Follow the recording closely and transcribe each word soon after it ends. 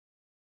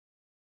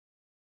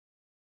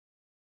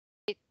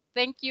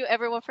thank you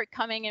everyone for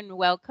coming and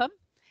welcome.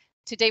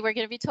 Today we're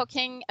going to be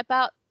talking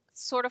about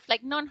sort of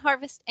like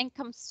non-harvest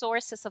income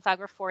sources of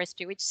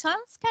agroforestry, which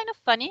sounds kind of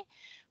funny,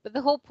 but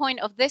the whole point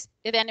of this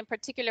event in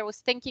particular was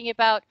thinking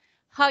about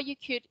how you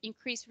could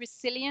increase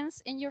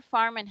resilience in your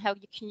farm and how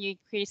you can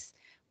increase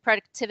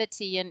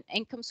productivity and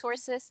income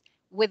sources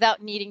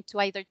without needing to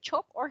either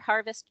chop or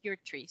harvest your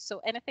tree. So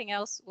anything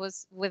else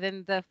was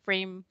within the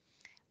frame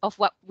of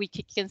what we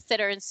could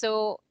consider. And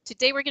so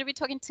today we're going to be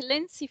talking to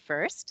Lindsay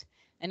first,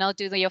 and I'll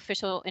do the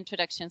official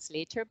introductions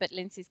later, but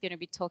Lindsay's going to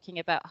be talking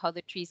about how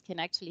the trees can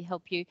actually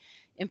help you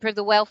improve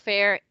the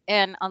welfare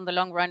and on the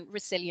long run,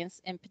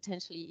 resilience and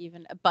potentially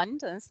even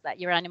abundance that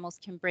your animals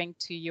can bring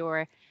to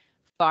your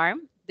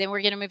farm. Then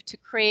we're going to move to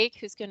Craig,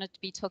 who's going to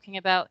be talking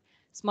about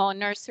small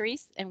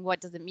nurseries and what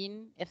does it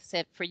mean? Is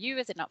it for you?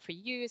 Is it not for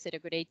you? Is it a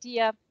good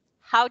idea?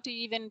 How do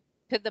you even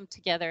put them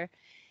together?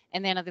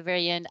 And then at the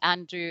very end,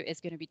 Andrew is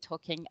going to be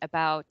talking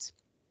about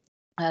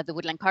the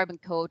Woodland Carbon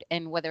Code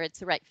and whether it's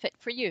the right fit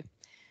for you.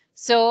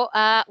 So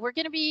we're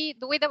going to be,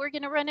 the way that we're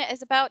going to run it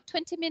is about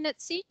 20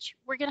 minutes each.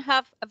 We're going to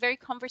have a very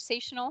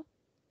conversational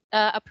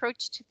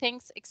approach to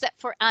things,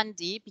 except for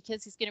Andy,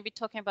 because he's going to be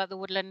talking about the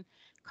Woodland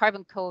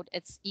Carbon Code.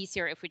 It's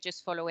easier if we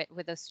just follow it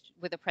with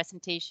a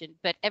presentation.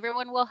 But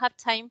everyone will have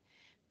time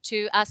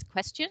to ask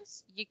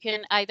questions. You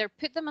can either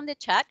put them on the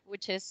chat,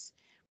 which is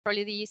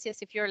probably the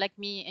easiest if you're like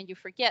me and you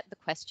forget the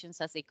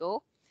questions as they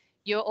go.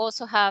 You'll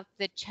also have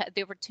the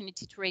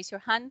opportunity to raise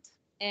your hand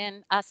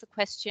and ask a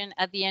question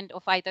at the end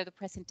of either the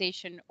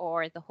presentation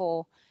or the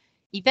whole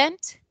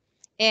event.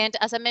 And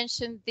as I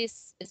mentioned,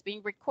 this is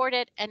being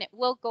recorded and it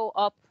will go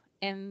up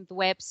in the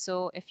web.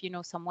 So if you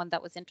know someone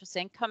that was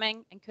interested in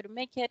coming and couldn't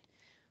make it,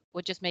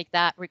 we'll just make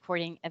that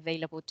recording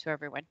available to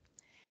everyone.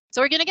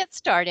 So we're going to get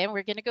started.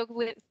 We're going to go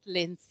with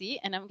Lindsay,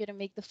 and I'm going to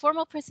make the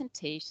formal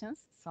presentations.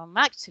 So I'm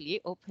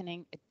actually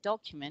opening a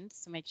document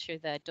to make sure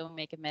that I don't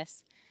make a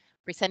mess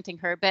presenting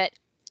her. But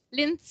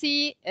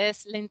Lindsay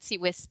is Lindsay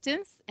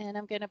Whistance, and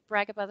I'm going to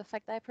brag about the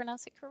fact that I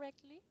pronounce it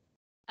correctly.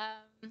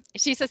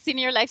 She's a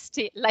senior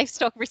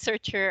livestock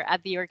researcher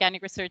at the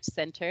Organic Research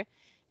Center,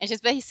 and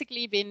she's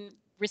basically been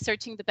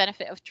researching the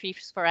benefit of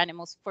trees for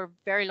animals for a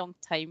very long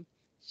time.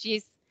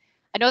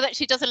 I know that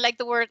she doesn't like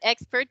the word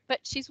expert,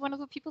 but she's one of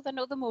the people that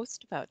know the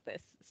most about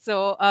this.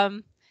 So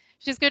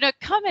she's going to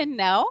come in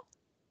now,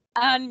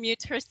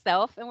 unmute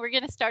herself, and we're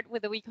going to start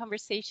with a wee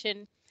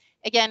conversation.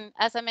 Again,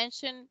 as I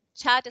mentioned,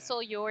 chat is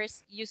all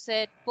yours. Use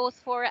it both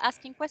for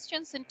asking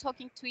questions and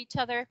talking to each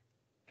other.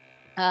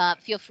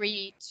 Feel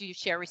free to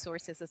share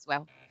resources as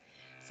well.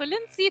 So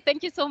Lindsay,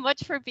 thank you so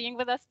much for being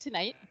with us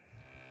tonight.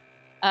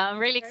 I'm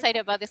really excited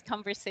about this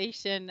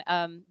conversation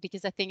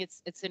because I think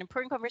it's an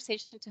important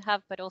conversation to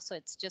have, but also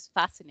it's just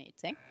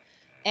fascinating.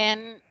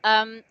 And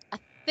I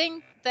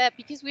think that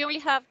because we only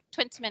have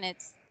 20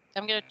 minutes,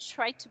 I'm going to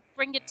try to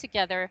bring it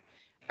together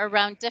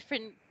around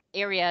different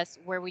areas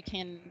where we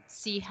can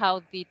see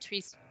how the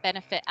trees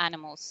benefit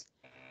animals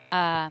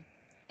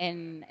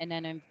in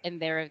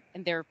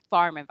their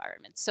farm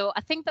environment. So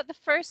I think that the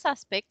first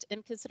aspect,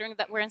 and considering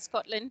that we're in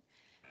Scotland,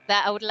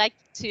 that I would like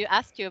to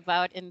ask you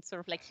about and sort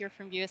of like hear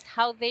from you is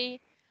how the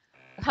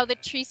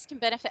trees can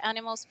benefit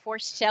animals for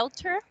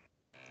shelter.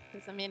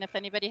 Because I mean, if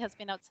anybody has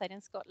been outside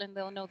in Scotland,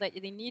 they'll know that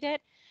they need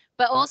it.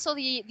 But also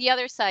the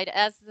other side,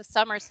 as the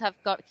summers have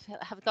got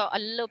a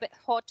little bit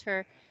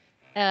hotter,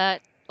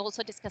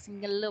 also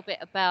discussing a little bit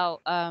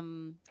about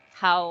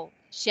how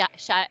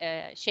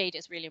shade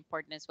is really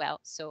important as well.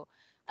 So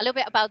a little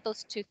bit about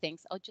those two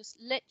things. I'll just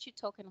let you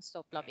talk and I'll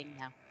stop blabbing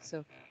now.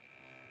 So.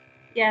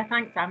 Yeah,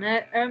 thanks,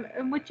 Anna.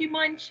 And would you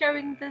mind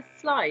showing the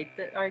slide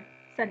that I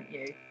sent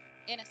you?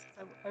 Yes.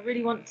 I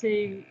really want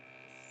to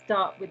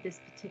start with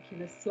this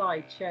particular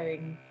slide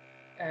showing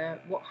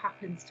what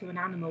happens to an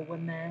animal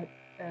when they're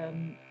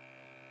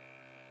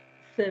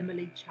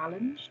thermally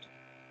challenged.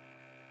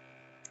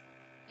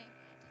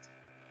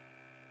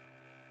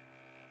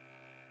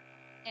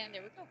 And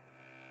there we go.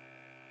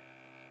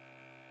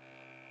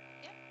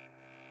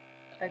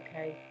 Yeah.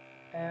 Okay.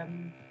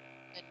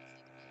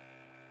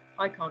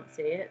 I can't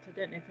see it. I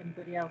don't know if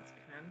anybody else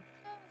can.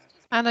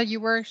 Anna, you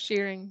were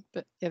sharing,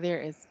 but yeah,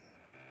 there it is.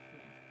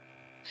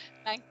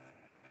 Thanks.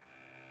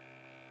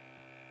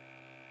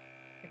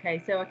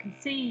 Okay, so I can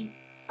see.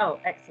 Oh,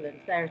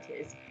 excellent. There it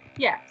is.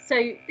 Yeah,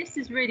 so this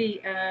is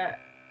really a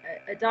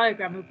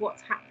diagram of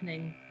what's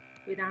happening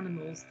with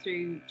animals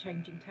through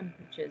changing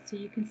temperatures. So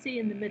you can see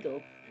in the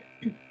middle,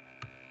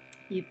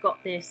 you've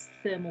got this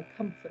thermal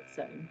comfort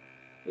zone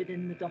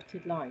within the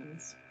dotted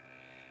lines.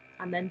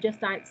 And then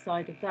just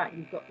outside of that,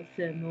 you've got the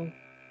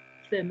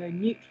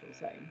thermoneutral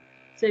zone.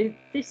 So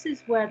this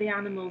is where the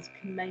animals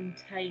can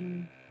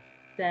maintain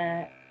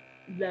their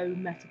low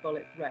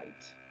metabolic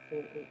rate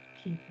or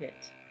keep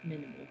it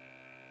minimal.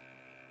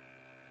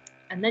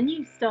 And then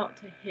you start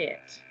to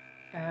hit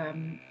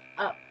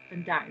up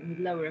and down with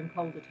lower and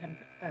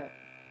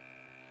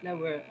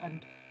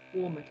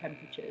warmer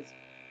temperatures.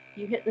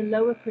 You hit the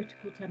lower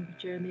critical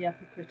temperature and the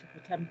upper critical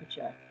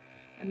temperature.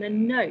 And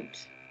then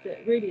note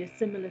that really a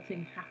similar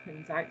thing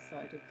happens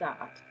outside of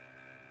that.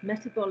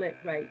 metabolic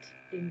rate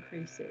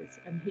increases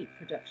and heat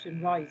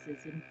production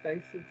rises in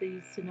both of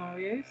these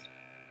scenarios.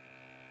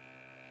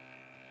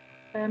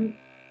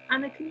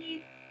 Anna, can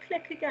you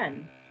click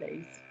again,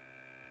 please?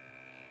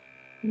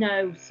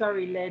 No,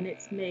 sorry, Lynn,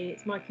 it's me.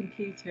 It's my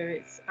computer.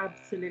 It's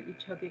absolutely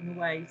chugging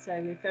away. So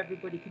if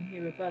everybody can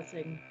hear a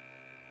buzzing,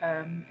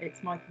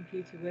 it's my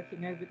computer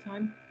working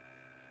overtime.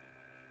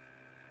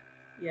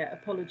 Yeah,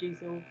 apologies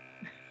all.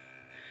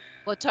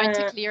 We'll try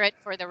to clear it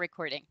for the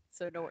recording,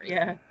 so don't worry.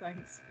 Yeah,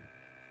 thanks.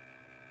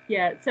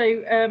 Yeah, so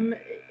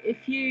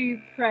if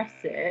you press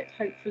it,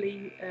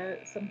 hopefully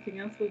something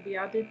else will be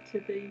added to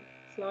the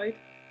slide.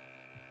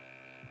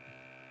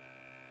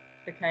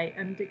 Okay,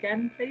 and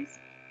again, please.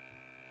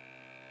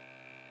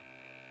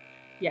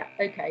 Yeah,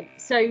 okay,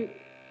 so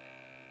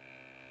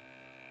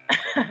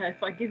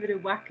if I give it a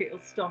whack, it'll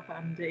stop,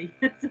 Andy.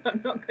 So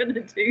I'm not going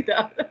to do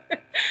that.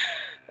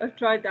 I've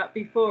tried that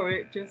before,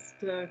 it just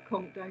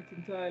conked out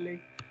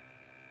entirely.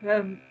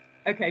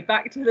 Okay,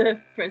 back to the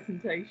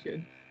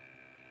presentation.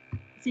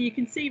 So you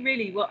can see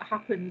really what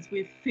happens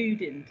with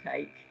food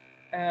intake.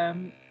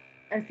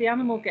 As the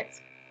animal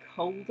gets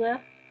colder,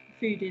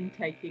 food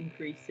intake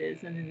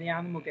increases, and then the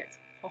animal gets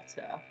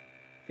hotter,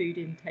 food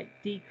intake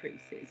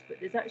decreases. But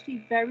there's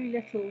actually very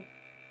little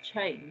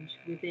change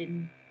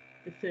within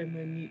the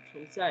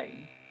thermoneutral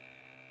zone.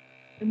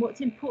 And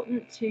what's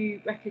important to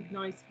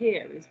recognise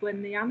here is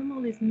when the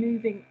animal is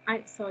moving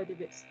outside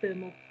of its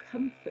thermal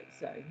comfort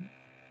zone,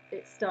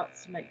 it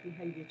starts to make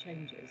behaviour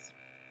changes.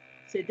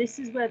 So this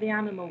is where the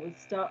animal will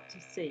start to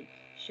seek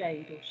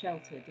shade or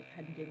shelter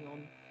depending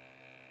on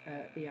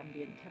the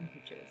ambient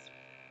temperatures.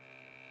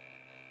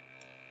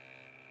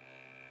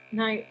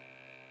 Now,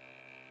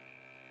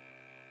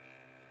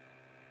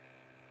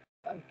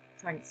 oh,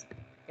 thanks.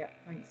 Yeah,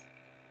 thanks.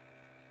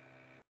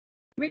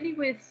 Really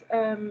with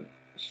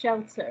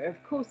shelter,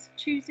 of course,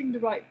 choosing the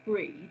right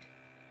breed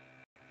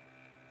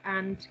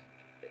and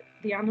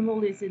the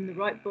animal is in the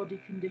right body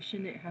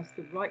condition, it has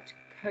the right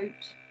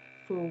coat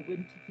for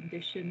winter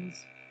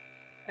conditions,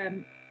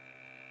 and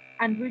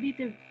really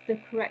the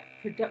correct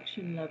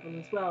production level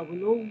as well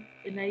will all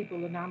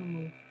enable an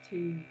animal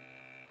to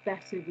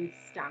better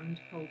withstand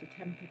colder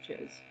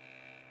temperatures.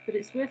 But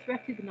it's worth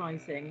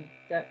recognising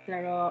that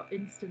there are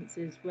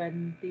instances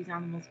when these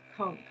animals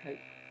can't cope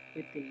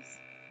with these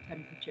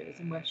temperatures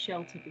and where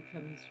shelter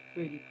becomes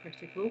really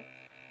critical.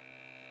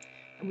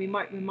 And we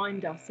might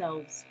remind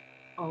ourselves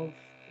of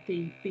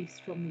the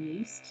Beast from the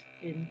East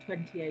in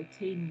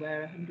 2018,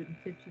 where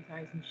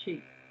 150,000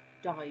 sheep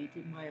died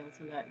in Wales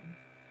alone.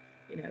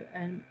 You know,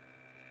 and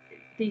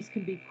these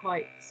can be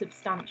quite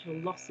substantial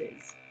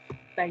losses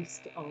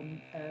based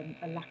on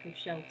a lack of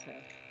shelter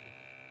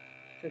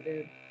for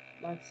the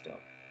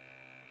livestock.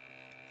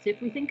 So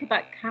if we think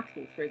about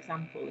cattle, for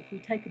example, if we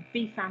take a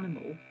beef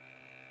animal,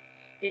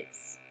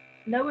 its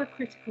lower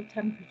critical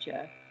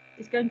temperature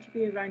is going to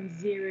be around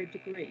 0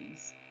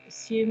 degrees,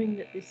 assuming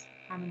that this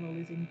animal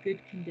is in good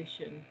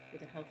condition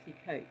with a healthy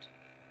coat.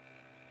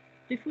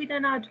 If we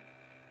then add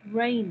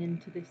rain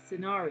into this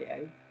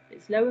scenario,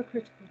 its lower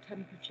critical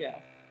temperature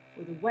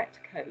with a wet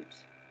coat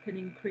can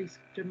increase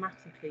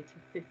dramatically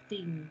to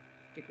 15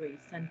 degrees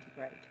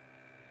centigrade.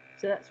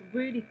 So that's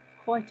really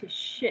quite a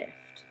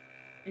shift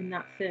in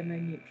that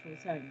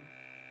thermoneutral zone.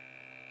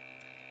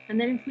 And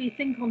then if we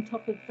think on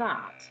top of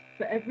that,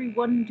 for every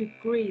 1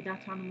 degree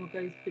that animal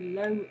goes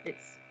below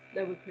its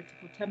lower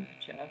critical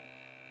temperature,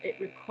 it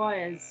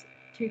requires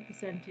 2%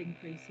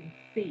 increase in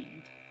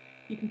feed.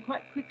 You can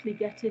quite quickly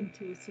get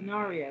into a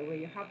scenario where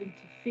you're having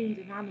to feed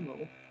an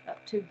animal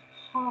up to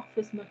half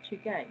as much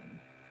again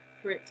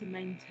for it to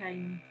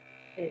maintain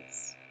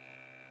its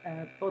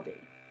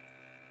body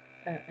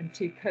and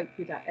to cope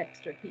with that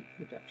extra heat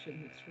production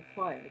that's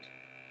required.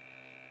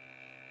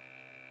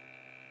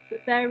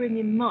 But bearing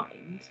in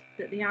mind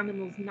that the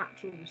animal's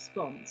natural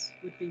response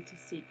would be to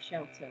seek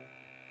shelter.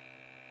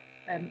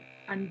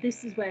 And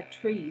this is where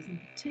trees, and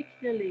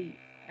particularly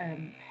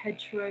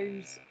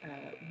hedgerows,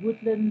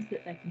 woodland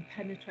that they can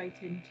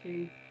penetrate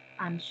into,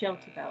 and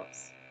shelter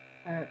belts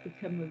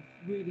become of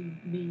really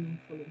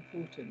meaningful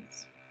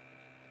importance.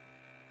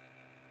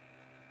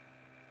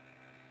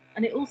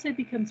 And it also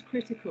becomes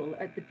critical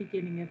at the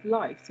beginning of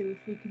life. So if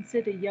we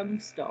consider young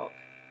stock,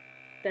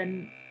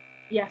 then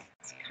yes,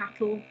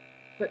 cattle,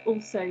 but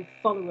also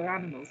follower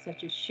animals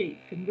such as sheep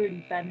can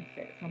really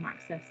benefit from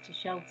access to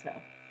shelter.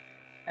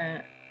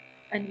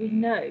 And we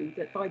know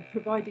that by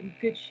providing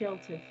good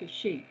shelter for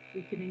sheep,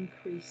 we can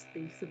increase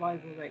the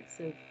survival rates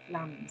of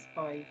lambs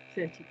by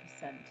 30%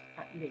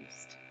 at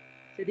least.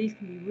 So these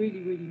can be really,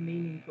 really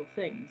meaningful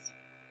things.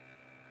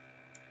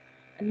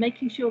 And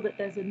making sure that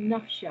there's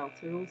enough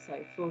shelter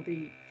also for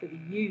the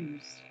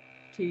ewes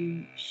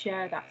to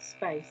share that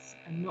space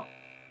and not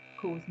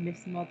cause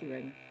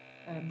mismothering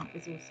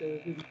is also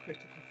a really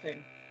critical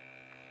thing.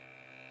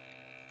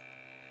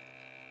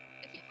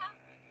 If you have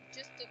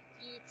just a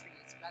few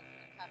trees rather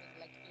than having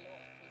like a lot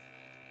of trees.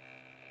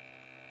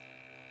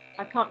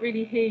 I can't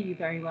really hear you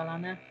very well,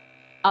 Anna.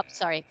 Oh,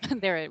 sorry,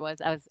 there it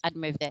was. I'd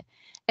moved it.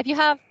 If you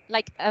have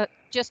like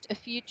just a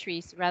few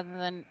trees rather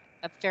than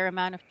a fair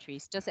amount of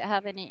trees, does it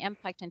have any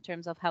impact in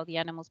terms of how the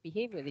animals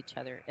behave with each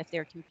other if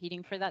they're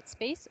competing for that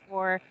space,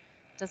 or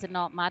does it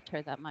not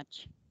matter that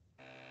much?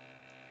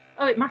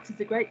 Oh, it matters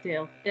a great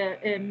deal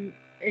in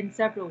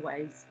several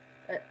ways.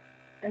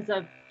 As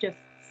I've just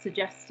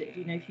suggested,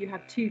 you know, if you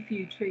have too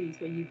few trees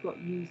where you've got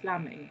ewes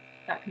lambing,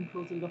 that can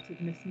cause a lot of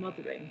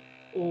mismothering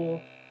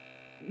or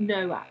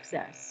no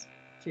access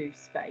to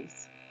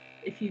space.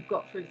 If you've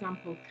got, for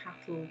example,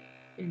 cattle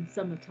in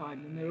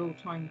summertime and they're all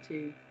trying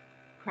to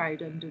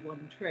crowd under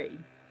one tree,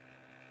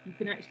 you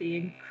can actually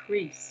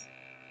increase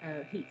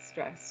heat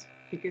stress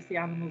because the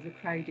animals are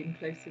crowding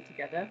closer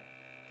together.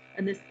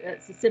 And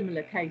it's a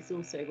similar case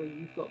also where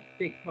you've got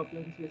big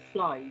problems with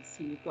flies.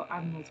 So you've got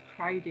animals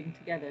crowding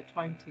together,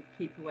 trying to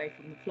keep away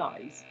from the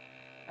flies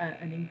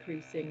and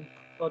increasing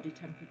body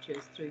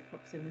temperatures through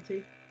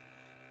proximity.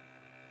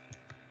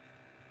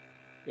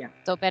 Yeah.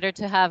 So better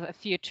to have a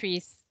few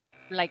trees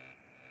like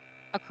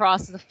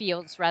across the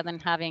fields rather than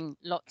having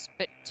lots,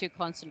 but too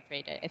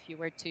concentrated if you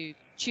were to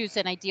choose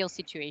an ideal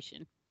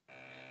situation.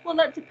 Well,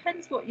 that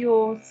depends what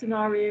your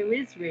scenario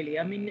is, really.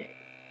 I mean,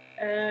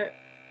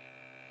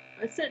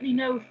 I certainly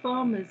know of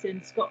farmers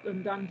in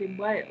Scotland and in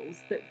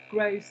Wales that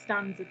grow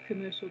stands of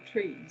commercial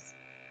trees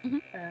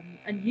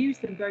and use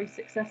them very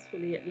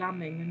successfully at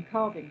lambing and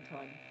calving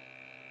time.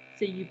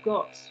 So you've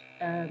got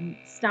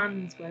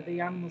stands where the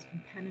animals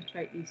can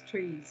penetrate these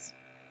trees,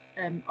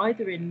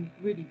 either in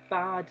really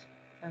bad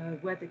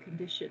weather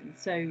conditions.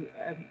 So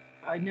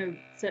I know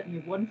certainly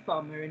of one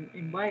farmer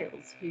in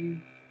Wales who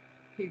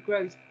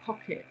grows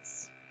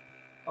pockets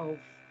of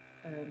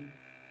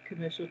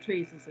commercial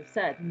trees, as I've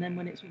said, and then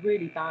when it's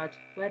really bad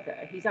weather,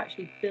 he's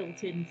actually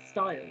built in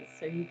stiles,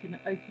 so he can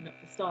open up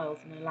the stiles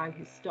and allow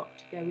his stock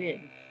to go in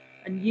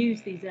and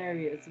use these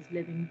areas as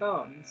living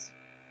barns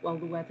while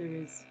the weather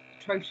is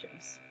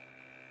atrocious,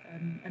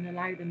 and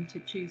allow them to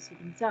choose for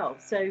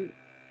themselves. So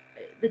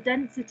the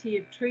density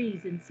of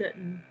trees in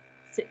certain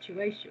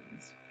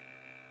situations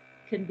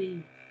can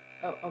be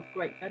of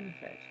great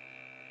benefit.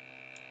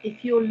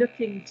 If you're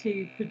looking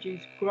to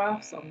produce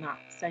grass on that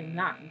same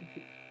land,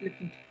 if you're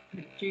looking to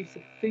produce a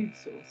food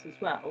source as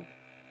well,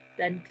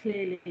 then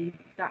clearly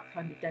that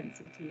kind of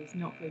density is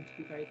not going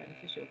to be very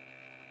beneficial.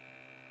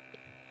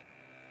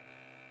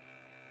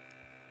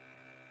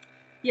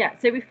 Yeah,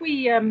 so if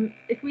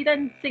we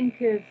then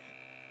think of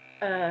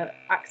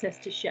access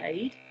to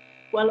shade,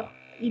 well,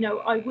 you know,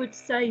 I would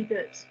say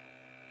that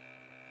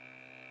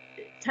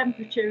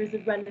temperature is a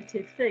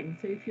relative thing.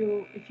 So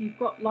if you've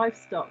got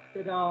livestock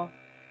that are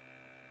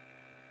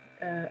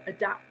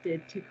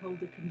adapted to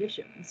colder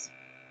conditions,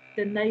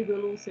 then they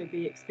will also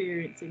be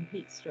experiencing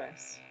heat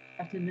stress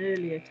at an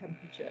earlier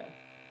temperature,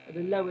 at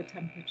a lower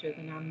temperature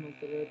than animals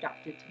that are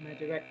adapted to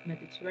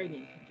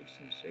Mediterranean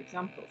conditions, for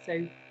example. So,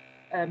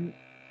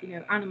 you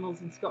know,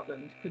 animals in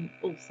Scotland can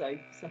also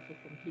suffer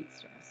from heat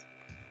stress.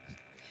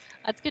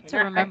 That's good to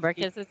remember,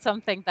 because it's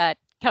something that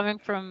coming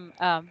from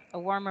a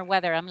warmer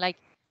weather, I'm like,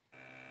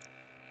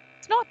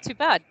 it's not too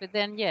bad. But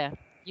then, yeah,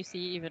 you see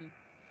even,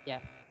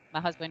 my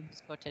husband who's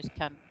Scottish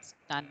can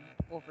stand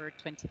over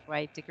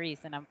 25 degrees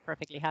and I'm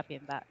perfectly happy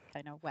in that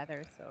kind of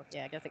weather. So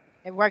yeah, I guess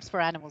it works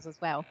for animals as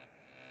well.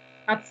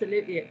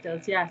 Absolutely it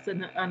does, yes.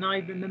 And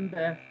I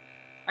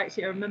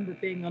remember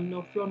being on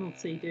North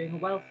Ronaldsay doing a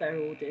welfare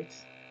audit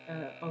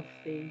of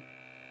the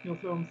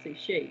North Ronaldsay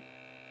sheep.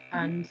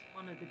 And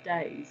one of the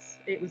days,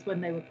 it was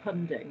when they were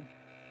punding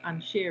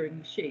and shearing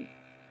the sheep.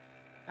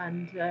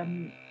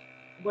 And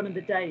one of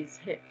the days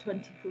hit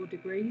 24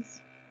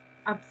 degrees.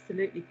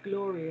 Absolutely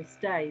glorious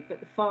day, but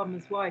the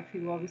farmer's wife,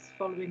 who I was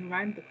following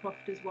around, the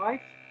crofter's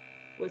wife,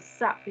 was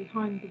sat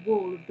behind the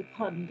wall of the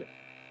pund,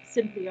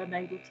 simply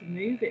unable to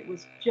move. It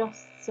was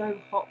just so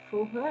hot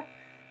for her.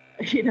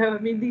 You know, I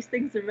mean, these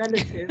things are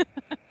relative.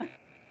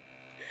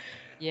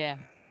 Yeah.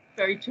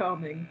 Very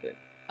charming, but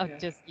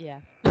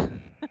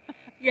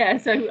yeah.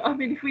 So I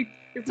mean, if we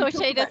so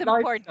talk shade about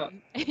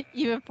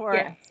is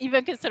important,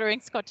 even considering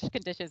Scottish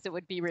conditions, it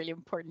would be really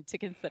important to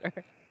consider.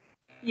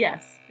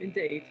 Yes,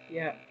 indeed,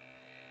 yeah.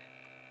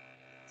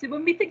 So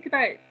when we think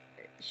about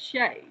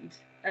shade,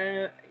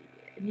 and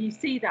you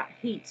see that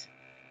heat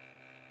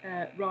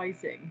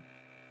rising,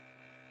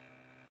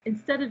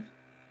 instead of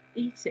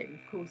eating,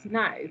 of course,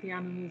 now the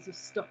animals are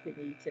stopping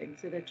eating,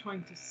 so they're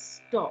trying to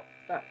stop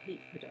that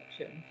heat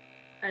production.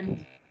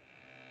 And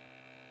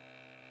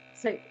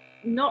so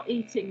not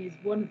eating is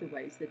one of the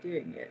ways they're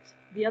doing it.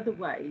 The other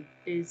way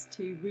is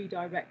to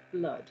redirect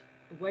blood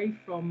away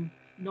from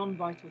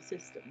non-vital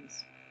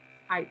systems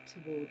out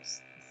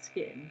towards the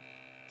skin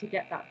to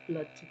get that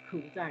blood to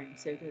cool down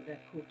so that their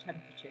core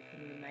temperature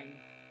can remain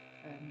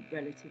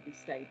relatively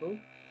stable.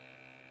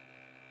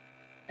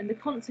 And the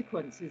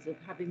consequences of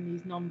having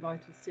these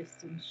non-vital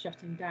systems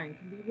shutting down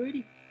can be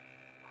really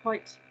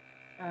quite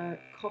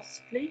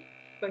costly,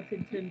 both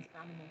in terms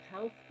of animal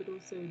health, but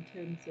also in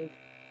terms of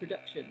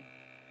production.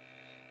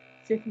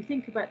 So if we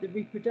think about the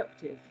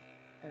reproductive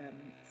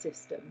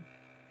system,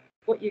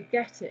 what you're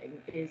getting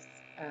is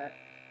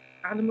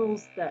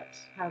animals that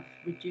have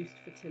reduced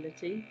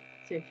fertility.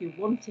 So if you're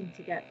wanting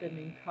to get them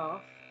in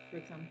calf, for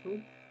example,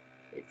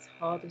 it's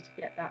harder to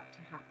get that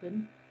to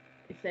happen.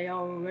 If they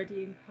are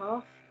already in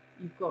calf,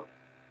 you've got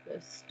a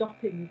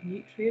stopping of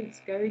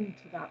nutrients going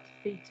to that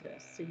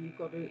fetus, so you've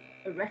got a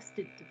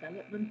arrested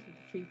development of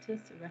the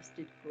fetus,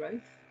 arrested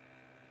growth.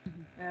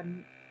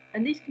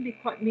 And these can be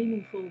quite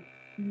meaningful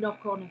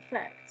knock-on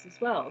effects as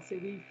well. So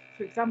we've,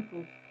 for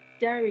example,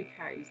 dairy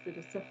cows that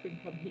are suffering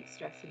from heat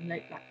stress in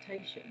late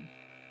lactation,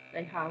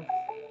 they have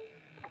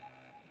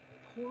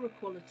poorer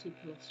quality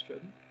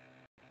colostrum.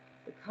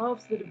 The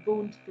calves that are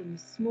born to them are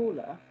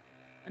smaller,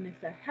 and if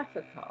they're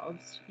heifer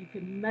calves, you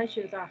can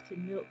measure that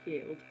in milk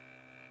yield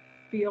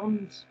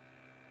beyond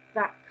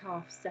that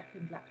calf's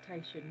second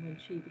lactation when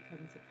she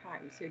becomes a cow.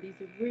 So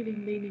these are really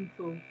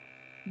meaningful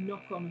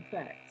knock-on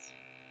effects.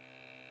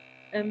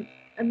 And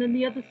then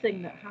the other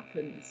thing that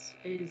happens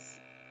is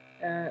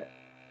the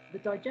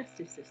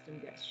digestive system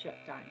gets shut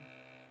down.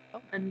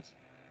 And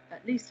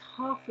at least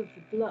half of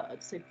the blood,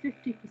 so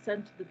 50%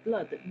 of the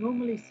blood that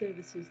normally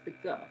services the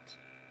gut,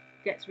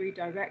 gets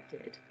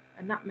redirected,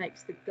 and that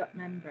makes the gut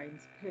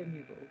membranes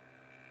permeable.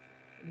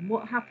 And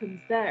what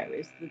happens there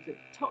is that the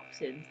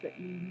toxins that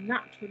you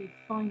naturally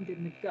find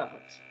in the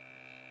gut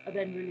are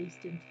then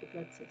released into the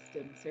blood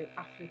system. So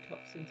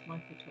aflatoxins,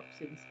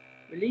 mycotoxins,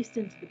 released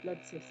into the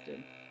blood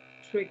system,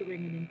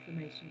 triggering an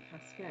inflammation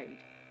cascade.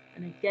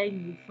 And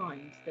again, we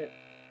find that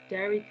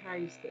dairy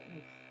cows that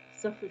have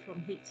suffered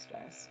from heat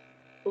stress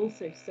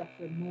also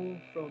suffer more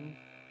from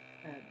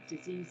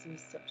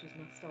diseases such as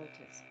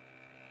mastitis.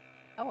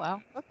 Oh,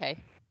 wow. Okay.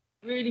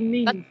 Really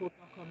meaningful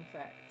knock-on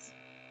effects.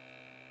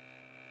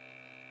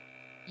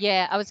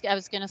 Yeah, I was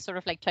going to sort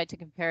of like try to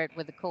compare it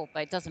with the cold,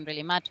 but it doesn't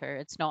really matter.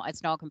 It's not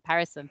a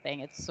comparison thing.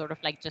 It's sort of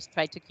like just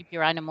try to keep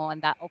your animal in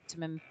that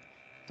optimum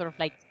sort of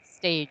like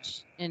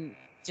stage and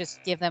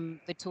just give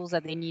them the tools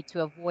that they need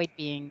to avoid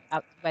being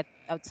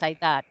outside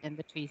that, and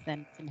the trees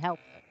then can help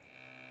them.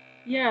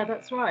 Yeah,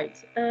 that's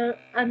right.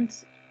 And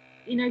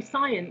you know,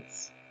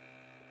 science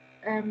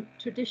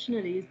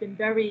traditionally has been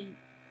very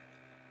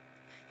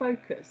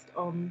focused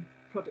on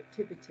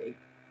productivity.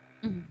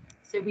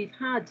 So we've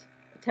had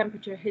a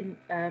temperature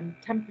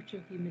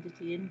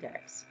humidity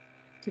index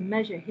to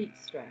measure heat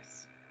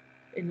stress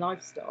in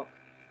livestock,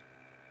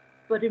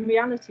 but in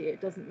reality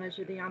it doesn't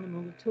measure the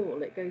animal at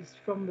all. It goes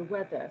from the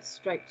weather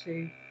straight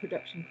to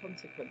production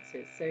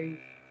consequences. So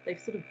they've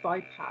sort of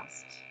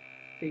bypassed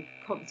the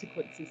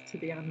consequences to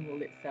the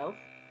animal itself.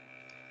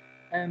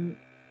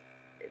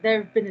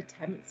 There have been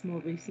attempts more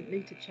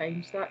recently to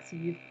change that. So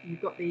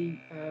you've got the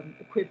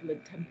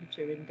equivalent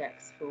temperature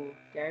index for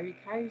dairy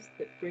cows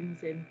that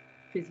brings in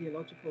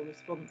physiological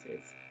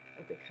responses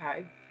of the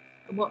cow.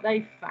 And what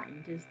they've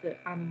found is that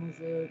animals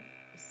are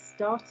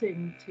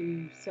starting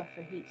to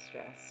suffer heat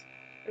stress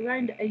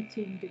around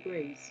 18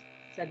 degrees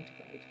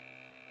centigrade.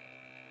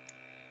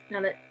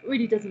 Now, that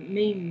really doesn't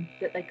mean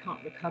that they can't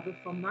recover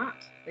from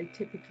that. They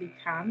typically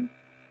can,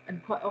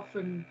 and quite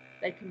often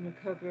they can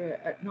recover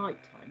at night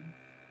time.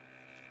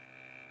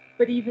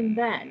 But even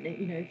then,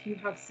 you know, if you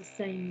have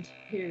sustained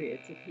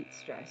periods of heat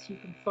stress, you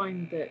can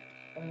find that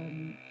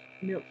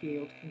milk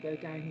yield can go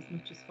down as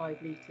much as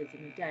 5 litres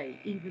in a day,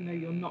 even though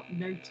you're not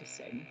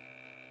noticing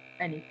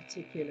any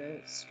particular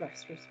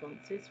stress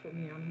responses from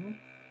the animal.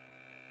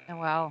 Oh,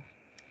 wow.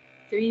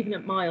 So even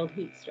at mild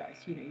heat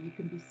stress, you know, you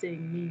can be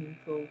seeing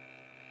meaningful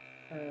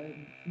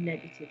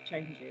negative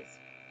changes.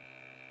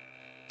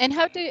 And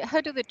how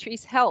do the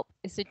trees help?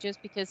 Is it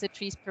just because the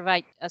trees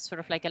provide a sort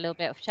of like a little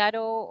bit of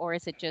shadow, or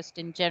is it just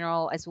in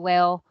general as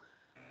well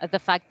the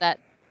fact that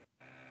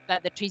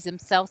the trees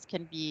themselves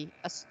can be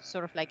a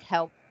sort of like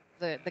help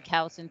the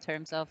cows in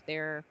terms of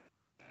their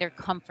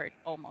comfort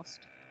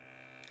almost?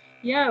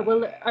 Yeah,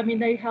 well, I mean,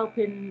 they help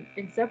in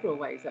several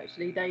ways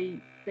actually. They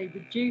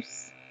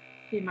reduce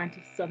the amount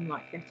of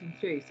sunlight getting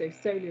through, so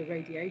solar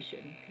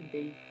radiation can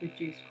be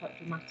reduced quite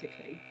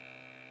dramatically.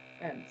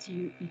 So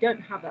you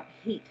don't have that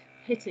heat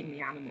hitting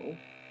the animal,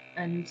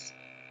 and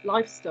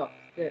livestock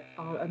that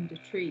are under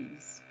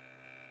trees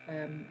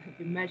have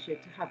been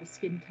measured to have a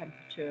skin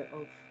temperature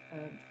of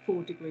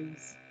 4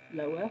 degrees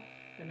lower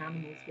than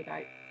animals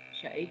without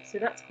shade. So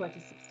that's quite a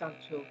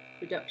substantial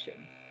reduction.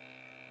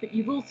 But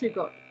you've also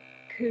got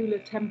cooler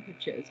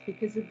temperatures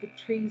because of the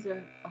trees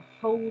are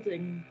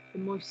holding the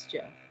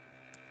moisture.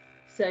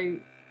 So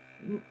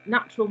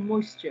natural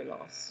moisture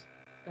loss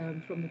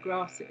from the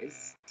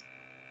grasses,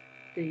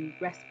 the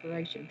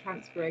respiration,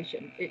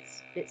 transpiration,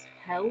 it's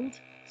held,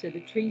 so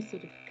the trees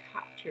sort of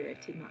capture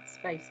it in that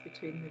space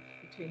between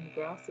the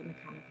grass and the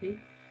canopy,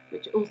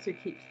 which also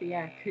keeps the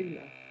air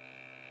cooler.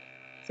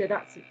 So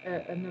that's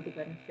another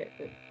benefit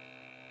that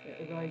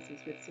arises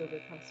with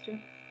silvopasture.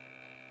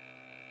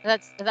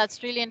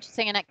 That's really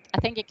interesting, and I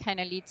think it kind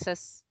of leads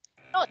us,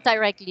 not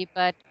directly,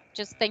 but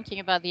just thinking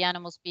about the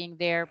animals being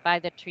there by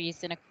the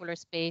trees in a cooler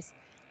space.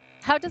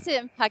 How does it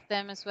impact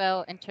them as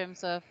well in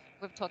terms of,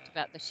 we've talked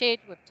about the shade,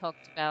 we've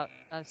talked about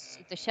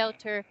the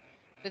shelter,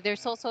 but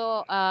there's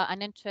also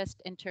an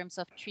interest in terms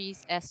of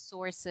trees as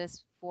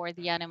sources for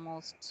the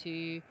animals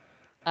to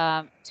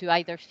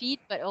either feed,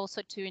 but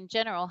also to in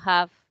general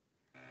have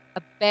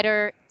a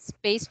better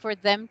space for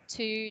them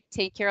to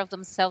take care of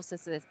themselves,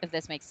 if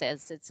this makes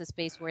sense. It's a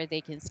space where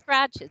they can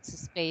scratch. It's a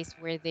space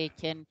where they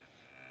can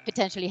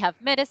potentially have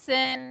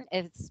medicine.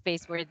 It's a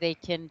space where they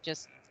can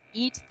just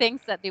eat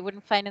things that they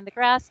wouldn't find in the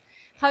grass.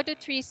 How do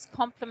trees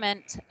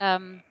complement,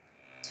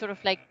 sort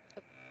of like,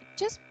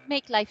 just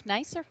make life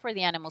nicer for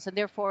the animals, and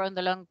therefore on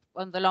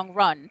the long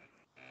run,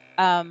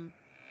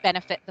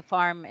 benefit the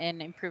farm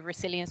and improve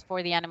resilience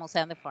for the animals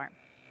and the farm?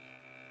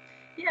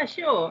 Yeah,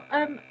 sure.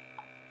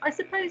 I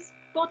suppose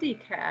body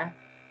care,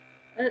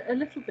 a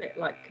little bit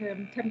like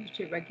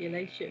temperature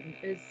regulation,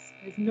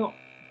 has not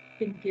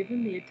been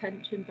given the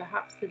attention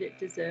perhaps that it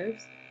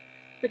deserves.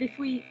 But if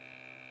we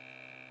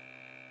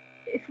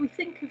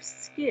think of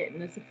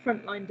skin as a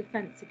frontline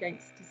defence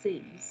against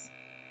disease,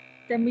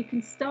 then we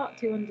can start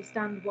to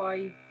understand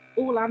why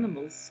all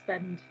animals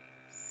spend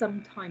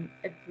some time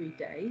every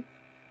day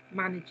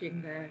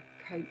managing their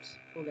coat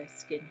or their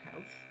skin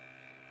health.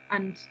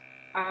 And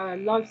our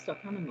livestock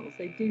animals,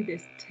 they do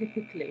this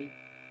typically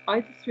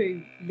either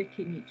through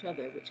licking each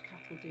other, which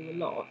cattle do a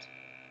lot,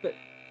 but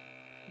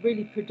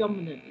really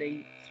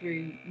predominantly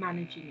through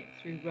managing it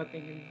through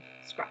rubbing and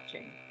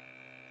scratching.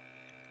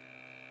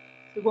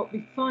 So what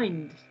we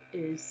find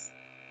is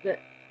that,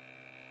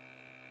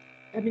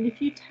 I mean,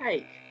 if you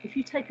take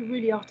a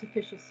really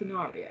artificial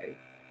scenario,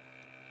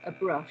 a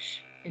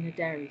brush in a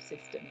dairy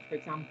system, for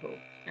example.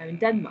 Now in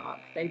Denmark,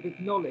 they've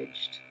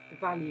acknowledged the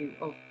value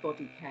of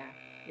body care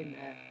in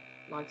their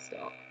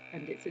livestock,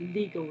 and it's a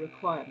legal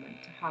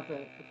requirement to have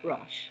a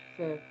brush,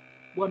 for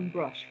one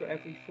brush for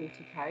every 40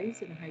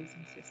 cows in a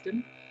housing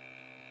system.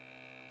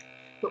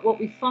 But what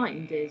we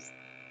find is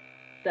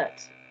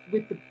that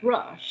with the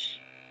brush,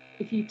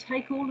 if you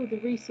take all of the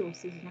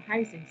resources in a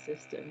housing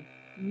system,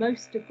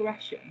 most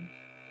aggression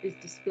is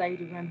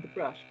displayed around the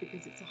brush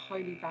because it's a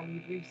highly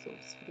valued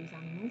resource for these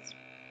animals.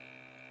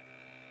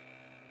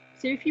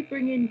 So if you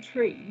bring in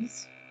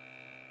trees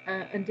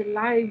and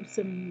allow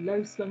some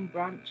low slung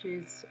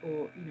branches,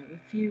 or a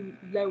few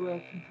lower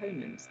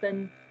components,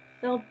 then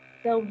they'll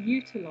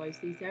utilize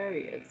these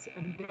areas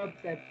and rub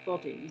their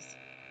bodies,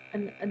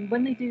 and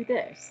when they do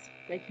this,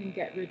 they can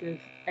get rid of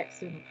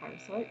external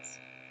parasites,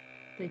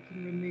 they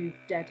can remove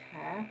dead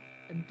hair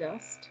and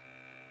dust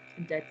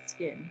and dead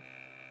skin.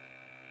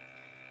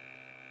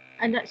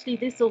 And actually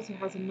this also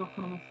has a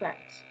knock-on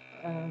effect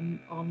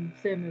on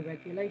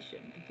thermoregulation,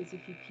 because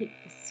if you keep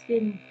the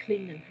skin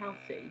clean and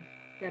healthy,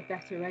 they're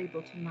better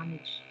able to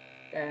manage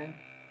their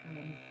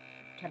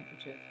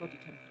body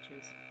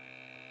temperatures.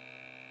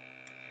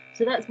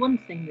 So that's one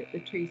thing that the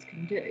trees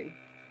can do.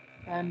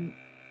 And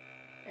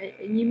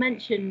you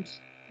mentioned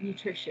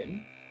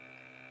nutrition.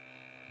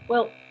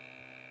 Well,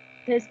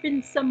 there's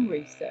been some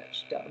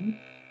research done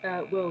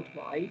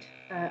worldwide,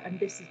 and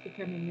this is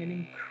becoming an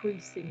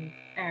increasing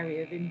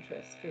area of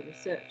interest for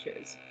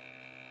researchers.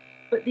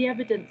 But the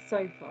evidence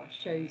so far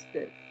shows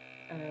that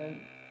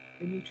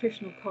the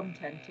nutritional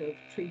content of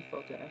tree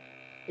fodder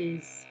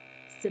is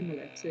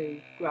similar to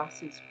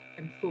grasses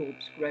and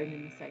forbs grown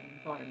in the same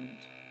environment.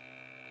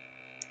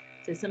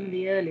 So some of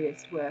the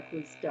earliest work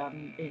was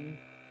done in,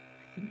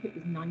 I think it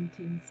was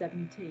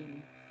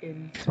 1917,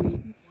 in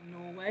Sweden or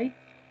Norway,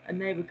 and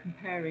they were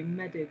comparing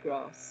meadow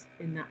grass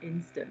in that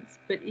instance.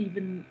 But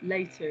even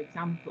later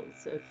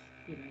examples of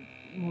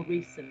more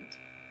recent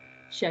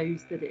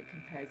shows that it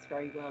compares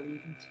very well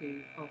even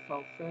to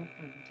alfalfa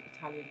and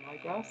Italian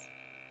ryegrass.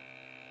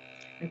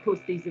 And of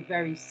course these are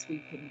very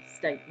sweeping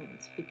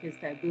statements, because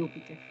there will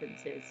be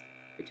differences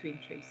between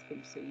tree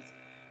species,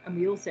 and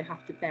we also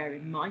have to bear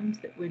in mind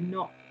that we're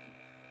not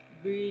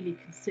really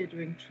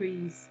considering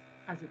trees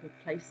as a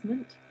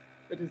replacement,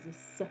 but as a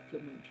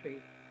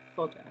supplementary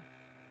fodder,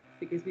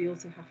 because we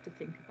also have to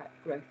think about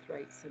growth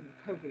rates and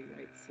recovery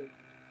rates of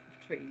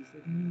trees.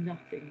 There's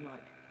nothing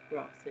like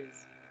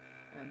grasses.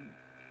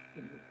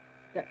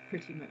 That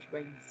pretty much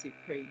reigns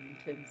supreme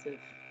in terms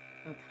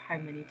of how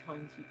many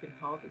times you can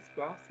harvest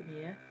grass in a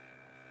year.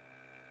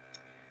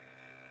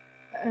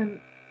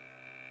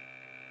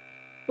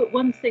 But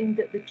one thing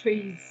that the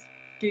trees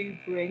do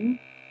bring,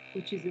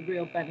 which is a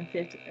real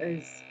benefit,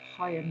 is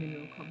higher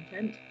mineral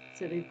content.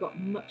 So they've got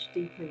much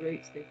deeper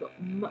roots, they've got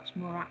much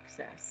more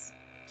access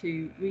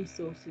to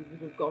resources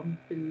that have gone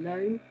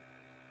below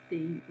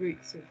the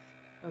roots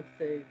of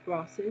the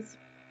grasses.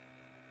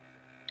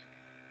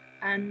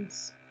 And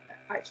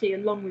actually,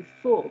 along with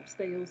forbs,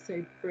 they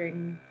also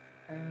bring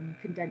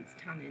condensed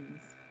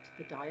tannins to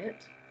the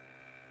diet.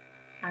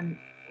 And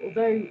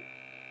although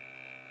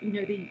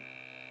the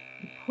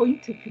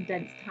point of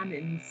condensed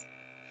tannins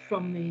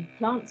from the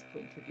plant's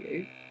point of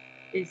view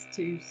is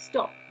to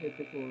stop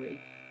herbivory,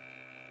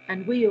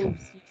 and we all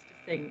used to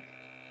think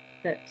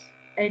that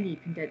any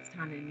condensed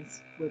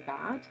tannins were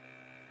bad.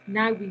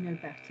 Now we know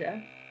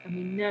better, and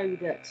we know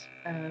that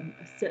a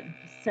certain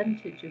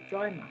percentage of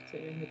dry matter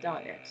in the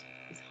diet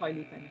is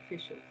highly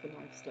beneficial for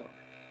livestock.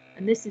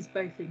 And this is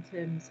both in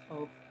terms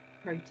of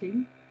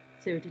protein,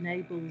 so it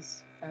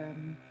enables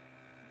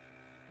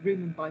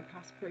rumen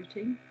bypass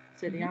protein,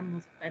 so the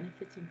animals are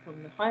benefiting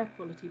from the higher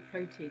quality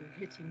protein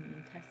hitting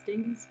the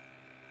intestines.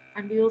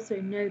 And we also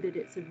know that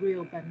it's a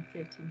real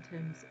benefit in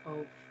terms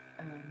of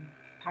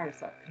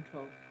parasite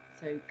control,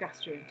 so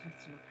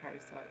gastrointestinal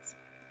parasites.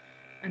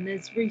 And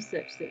there's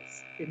research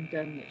that's been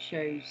done that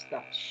shows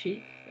that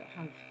sheep that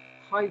have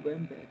high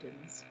worm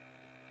burdens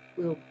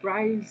will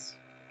browse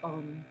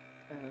on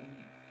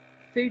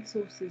food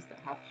sources that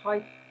have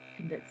high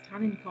condensed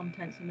tannin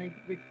contents, and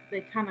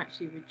they can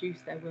actually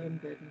reduce their worm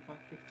burden by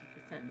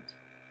 50%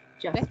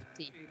 just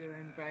 50. through their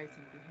own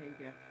browsing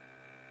behaviour.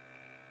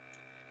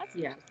 That's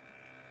yeah.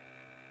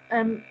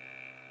 And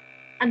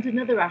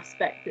another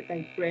aspect that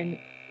they bring,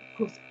 of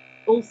course,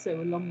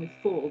 also along with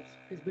forbs,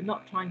 because we're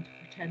not trying to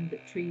pretend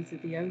that trees are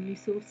the only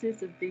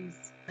sources of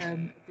these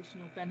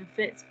additional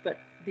benefits, but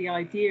the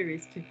idea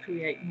is to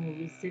create more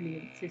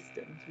resilient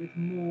systems with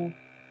more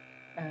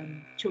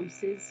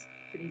choices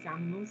for these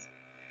animals.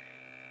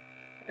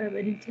 And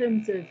in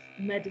terms of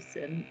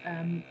medicine,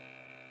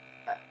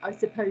 I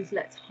suppose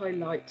let's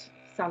highlight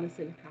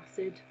salicylic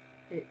acid.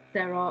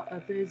 There are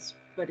others,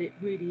 but it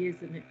really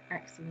is an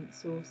excellent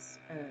source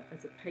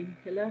as a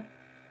painkiller.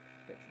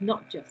 It's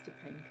not just a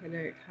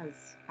painkiller, it has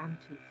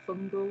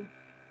antifungal,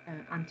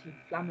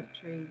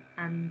 anti-inflammatory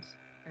and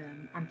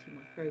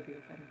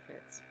antimicrobial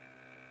benefits.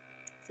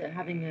 So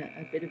having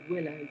a bit of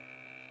willow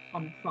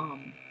on a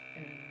farm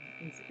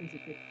is a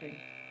good thing.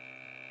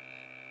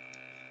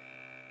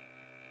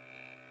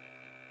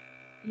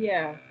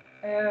 Yeah.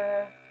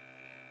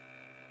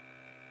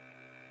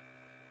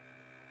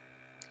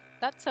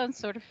 That sounds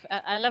sort of,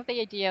 I love the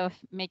idea of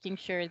making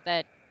sure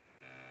that,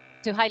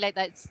 to highlight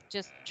that it's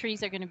just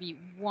trees are going to be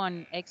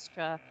one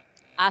extra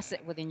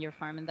asset within your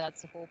farm. And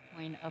that's the whole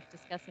point of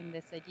discussing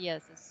this idea,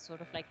 is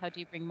sort of like, how do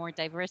you bring more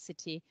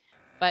diversity?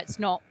 But it's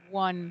not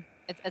one,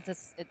 it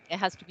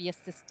has to be a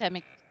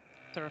systemic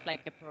sort of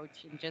like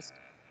approach, and just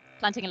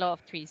planting a lot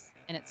of trees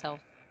in itself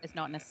is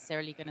not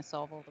necessarily going to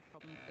solve all the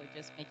problems. So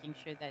just making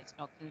sure that it's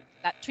not,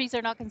 that trees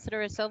are not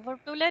considered a silver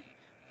bullet,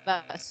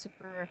 but a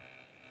super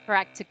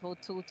practical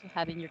tool to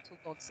have in your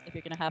toolbox if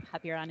you're going to have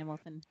happier animals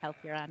and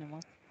healthier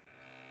animals.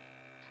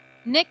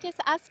 Nick is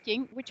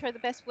asking, which are the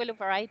best willow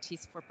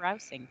varieties for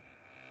browsing?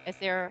 Is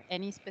there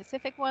any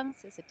specific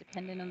ones? Is it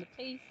dependent on the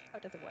place? How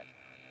does it work?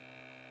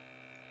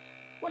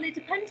 Well, it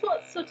depends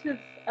what sort of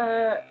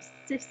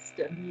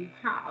system you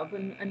have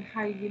and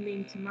how you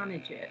mean to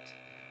manage it.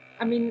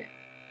 I mean,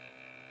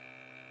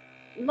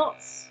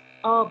 lots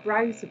are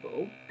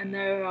browsable, and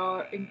there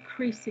are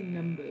increasing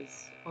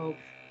numbers of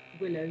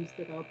willows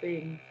that are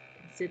being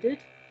considered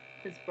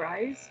as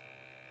browse.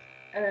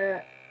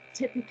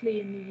 Typically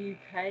in the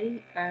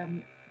UK,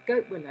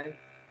 goat willow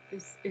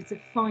is a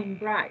fine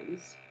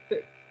browse,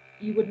 but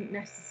you wouldn't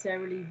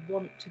necessarily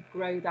want to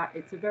grow that.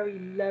 It's a very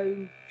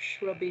low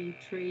shrubby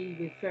tree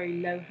with very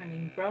low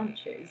hanging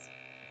branches,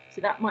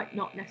 so that might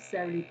not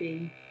necessarily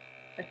be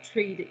a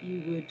tree that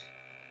you would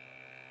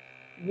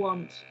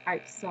want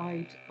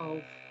outside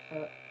of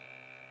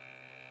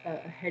a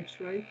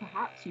hedgerow.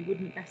 Perhaps you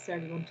wouldn't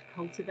necessarily want to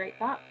cultivate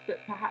that, but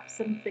perhaps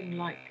something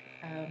like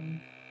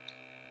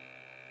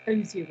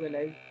osier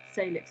willow,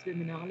 Salix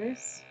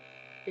viminalis,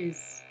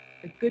 is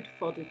a good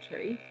fodder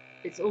tree.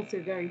 It's also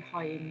very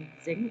high in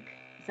zinc.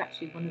 It's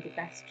actually one of the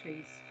best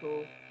trees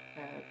for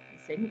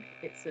zinc.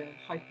 It's a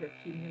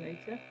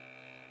hyperaccumulator.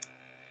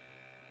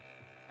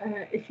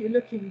 If you're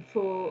looking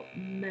for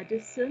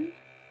medicine,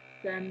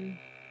 then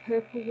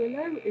purple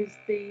willow is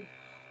the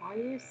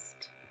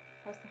highest,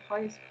 has the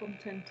highest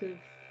content of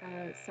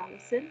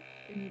salicin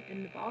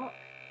in the bark.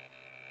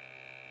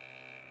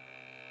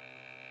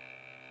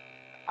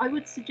 I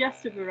would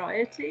suggest a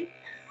variety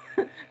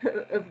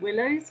of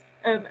willows,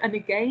 and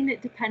again,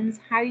 it depends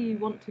how you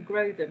want to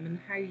grow them and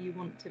how you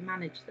want to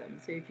manage them.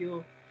 So if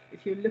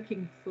you're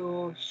looking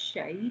for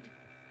shade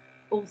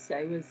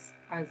also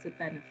as a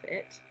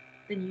benefit,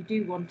 then you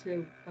do want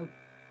a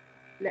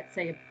let's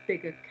say a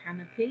bigger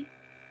canopy.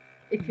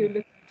 If you're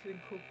looking to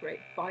incorporate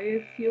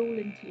biofuel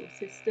into your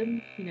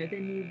system, then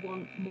you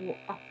want more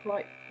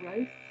upright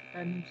growth,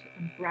 and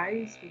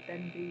browse would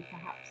then be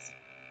perhaps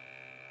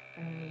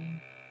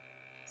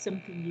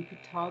something you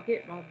could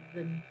target rather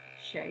than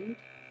shade.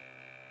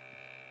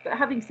 But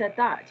having said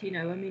that,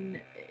 I mean,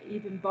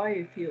 even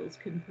biofuels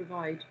can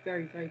provide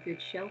very, very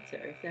good shelter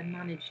if they're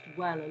managed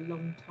well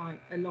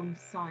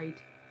alongside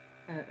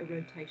a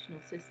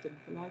rotational system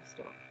for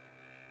livestock.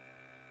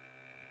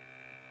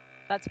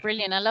 That's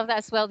brilliant. I love that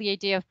as well, the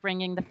idea of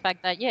bringing the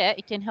fact that, yeah,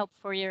 it can help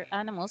for your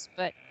animals,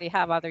 but they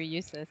have other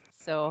uses.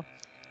 So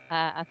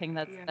I think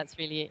that's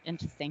really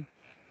interesting.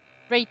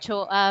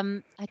 Rachel,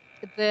 I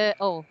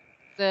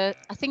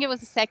think it was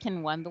the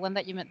second one, the one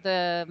that you meant,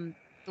 the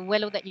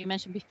willow that you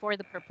mentioned before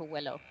the purple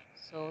willow.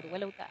 So the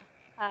willow that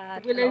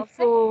had the willow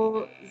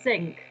for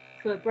zinc,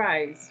 for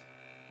browse.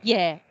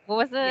 Yeah.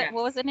 What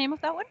was the name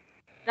of that one?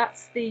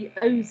 That's the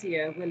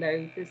osier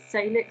willow, the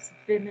Salix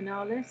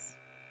viminalis.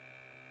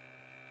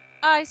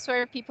 I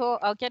swear, people,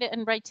 I'll get it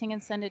in writing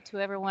and send it to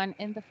everyone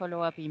in the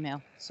follow-up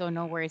email. So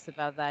no worries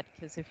about that,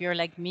 because if you're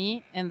like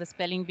me and the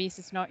spelling bees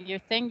is not your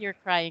thing, you're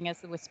crying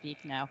as we speak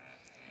now.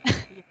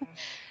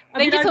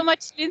 Thank you so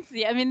much,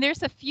 Lindsay. I mean,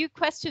 there's a few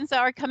questions that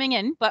are coming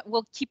in, but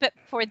we'll keep it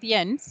for the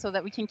end so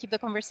that we can keep the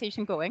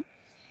conversation going.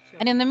 Sure.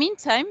 And in the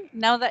meantime,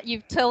 now that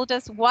you've told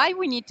us why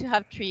we need to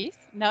have trees,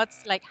 now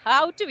it's like,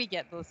 how do we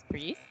get those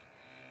trees?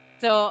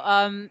 So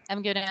I'm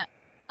going to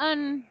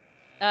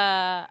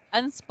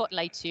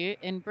unspotlight you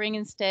and bring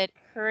instead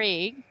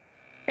Craig.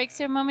 Craig's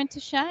your moment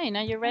to shine.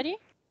 Are you ready?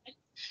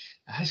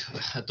 I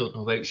don't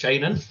know about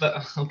shining,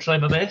 but I'll try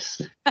my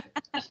best.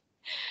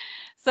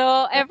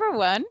 So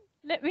everyone,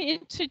 let me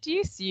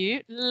introduce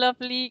you,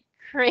 lovely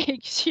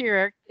Craig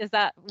Shearer. Is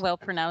that well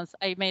pronounced?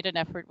 I made an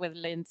effort with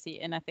Lindsay,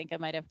 and I think I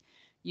might have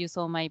used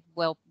all my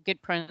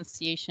good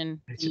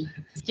pronunciation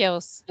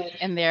skills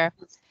in there.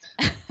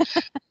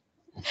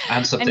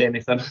 Answer to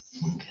anything.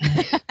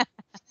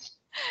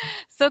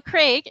 So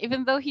Craig,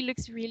 even though he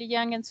looks really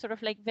young and sort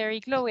of like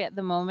very glowy at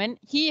the moment,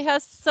 he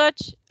has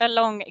such a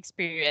long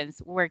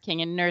experience working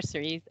in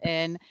nurseries,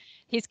 and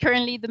he's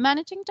currently the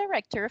managing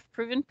director of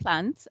Proven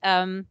Plants.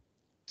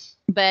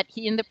 But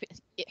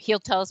he'll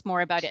tell us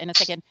more about it in a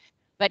second.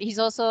 But he's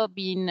also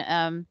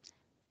been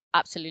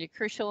absolutely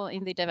crucial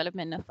in the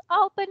development of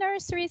Alpa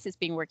nurseries. He's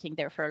been working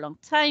there for a long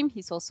time.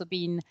 He's also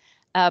been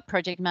a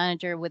project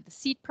manager with the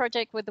seed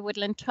project with the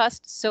Woodland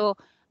Trust. So,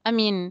 I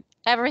mean,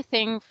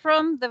 everything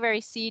from the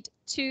very seed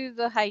to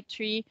the high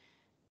tree,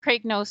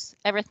 Craig knows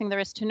everything there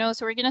is to know.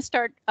 So we're going to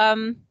start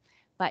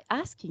by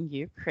asking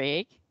you,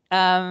 Craig,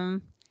 I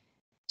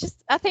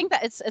think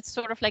that it's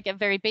sort of like a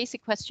very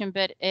basic question,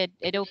 but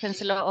it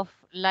opens a lot of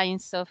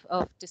lines of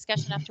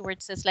discussion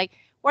afterwards. It's like,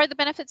 what are the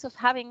benefits of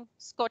having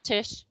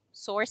Scottish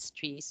source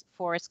trees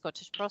for a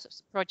Scottish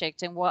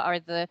project, and what are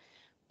the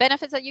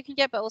benefits that you can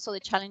get, but also the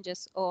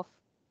challenges of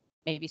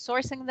maybe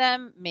sourcing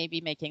them,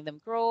 maybe making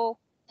them grow,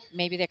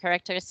 maybe the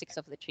characteristics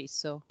of the trees.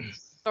 So the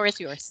floor is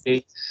yours.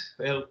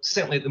 Well,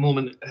 certainly at the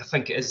moment, I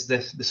think it is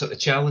the sort of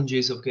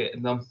challenges of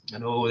getting them. I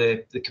know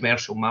the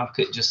commercial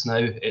market just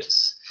now,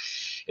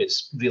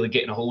 it's really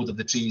getting a hold of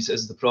the trees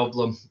is the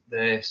problem.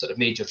 The sort of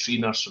major tree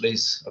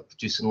nurseries are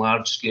producing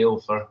large scale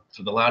for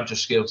the larger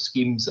scale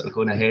schemes that are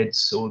going ahead.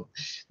 So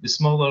the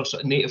smaller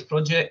sort of native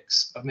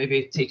projects are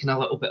maybe taking a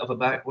little bit of a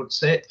backward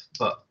step,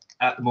 but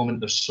at the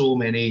moment there's so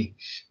many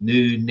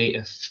new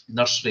native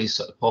nurseries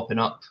sort of popping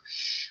up,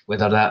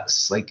 whether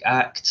that's like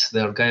ACT,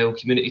 the Argyll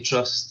Community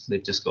Trust,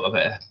 they've just got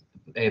a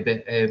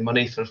bit of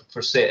money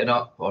for setting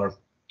up, or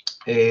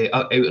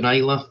out in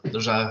Isla,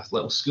 there's a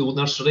little school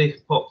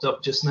nursery popped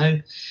up just now,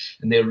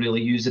 and they're really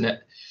using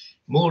it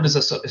more as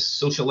a sort of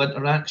social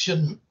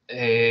interaction,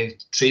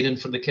 training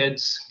for the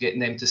kids, getting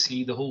them to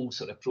see the whole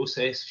sort of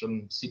process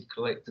from seed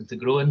collecting to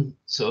growing.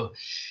 So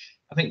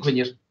I think when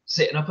you're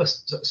setting up a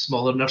sort of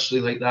smaller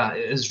nursery like that,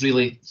 it is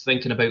really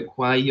thinking about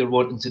why you're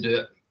wanting to do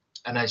it,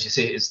 and as you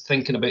say, it's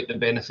thinking about the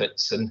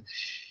benefits. And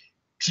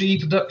tree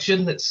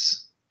production,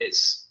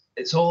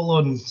 it's all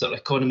on sort of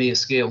economy of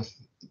scale.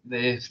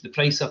 The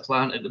price of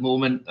plant at the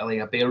moment, like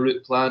a bare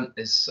root plant,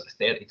 is sort of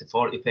 30 to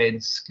 40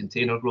 pence,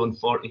 container grown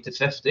 40 to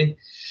 50.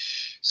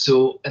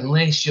 So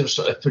unless you're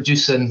sort of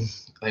producing,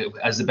 like,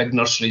 as the big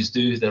nurseries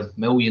do, they're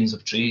millions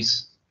of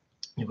trees.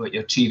 You've got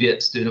your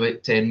Cheviots doing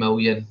about 10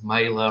 million,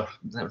 Mylar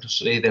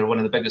nursery, they're one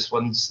of the biggest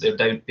ones.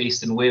 They're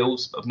based in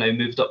Wales, but have now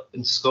moved up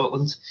into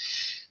Scotland.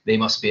 They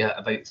must be at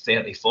about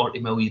 30, 40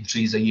 million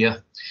trees a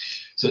year.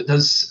 So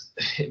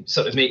it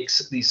sort of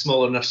makes these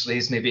smaller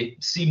nurseries maybe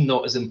seem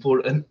not as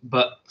important,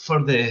 but for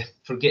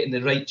getting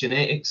the right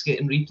genetics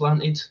getting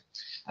replanted,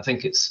 I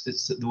think it's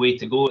the way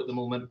to go at the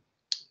moment,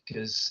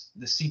 because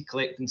the seed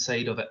collecting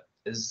side of it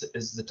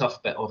is the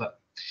tough bit of it.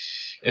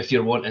 If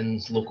you're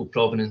wanting local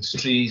provenance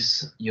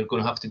trees, you're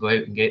going to have to go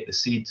out and get the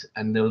seed,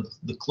 and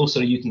the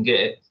closer you can get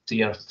it to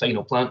your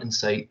final planting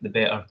site, the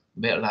better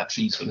that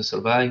tree's going to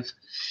survive.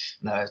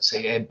 And I'd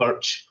say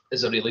birch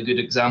is a really good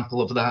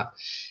example of that.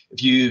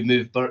 If you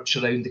move birch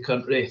around the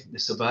country, the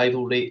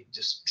survival rate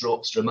just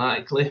drops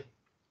dramatically.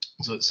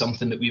 So it's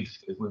something that we've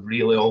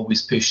really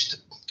always pushed.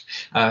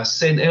 I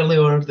sent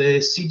earlier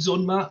the seed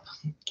zone map.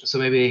 So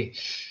maybe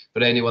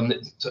for anyone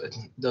that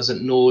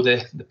doesn't know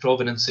the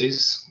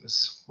provenances,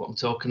 is what I'm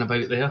talking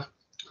about there.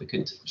 If we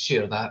could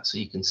share that so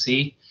you can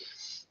see.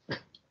 It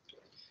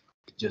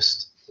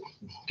just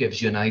gives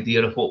you an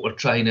idea of what we're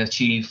trying to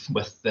achieve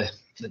with the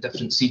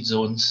different seed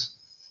zones.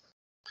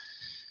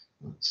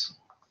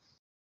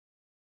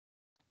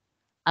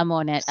 I'm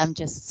on it. I'm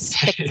just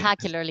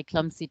spectacularly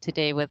clumsy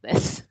today with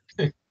this.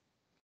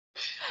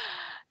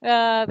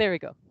 There we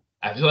go.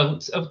 Well,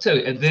 I'll tell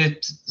you,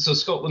 so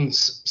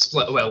Scotland's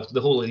split, well,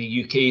 the whole of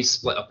the UK is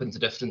split up into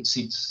different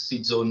seed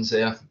zones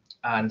there,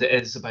 and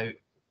it is about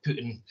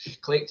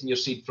collecting your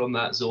seed from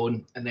that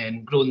zone and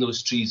then growing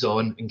those trees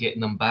on and getting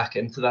them back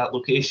into that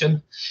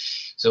location.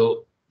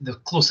 So the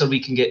closer we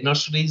can get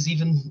nurseries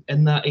even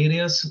in that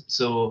areas,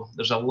 so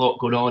there's a lot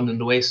going on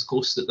the West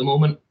Coast at the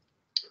moment,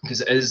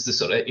 because it is the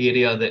sort of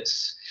area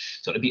that's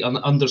sort of been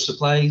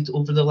undersupplied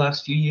over the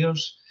last few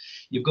years.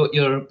 You've got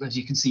your, as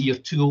you can see, your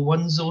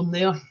 201 zone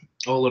there,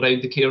 all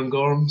around the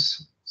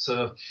Cairngorms.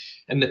 So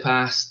in the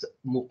past,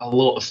 a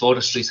lot of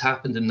forestry's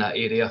happened in that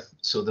area.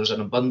 So there's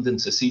an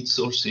abundance of seed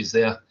sources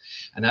there.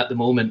 And at the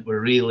moment, we're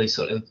really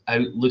sort of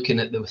out looking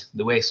at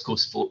the West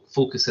Coast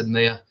focusing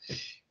there.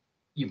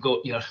 You've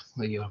got your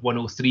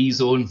 103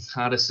 zone,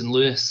 Harris and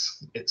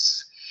Lewis.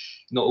 It's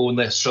not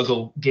only a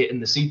struggle getting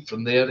the seed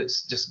from there,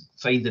 it's just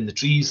finding the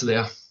trees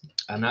there.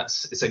 And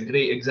it's a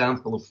great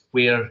example of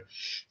where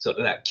sort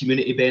of that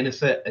community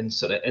benefit and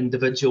sort of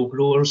individual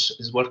growers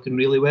is working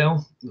really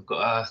well.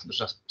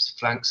 There's a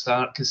Frank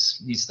Stark,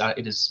 because he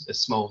started his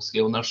small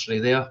scale nursery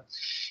there.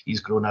 He's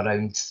grown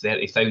around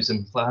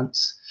 30,000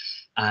 plants.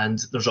 And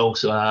there's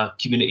also a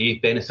community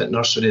benefit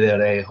nursery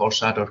there, a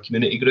Horse Adder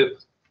Community Group.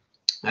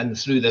 And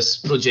through this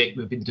project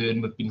we've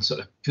been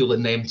sort of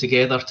pulling them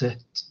together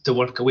to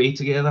work away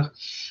together.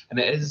 And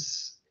it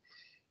is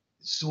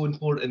so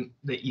important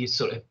that you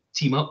sort of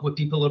team up with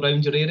people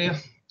around your area.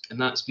 And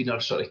that's been our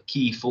sort of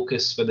key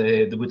focus for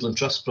the Woodland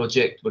Trust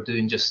project we're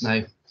doing just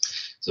now.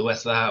 So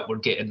with that, we're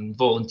getting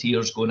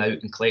volunteers going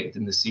out and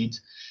collecting the seed.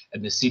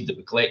 And the seed that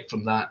we collect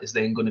from that is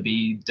then going to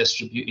be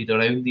distributed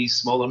around these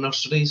smaller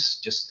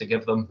nurseries, just to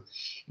give them,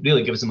 it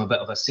really gives them a bit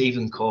of a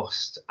saving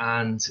cost.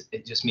 And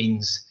it just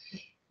means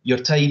your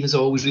time is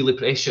always really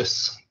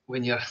precious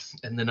when you're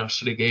in the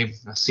nursery game.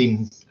 I've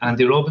seen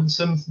Andy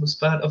Robinson was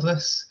part of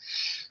this.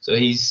 So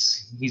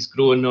he's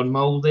growing on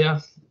mull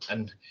there.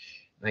 And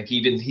like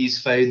even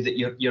he's found that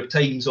your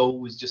time's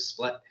always just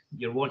split.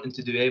 You're wanting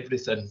to do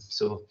everything.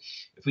 So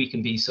if we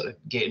can be sort of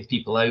getting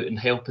people out and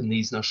helping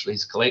these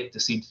nurseries collect the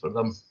seed for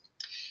them,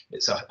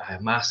 it's a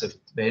massive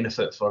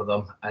benefit for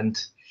them.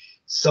 And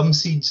some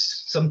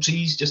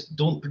trees just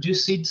don't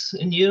produce seeds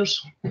in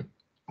years.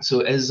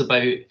 So it is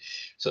about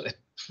sort of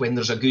when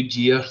there's a good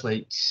year,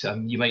 like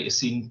you might have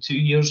seen 2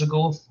 years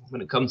ago,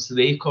 when it comes to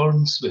the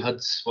acorns, we had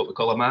what we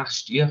call a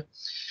mashed year.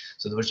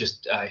 So there was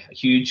just a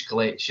huge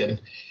collection.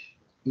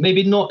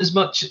 Maybe not as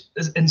much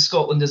as in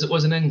Scotland as it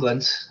was in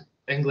England.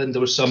 England, there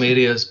were some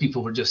areas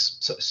people were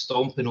just sort of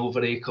stomping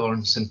over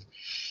acorns, and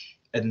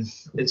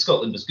in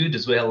Scotland was good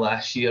as well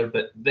last year.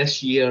 But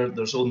this year,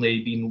 there's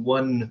only been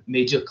one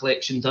major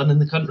collection done in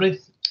the country.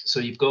 So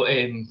you've got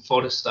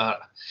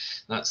Forestart,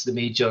 that's the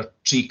major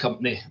tree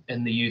company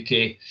in the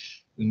UK.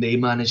 And they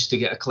managed to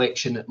get a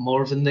collection at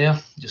Morven there,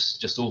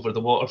 just over the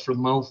water from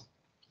Mull.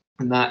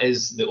 And that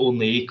is the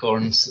only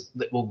acorns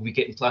that will be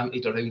getting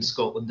planted around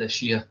Scotland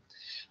this year,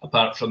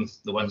 apart from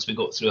the ones we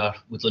got through our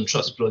Woodland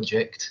Trust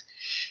project.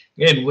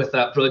 Again, with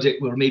that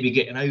project, we're maybe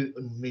getting out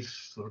and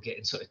we're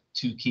getting sort of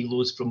 2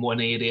 kilos from one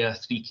area,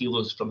 3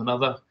 kilos from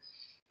another.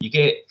 You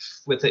get,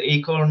 with the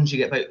acorns, you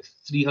get about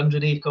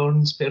 300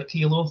 acorns per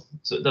kilo.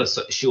 So it does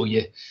sort of show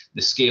you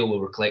the scale we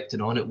were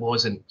collecting on. It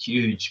wasn't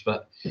huge,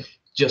 but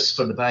just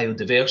for the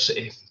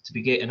biodiversity, to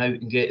be getting out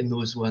and getting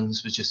those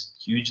ones was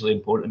just hugely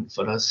important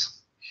for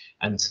us.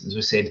 And as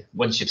we said,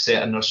 once you've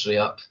set a nursery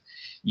up,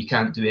 you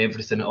can't do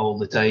everything all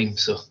the time.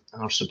 So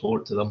our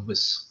support to them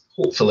was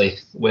hopefully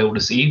well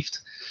received.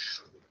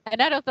 And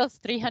out of those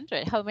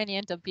 300, how many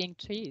end up being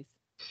trees?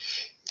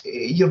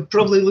 You're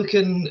probably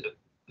looking,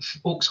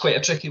 oak's quite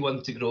a tricky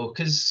one to grow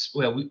because,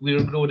 well,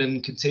 we're growing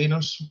in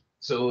containers.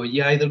 So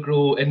you either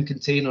grow in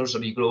containers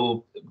or you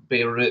grow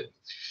bare root.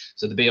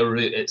 So the bare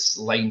root, it's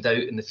lined out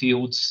in the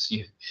fields.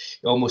 You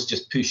almost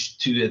just push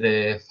 2 of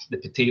the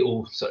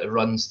potato sort of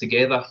runs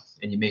together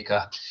and you make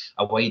a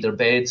wider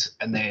bed,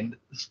 and then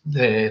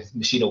the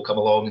machine will come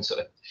along and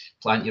sort of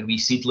plant your wee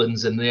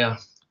seedlings in there.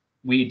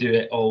 We do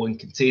it all in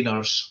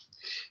containers.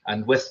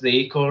 And with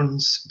the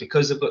acorns,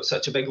 because they've got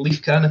such a big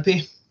leaf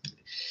canopy,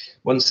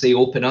 once they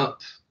open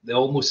up, they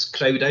almost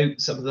crowd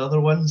out some of the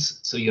other ones.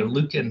 So you're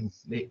looking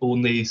at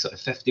only sort of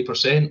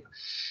 50%.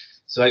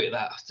 So out of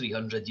that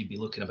 300, you'd be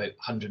looking about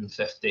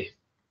 150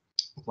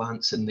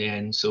 plants in the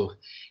end. So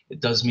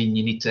it does mean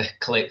you need to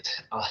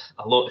collect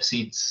a lot of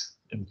seeds.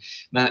 And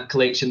that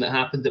collection that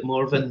happened at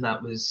Morven,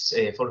 that was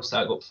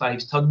Forestart got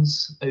 5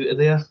 tons out of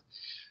there.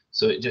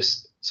 So it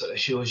just sort of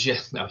shows you.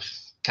 Now,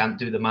 can't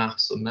do the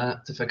maths on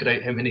that to figure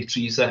out how many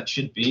trees that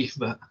should be,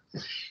 but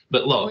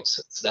lots.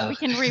 We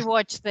can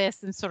rewatch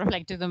this and sort of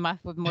like do the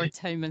math with more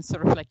time and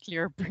sort of like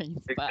clear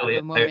brains. But at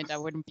the moment, I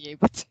wouldn't be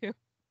able to.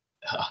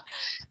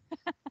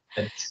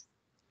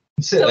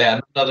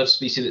 Certainly, another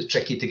species that's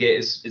tricky to get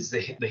is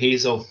the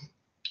hazel,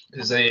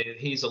 because the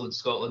hazel in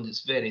Scotland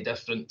is very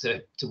different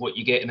to what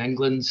you get in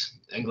England.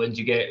 England,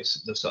 you get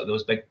sort of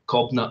those big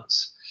cob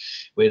nuts,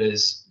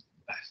 whereas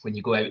when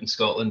you go out in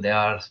Scotland, they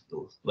are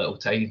little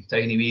tiny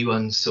wee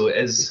ones. So it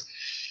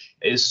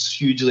is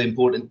hugely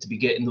important to be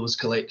getting those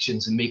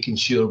collections and making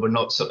sure we're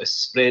not sort of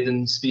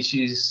spreading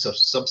species or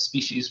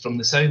subspecies from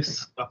the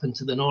south up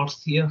into the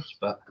north here.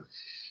 But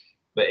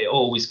it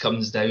always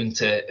comes down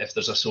to if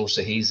there's a source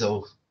of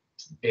hazel,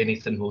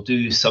 anything will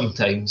do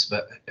sometimes.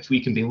 But if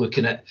we can be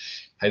looking at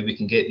how we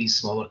can get these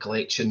smaller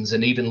collections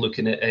and even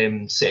looking at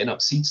setting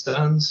up seed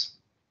stands.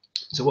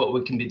 So what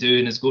we can be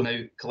doing is going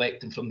out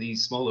collecting from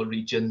these smaller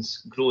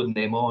regions, growing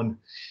them on,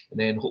 and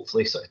then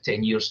hopefully sort of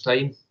 10 years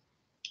time,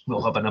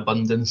 we'll have an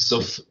abundance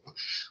of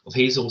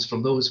hazels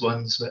from those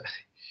ones. But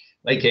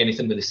like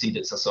anything with the seed,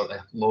 it's a sort of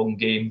long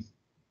game.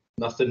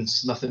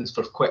 nothing's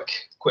for quick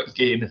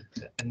gain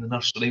in the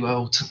nursery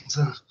world.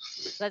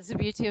 That's the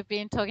beauty of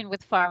talking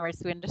with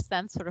farmers. We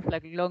understand sort of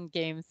like long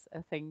games,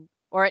 I think,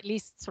 or at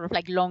least sort of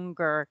like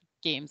longer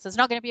games. It's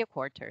not going to be a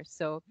quarter.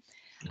 So,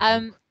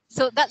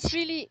 so that's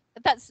really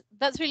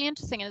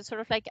interesting. And it's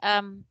sort of like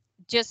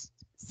just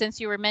since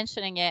you were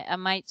mentioning it, I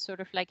might sort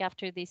of like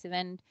after this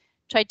event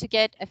try to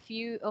get a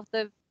few of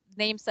the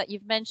names that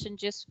you've mentioned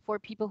just for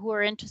people who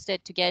are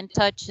interested to get in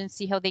touch and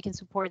see how they can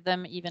support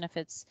them, even if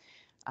it's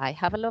I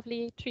have a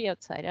lovely tree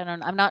outside.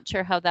 I'm not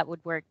sure how that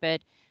would work,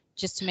 but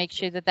just to make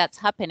sure that that's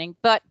happening.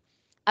 But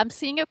I'm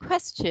seeing a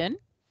question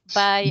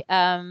by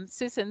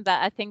Susan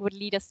that I think would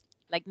lead us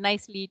like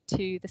nicely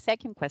to the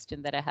second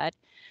question that I had,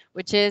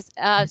 which is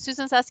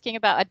Susan's asking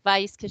about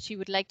advice because she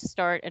would like to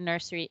start a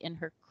nursery in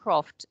her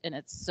croft and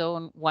it's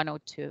zone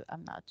 102.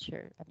 I'm not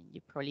sure. I mean,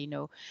 you probably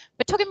know,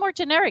 but talking more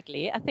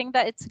generically, I think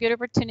that it's a good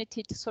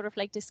opportunity to sort of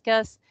like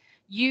discuss.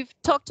 You've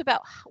talked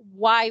about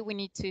why we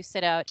need to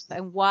set out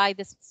and why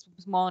the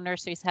small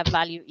nurseries have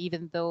value,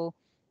 even though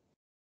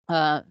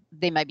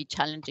they might be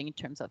challenging in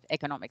terms of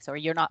economics, or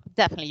you're not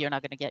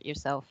going to get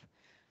yourself,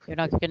 you're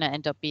not going to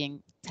end up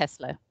being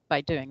Tesla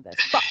by doing this.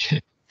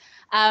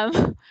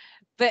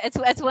 But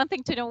it's one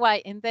thing to know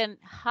why, and then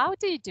how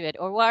do you do it,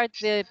 or what are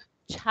the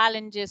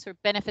challenges or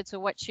benefits,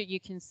 or what should you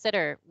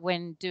consider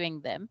when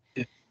doing them?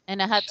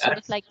 And I had sort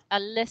of like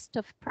a list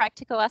of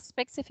practical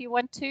aspects if you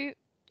want to,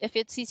 if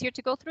it's easier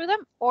to go through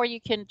them, or you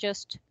can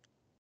just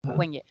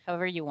wing it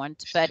however you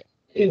want. But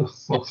yeah,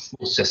 we'll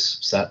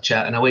just start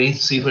chatting away,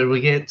 see where we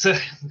get to.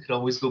 We can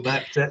always go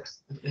back to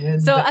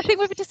it. So I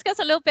think we've discussed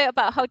a little bit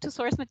about how to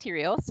source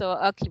material. So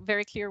a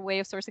very clear way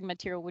of sourcing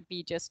material would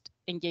be just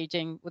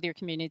engaging with your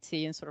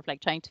community and sort of like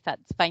trying to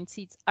find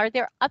seeds. Are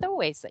there other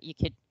ways that you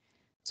could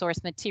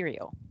source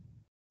material?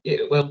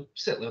 Yeah, well,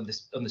 certainly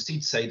on the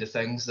seed side of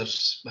things,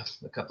 there's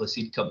a couple of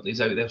seed companies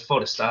out there.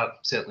 Forest Art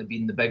certainly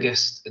being the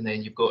biggest, and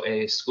then you've got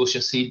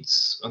Scotia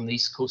Seeds on the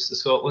east coast of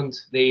Scotland.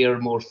 They are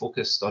more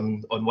focused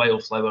on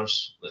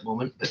wildflowers at the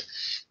moment, but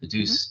they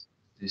do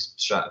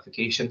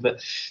stratification.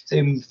 But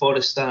same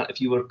Forest Art,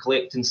 if you were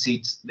collecting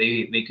seeds,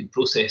 they could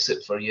process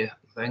it for you.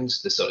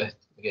 Things to sort of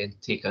again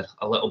take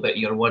a little bit of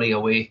your worry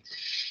away.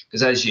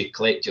 Because as you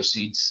collect your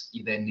seeds,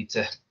 you then need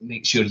to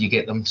make sure you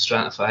get them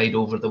stratified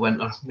over the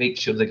winter. Make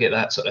sure they get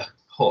that sort of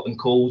hot and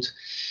cold.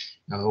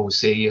 I always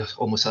say you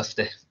almost have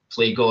to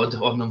play God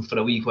on them for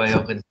a wee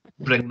while and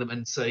bring them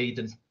inside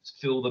and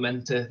fill them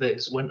into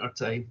this winter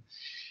time,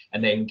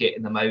 and then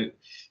getting them out.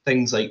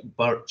 Things like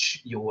birch,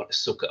 you'll want to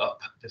soak it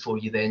up before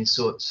you then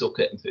soak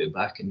it and put it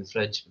back in the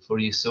fridge before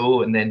you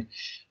sow. And then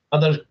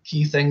other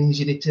key things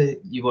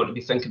you want to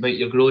be thinking about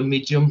your growing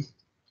medium,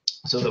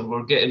 so that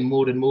we're getting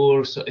more and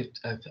more sort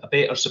of a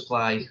better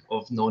supply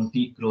of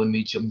non-peat growing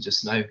medium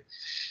just now.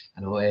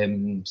 I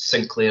know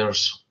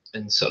Sinclair's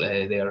and sort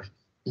of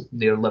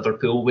their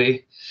Liverpool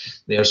way.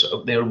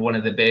 They're one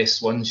of the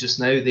best ones just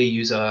now. They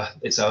use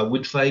it's a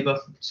wood fibre,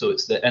 so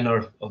it's the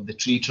inner of the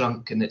tree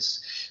trunk, and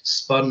it's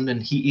spun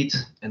and heated,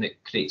 and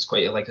it creates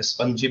quite like a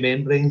spongy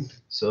membrane.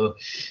 So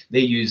they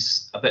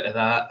use a bit of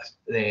that.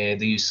 They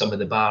use some of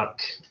the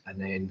bark,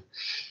 and then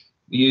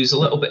we use a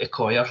little bit of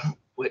coir,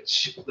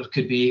 which there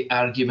could be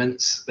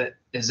arguments that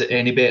is it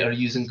any better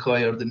using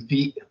coir than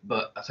peat,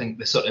 but I think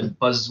the sort of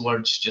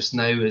buzzwords just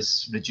now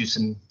is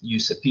reducing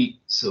use of peat.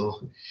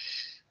 So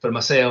for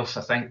myself,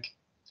 I think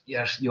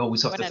you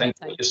always have to think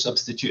what you're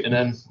substituting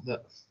in.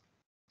 That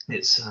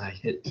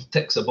it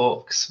ticks a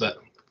box, but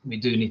we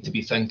do need to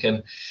be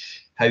thinking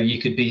how you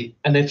could be.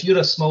 And if you're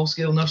a small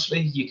scale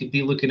nursery, you could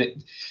be looking at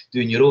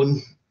doing your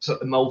own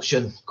sort of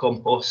emulsion,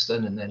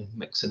 composting, and then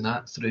mixing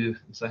that through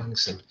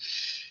things. And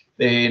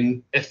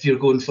then if you're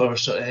going for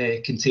sort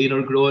of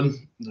container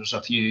growing, there's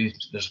a few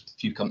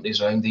companies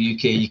around the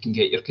UK you can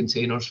get your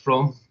containers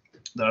from.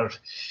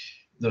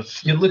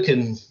 You're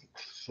looking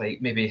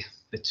like maybe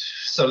the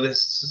sort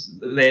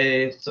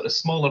of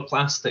smaller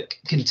plastic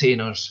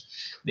containers.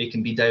 They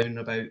can be down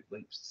about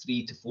like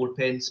 3 to 4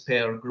 pence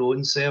per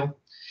growing cell.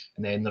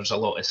 And then there's a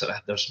lot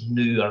of there's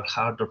newer,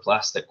 harder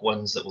plastic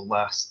ones that will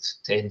last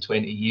 10,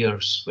 20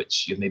 years,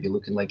 which you're maybe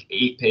looking like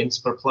 8 pence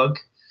per plug.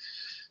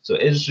 So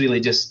it is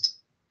really just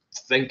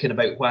thinking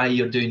about why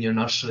you're doing your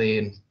nursery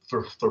and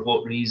for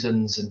what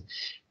reasons, and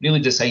really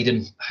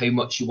deciding how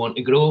much you want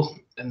to grow.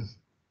 And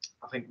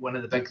I think one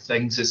of the big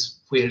things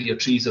is where your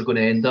trees are going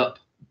to end up.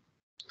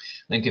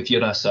 I think if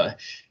you're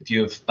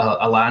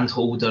a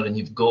landholder and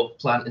you've got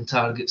planting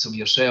targets of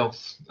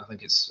yourself, I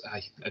think it's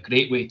a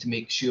great way to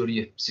make sure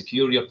you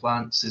secure your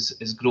plants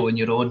is growing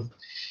your own.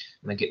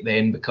 I think it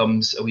then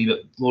becomes a wee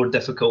bit more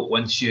difficult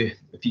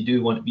if you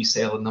do want to be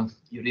selling them.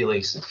 You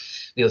realise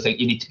think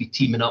you need to be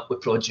teaming up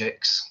with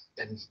projects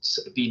and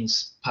sort of being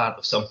part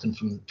of something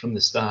from the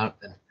start.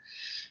 And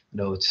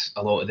it's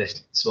a lot of the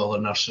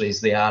smaller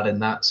nurseries, they are in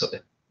that sort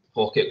of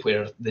pocket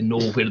where they know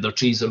where their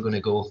trees are going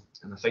to go.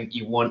 And I think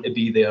you want to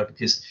be there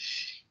because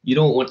you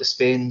don't want to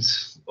spend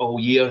all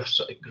year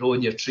sort of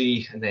growing your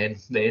tree, and then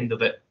the end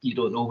of it, you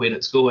don't know where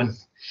it's going,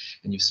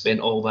 and you've spent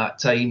all that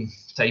time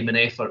and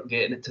effort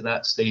getting it to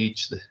that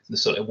stage. The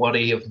sort of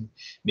worry of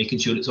making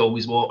sure it's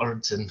always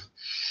watered, and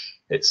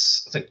I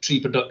think tree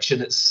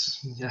production,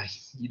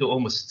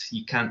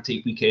 you can't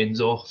take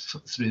weekends off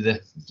through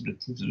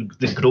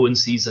the growing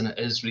season.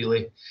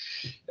 It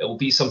will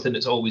be something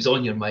that's always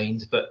on your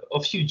mind, but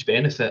of huge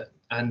benefit.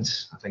 And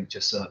I think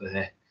just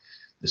the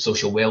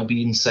social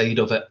well-being side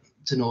of it,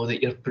 to know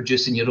that you're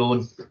producing your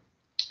own,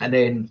 and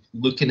then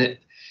looking at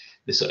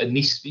the sort of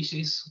niche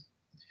species.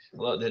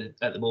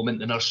 At the moment,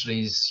 the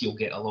nurseries, you'll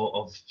get a lot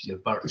of your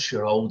birch,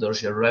 your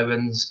alders, your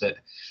rowans, but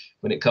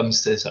when it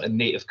comes to sort of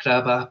native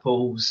crab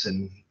apples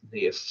and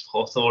native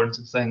hawthorns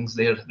and things,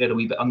 they're a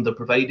wee bit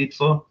under-provided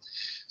for.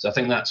 So I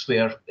think that's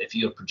where, if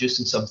you're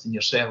producing something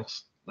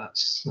yourself,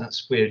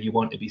 that's where you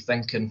want to be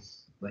thinking,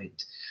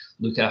 right?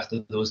 Look after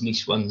those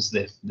niche ones,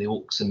 the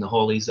oaks and the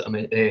hollies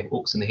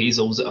oaks and the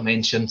hazels that I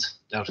mentioned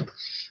are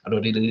a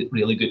really,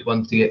 really good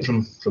one to get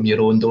from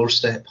your own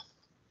doorstep.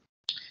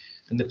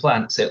 And the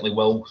plant certainly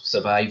will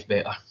survive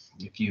better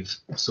if you've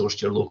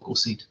sourced your local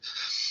seed.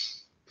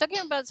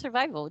 Talking about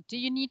survival, do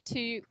you need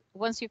to,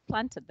 once you've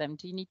planted them,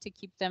 do you need to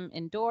keep them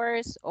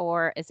indoors,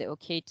 or is it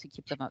okay to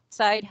keep them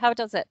outside? How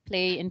does it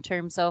play in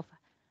terms of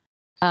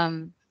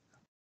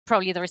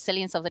probably the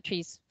resilience of the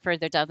trees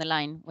further down the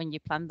line when you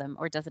plant them,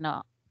 or does it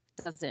not?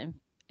 Does it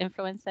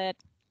influence it?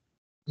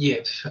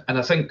 Yeah, and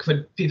I think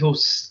when people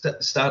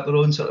start their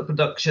own sort of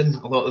production,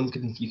 a lot of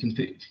them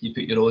you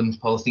put your own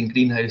polythene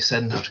greenhouse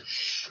in,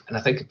 and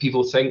I think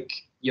people think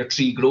your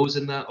tree grows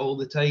in that all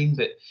the time,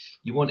 but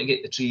you want to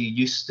get the tree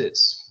used to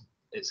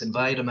its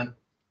environment.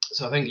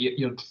 So I think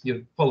your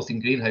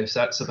polythene greenhouse,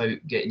 that's about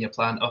getting your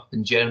plant up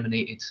and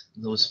germinated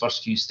in those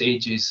first few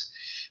stages.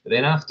 But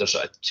then after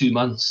sort of 2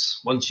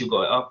 months, once you've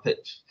got it up at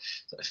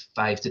sort of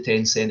 5 to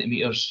 10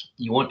 centimetres,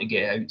 you want to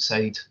get it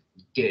outside,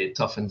 get it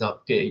toughened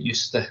up, get it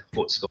used to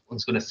what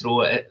Scotland's going to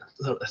throw at it,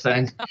 sort of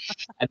thing.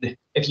 And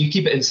if you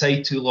keep it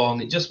inside too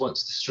long, it just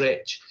wants to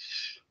stretch.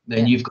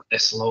 Then you've got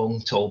this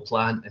long, tall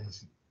plant, and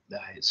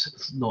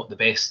it's not the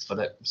best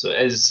for it. So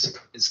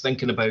it's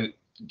thinking about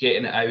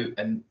getting it out,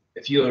 and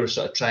if you're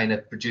sort of trying to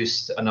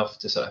produce enough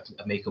to sort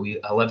of make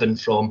a living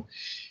from,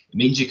 it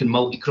means you can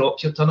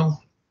multi-crop your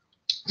tunnel.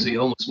 So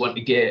you almost want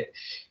to get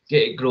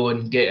it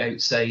growing, get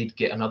outside,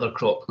 get another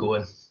crop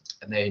going,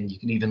 and then you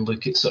can even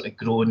look at sort of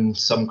growing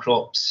some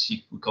crops.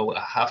 We call it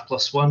a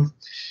 1/2+1.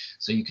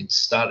 So you could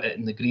start it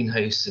in the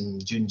greenhouse in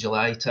June,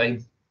 July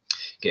time,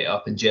 get it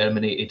up and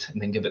germinated,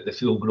 and then give it the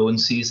full growing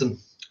season.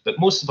 But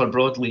most of our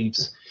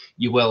broadleaves,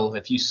 you will,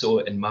 if you sow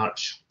it in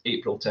March,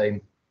 April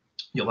time,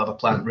 you'll have a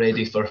plant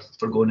ready for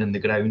going in the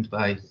ground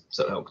by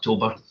sort of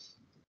October.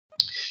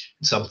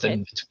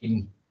 Something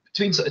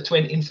between sort of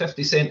 20 and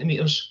 50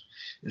 centimetres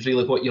is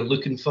really what you're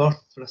looking for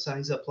a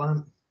size of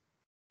plant.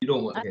 You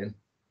don't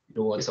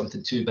want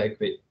something too big,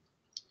 but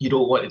you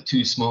don't want it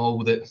too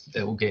small that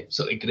it will get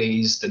sort of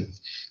grazed and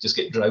just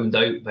get drowned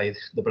out by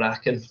the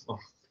bracken, or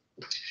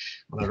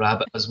a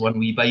rabbit has one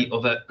wee bite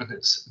of it and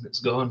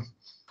it's gone.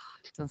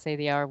 Don't say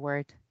the R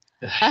word.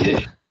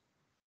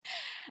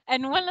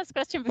 And one last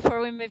question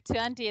before we move to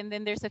Andy, and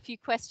then there's a few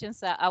questions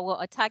that I will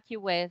attack you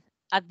with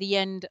at the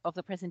end of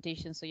the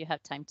presentation, so you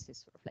have time to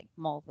sort of like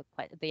mold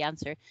the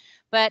answer.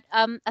 But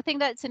I think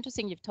that's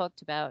interesting. You've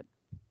talked about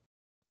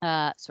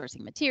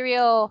sourcing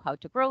material, how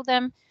to grow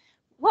them.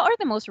 What are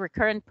the most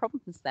recurrent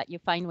problems that you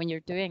find when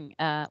you're growing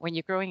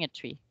a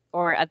tree,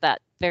 or at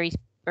that very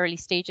early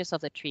stages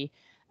of the tree?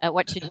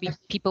 What should be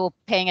people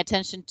paying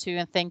attention to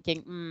and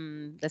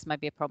thinking, this might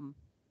be a problem?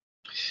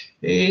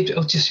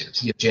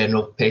 Just your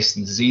general pests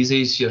and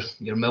diseases,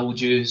 your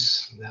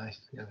mildews,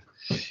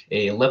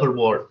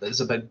 liverwort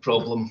is a big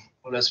problem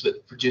for us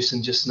with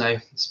producing just now,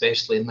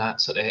 especially in that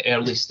sort of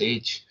early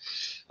stage.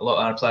 A lot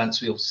of our plants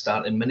will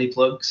start in mini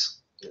plugs,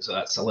 so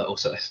that's a little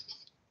sort of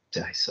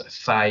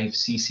 5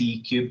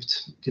 cc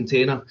cubed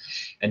container,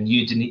 and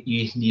you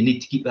need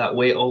to keep that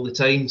wet all the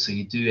time, so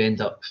you do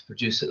end up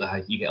producing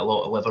you get a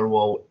lot of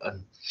liverwort,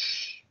 and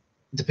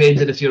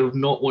depending if you're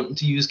not wanting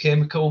to use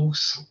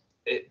chemicals,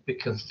 it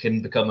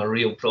can become a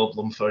real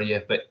problem for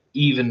you. But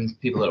even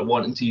people that are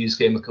wanting to use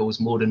chemicals,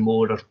 more and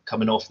more are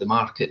coming off the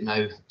market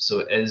now. So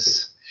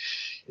it's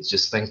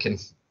just thinking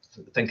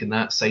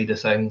that side of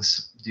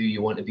things. Do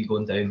you want to be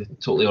going down the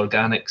totally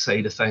organic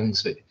side of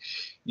things? But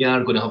you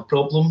are going to have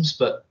problems.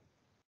 But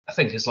I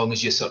think as long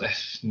as you sort of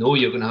know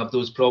you're going to have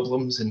those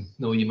problems and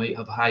know you might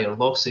have higher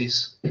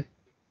losses,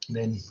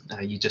 then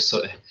you just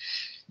sort of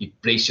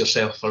brace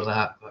yourself for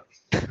that. But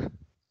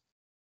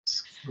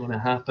it's going to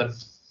happen.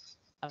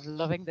 I'm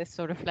loving this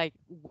sort of like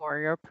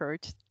warrior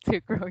approach to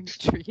growing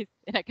trees,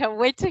 and I can't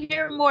wait to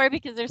hear more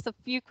because there's a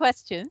few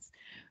questions.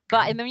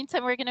 But in the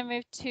meantime, we're going to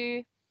move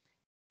to,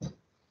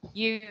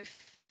 you've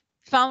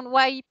found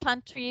why you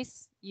plant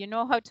trees. You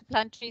know how to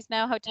plant trees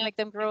now, how to make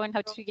them grow, and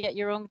how to get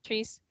your own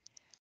trees.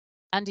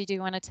 Andy, do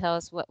you want to tell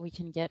us what we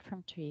can get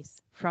from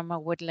trees from a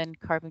Woodland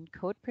Carbon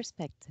Code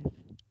perspective?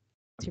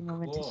 It's your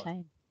moment to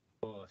shine.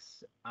 Of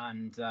course.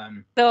 And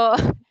so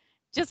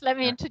just let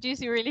me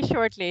introduce you really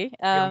shortly.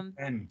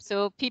 And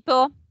So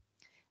people,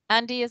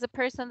 Andy is a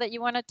person that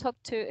you want to talk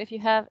to if you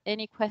have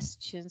any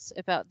questions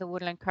about the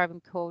Woodland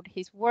Carbon Code.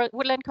 He's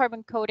Woodland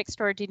Carbon Code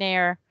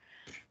Extraordinaire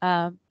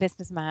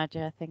Business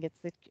Manager. I think it's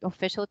the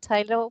official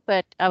title,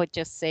 but I would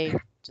just say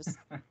just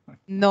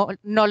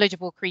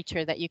knowledgeable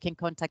creature that you can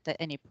contact at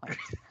any point.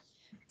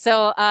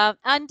 So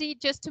Andy,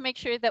 just to make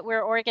sure that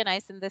we're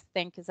organized in this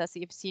thing, because as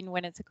you've seen,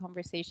 when it's a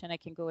conversation, I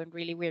can go in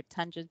really weird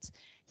tangents.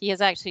 He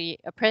has actually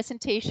a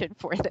presentation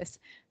for this.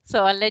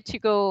 So I'll let you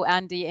go,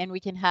 Andy, and we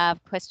can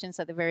have questions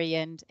at the very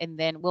end. And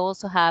then we'll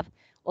also have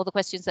all the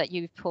questions that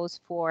you've posed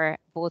for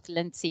both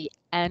Lindsay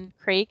and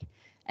Craig,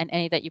 and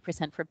any that you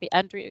present for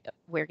Andrew,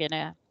 we're going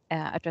to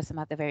address them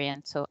at the very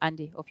end. So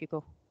Andy, off you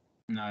go.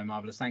 No,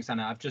 marvelous. Thanks,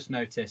 Anna. I've just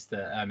noticed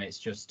that it's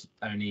just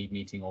only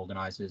meeting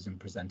organisers and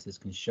presenters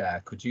can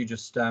share. Could you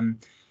just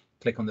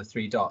click on the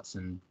 3 dots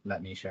and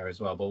let me share as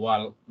well? But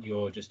while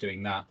you're just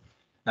doing that,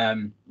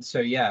 so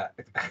yeah,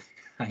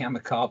 I am a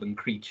carbon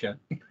creature.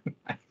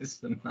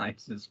 It's a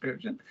nice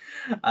description.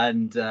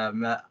 And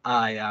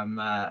I've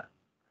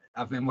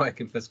been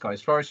working for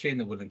Scottish Forestry in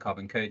the Woodland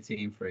Carbon Code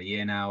team for a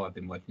year now. I've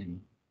been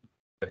working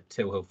for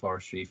Till Hill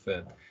Forestry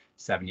for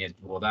 7 years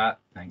before that.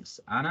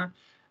 Thanks, Anna.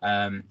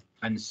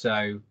 And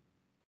so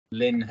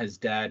Lynn has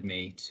dared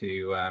me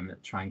to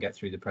try and get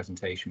through the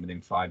presentation within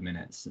 5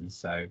 minutes. And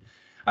so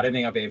I don't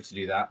think I'll be able to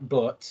do that,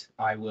 but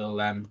I will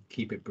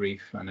keep it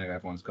brief. I know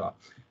everyone's got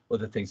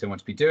other things they want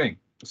to be doing.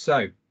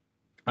 So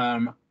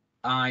I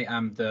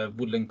am the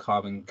Woodland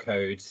Carbon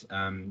Code,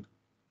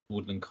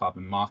 Woodland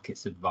Carbon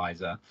Markets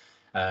Advisor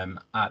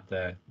at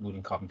the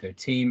Woodland Carbon Code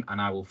team, and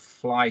I will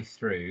fly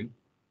through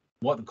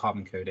what the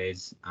Carbon Code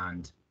is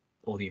and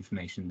all the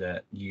information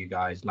that you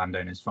guys,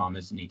 landowners,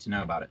 farmers, need to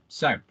know about it.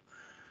 So,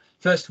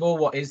 first of all,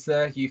 what is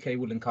the UK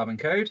Woodland Carbon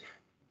Code?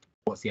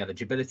 What's the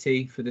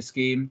eligibility for the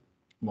scheme?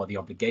 What are the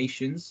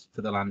obligations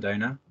for the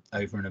landowner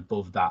over and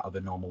above that of a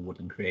normal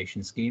woodland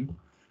creation scheme?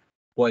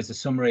 What is a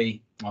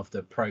summary of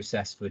the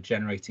process for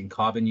generating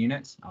carbon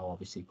units? I'll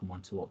obviously come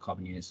on to what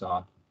carbon units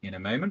are in a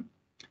moment.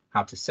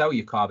 How to sell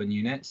your carbon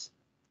units,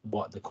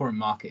 what the current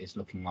market is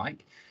looking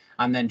like,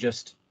 and then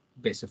just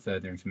bits of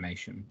further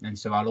information. And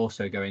so I'll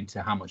also go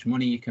into how much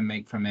money you can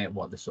make from it,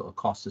 what the sort of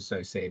costs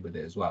associated with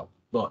it as well.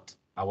 But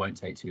I won't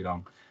take too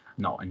long,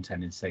 not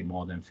intending to take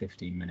more than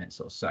 15 minutes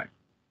or so.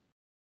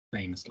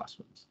 Famous last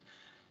words.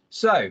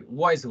 So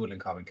what is the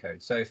Woodland Carbon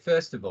Code? So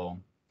first of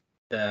all,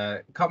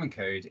 the Carbon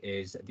Code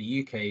is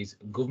the UK's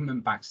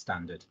government-backed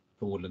standard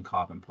for woodland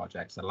carbon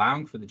projects,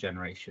 allowing for the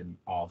generation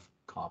of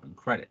carbon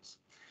credits.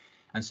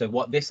 And so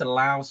what this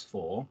allows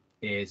for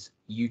is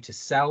you to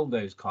sell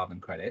those carbon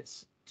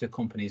credits to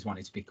companies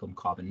wanting to become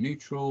carbon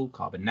neutral,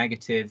 carbon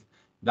negative,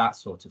 that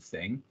sort of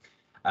thing.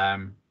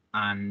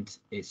 And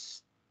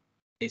it's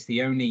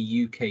the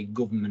only UK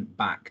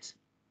government-backed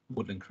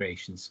woodland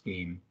creation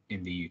scheme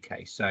in the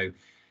UK. So,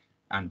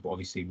 and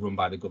obviously run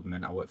by the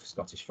government. I work for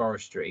Scottish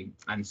Forestry,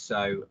 and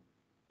so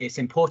it's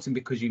important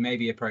because you may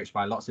be approached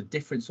by lots of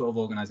different sort of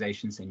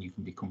organisations saying you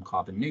can become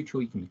carbon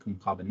neutral, you can become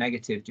carbon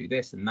negative, do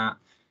this and that.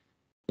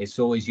 It's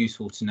always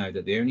useful to know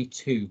that the only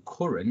 2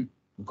 current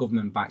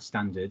government-backed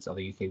standards are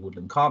the UK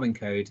Woodland Carbon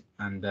Code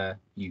and the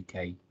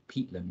UK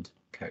Peatland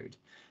Code.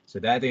 So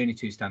they're the only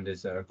 2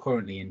 standards that are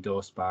currently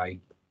endorsed by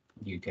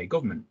the UK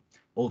government.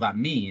 All that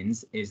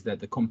means is that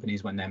the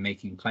companies, when they're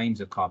making claims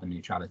of carbon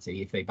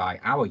neutrality, if they buy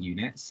our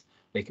units,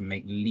 they can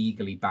make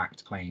legally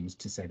backed claims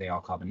to say they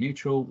are carbon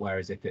neutral,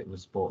 whereas if it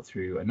was bought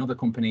through another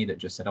company that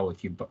just said, oh,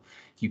 if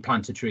you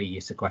plant a tree, you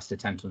sequester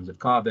 10 tons of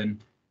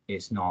carbon,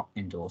 it's not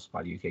endorsed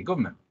by the UK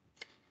government.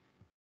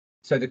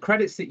 So the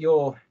credits that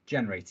you're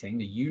generating,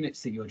 the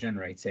units that you're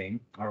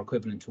generating, are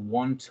equivalent to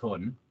 1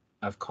 ton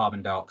of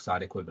carbon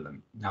dioxide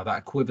equivalent. Now that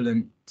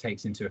equivalent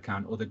takes into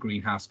account other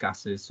greenhouse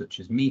gases such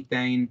as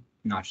methane,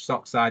 nitrous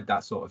oxide,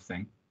 that sort of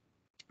thing.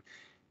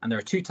 And there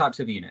are 2 types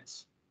of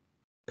units: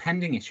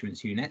 pending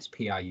issuance units,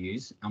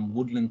 PIUs, and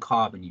woodland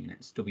carbon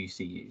units,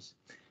 WCUs.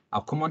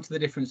 I'll come on to the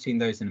difference between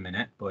those in a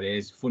minute, but it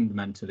is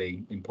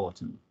fundamentally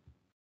important.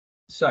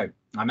 So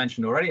I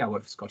mentioned already, I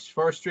work for Scottish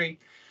Forestry.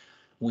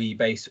 We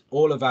base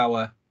all of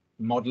our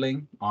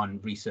modelling on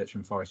research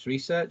and forest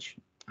research,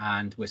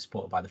 and we're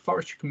supported by the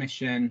Forestry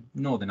Commission,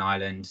 Northern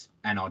Ireland,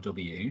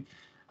 NRW,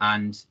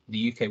 and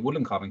the UK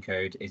Woodland Carbon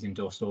Code is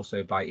endorsed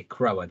also by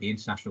ICROA, the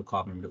International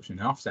Carbon Reduction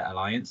and Offset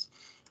Alliance,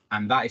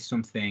 and that is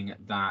something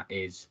that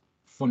is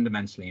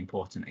fundamentally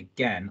important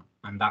again,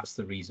 and that's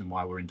the reason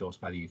why we're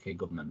endorsed by the UK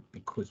government,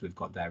 because we've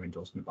got their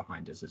endorsement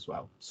behind us as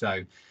well.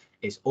 So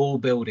it's all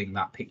building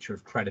that picture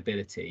of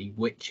credibility,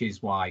 which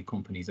is why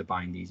companies are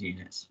buying these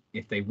units.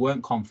 If they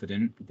weren't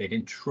confident, they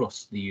didn't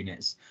trust the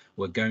units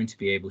were going to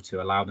be able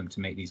to allow them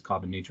to make these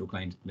carbon neutral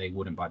claims, they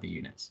wouldn't buy the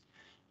units.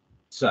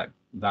 So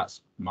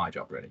that's my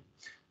job, really,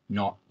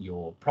 not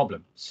your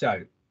problem.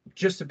 So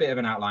just a bit of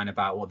an outline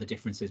about what the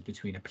difference is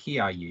between a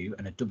PIU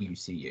and a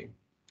WCU.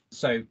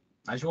 So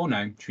as you all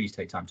know, trees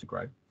take time to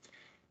grow.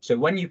 So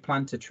when you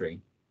plant a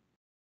tree,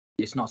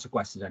 it's not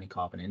sequestered any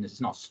carbon in,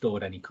 it's not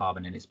stored any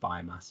carbon in its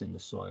biomass in the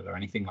soil or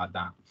anything like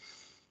that.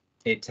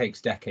 it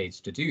takes decades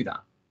to do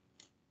that.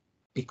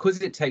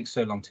 Because it takes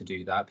so long to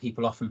do that,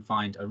 people often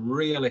find a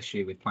real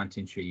issue with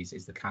planting trees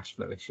is the cash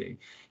flow issue.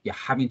 You're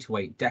having to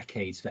wait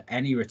decades for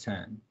any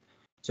return.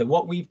 So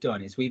what we've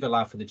done is we've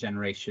allowed for the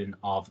generation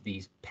of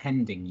these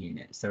pending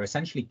units. They're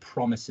essentially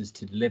promises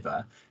to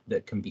deliver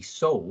that can be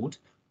sold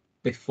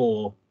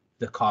before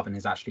the carbon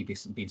has actually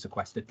been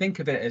sequestered. Think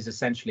of it as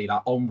essentially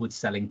like onward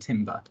selling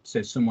timber.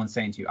 So someone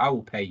saying to you, I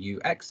will pay you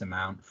X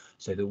amount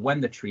so that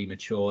when the tree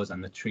matures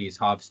and the tree is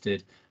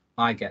harvested,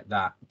 I get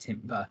that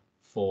timber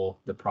for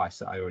the price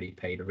that I already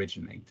paid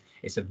originally.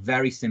 It's a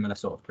very similar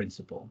sort of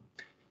principle.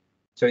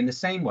 So in the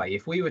same way,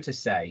 if we were to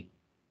say,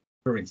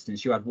 for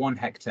instance, you had 1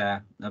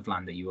 hectare of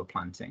land that you were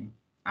planting,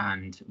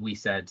 and we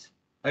said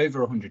over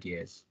 100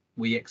 years,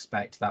 we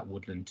expect that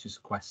woodland to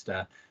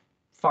sequester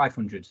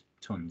 500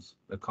 tons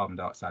of carbon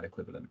dioxide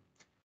equivalent.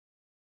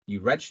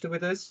 You register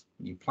with us,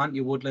 you plant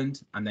your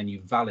woodland, and then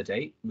you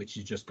validate, which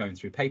is just going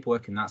through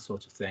paperwork and that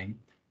sort of thing.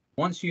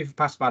 Once you've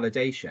passed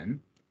validation,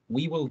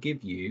 we will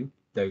give you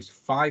those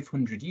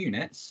 500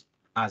 units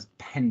as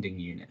pending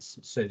units,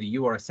 so that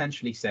you are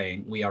essentially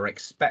saying we are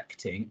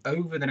expecting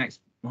over the next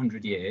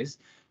 100 years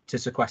to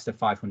sequester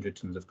 500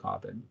 tons of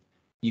carbon.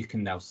 You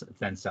can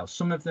then sell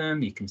some of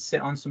them, you can sit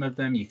on some of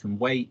them, you can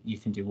wait, you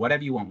can do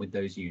whatever you want with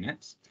those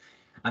units.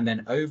 And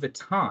then over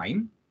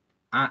time,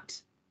 at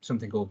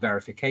something called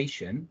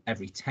verification,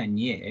 every 10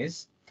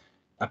 years,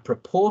 a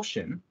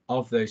proportion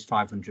of those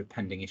 500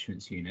 pending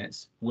issuance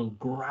units will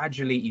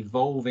gradually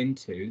evolve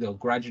into, they'll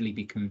gradually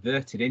be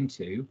converted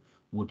into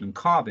woodland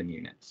carbon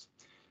units.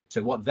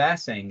 So what they're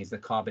saying is the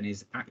carbon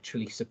is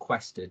actually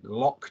sequestered,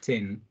 locked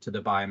in to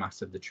the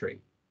biomass of the tree.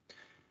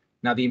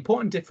 Now, the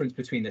important difference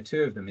between the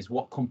two of them is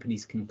what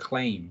companies can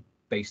claim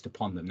based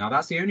upon them. Now,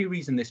 that's the only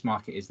reason this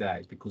market is there,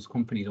 is because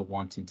companies are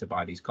wanting to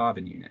buy these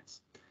carbon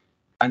units.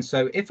 And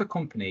so if a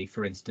company,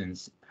 for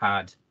instance,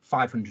 had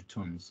 500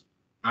 tons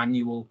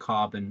annual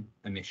carbon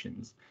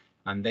emissions,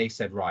 and they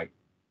said, right,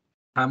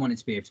 I wanted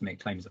to be able to make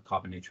claims of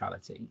carbon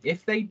neutrality.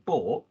 If they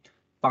bought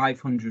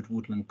 500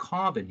 woodland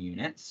carbon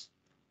units,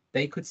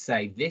 they could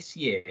say this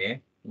year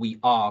we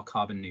are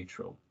carbon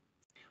neutral.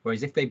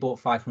 Whereas if they bought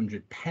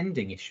 500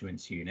 pending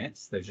issuance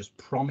units, they're just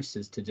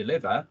promises to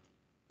deliver,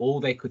 all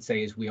they could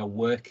say is we are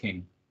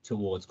working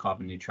towards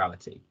carbon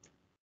neutrality.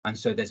 And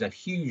so there's a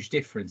huge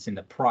difference in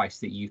the price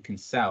that you can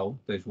sell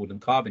those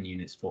woodland carbon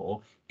units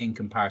for in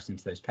comparison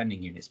to those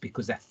pending units,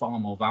 because they're far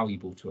more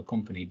valuable to a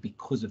company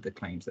because of the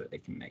claims that they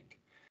can make.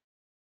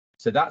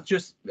 So that's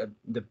just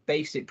the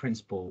basic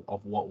principle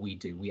of what we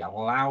do. We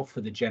allow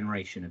for the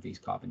generation of these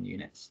carbon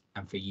units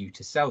and for you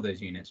to sell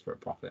those units for a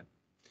profit.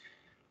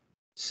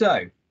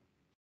 So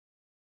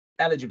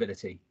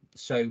eligibility.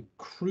 So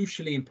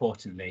crucially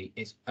importantly,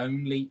 it's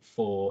only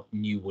for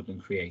new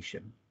woodland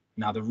creation.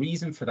 Now, the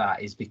reason for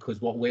that is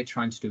because what we're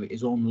trying to do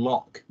is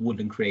unlock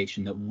woodland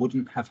creation that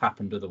wouldn't have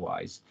happened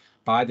otherwise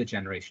by the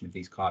generation of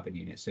these carbon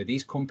units. So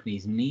these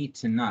companies need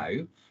to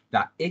know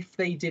that if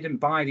they didn't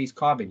buy these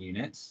carbon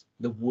units,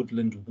 the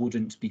woodland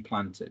wouldn't be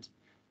planted.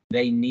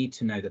 They need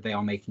to know that they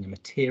are making a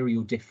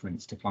material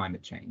difference to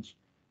climate change.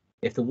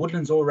 If the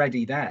woodland's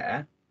already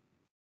there,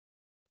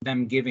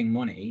 them giving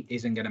money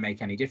isn't going to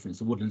make any difference.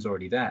 The woodland's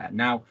already there.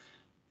 Now,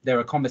 there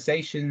are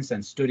conversations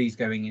and studies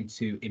going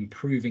into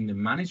improving the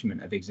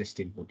management of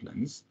existing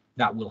woodlands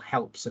that will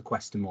help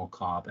sequester more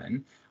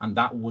carbon, and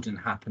that wouldn't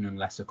happen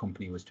unless a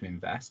company was to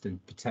invest in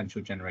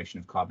potential generation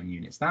of carbon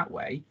units that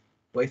way.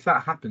 But if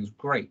that happens,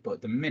 great. But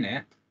at the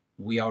minute,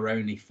 we are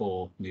only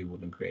for new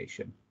woodland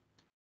creation.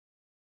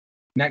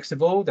 Next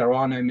of all, there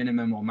are no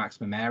minimum or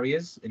maximum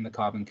areas in the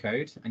Carbon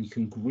Code, and you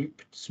can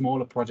group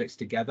smaller projects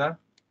together.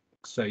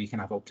 So you can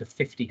have up to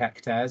 50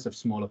 hectares of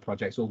smaller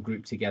projects all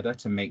grouped together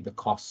to make the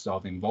costs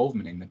of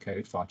involvement in the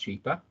code far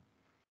cheaper.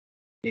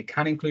 It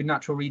can include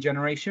natural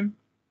regeneration.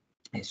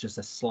 It's just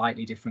a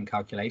slightly different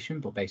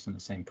calculation, but based on the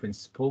same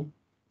principle.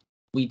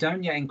 We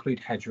don't yet include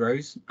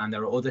hedgerows, and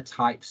there are other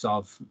types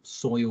of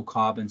soil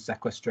carbon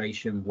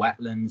sequestration,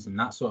 wetlands, and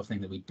that sort of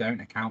thing that we don't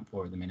account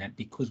for at the minute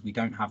because we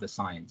don't have the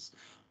science.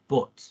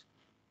 But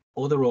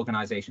other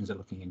organisations are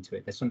looking into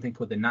it. There's something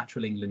called the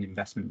Natural England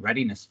Investment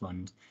Readiness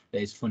Fund that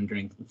is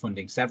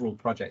funding several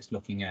projects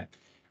looking at,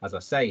 as I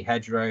say,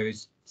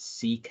 hedgerows,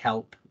 sea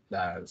kelp,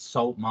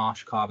 salt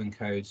marsh carbon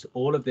codes,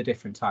 all of the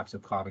different types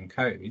of carbon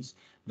codes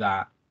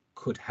that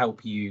could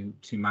help you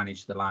to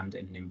manage the land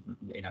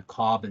in a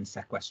carbon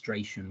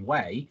sequestration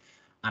way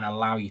and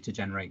allow you to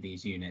generate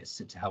these units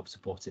to help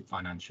support it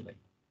financially.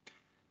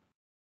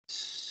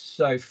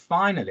 So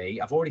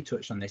finally, I've already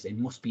touched on this, it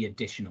must be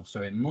additional.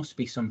 So it must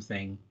be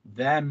something,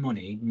 their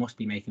money must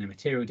be making a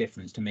material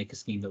difference to make a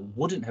scheme that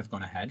wouldn't have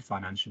gone ahead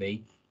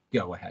financially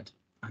go ahead.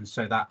 And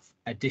so that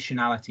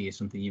additionality is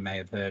something you may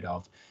have heard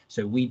of.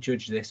 So we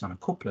judge this on a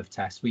couple of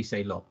tests. We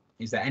say, look,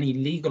 is there any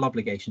legal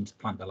obligation to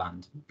plant the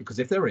land? Because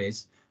if there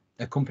is,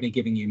 a company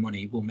giving you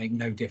money will make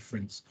no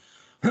difference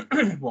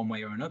one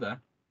way or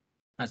another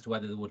as to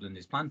whether the woodland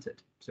is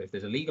planted. So if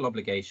there's a legal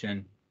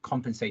obligation,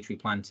 compensatory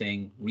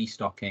planting,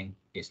 restocking,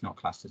 it's not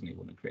classed as new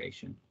woodland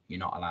creation. You're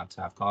not allowed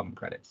to have carbon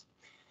credits.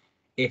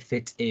 If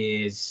it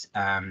is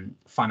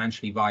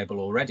financially viable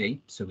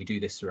already, so we do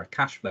this through a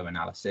cash flow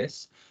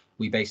analysis,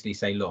 we basically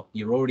say, look,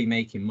 you're already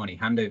making money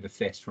hand over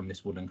fist from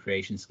this woodland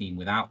creation scheme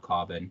without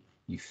carbon,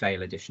 you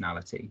fail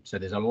additionality. So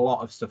there's a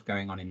lot of stuff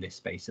going on in this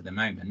space at the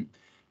moment,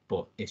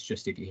 but it's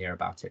just, if you hear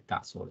about it,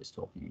 that's all it's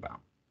talking about.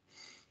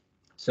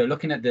 So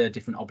looking at the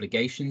different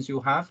obligations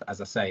you'll have,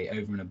 as I say,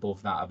 over and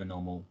above that of a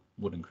normal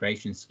woodland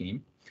creation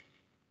scheme.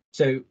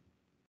 So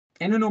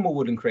in a normal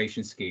woodland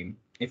creation scheme,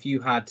 if you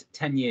had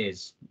 10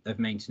 years of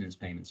maintenance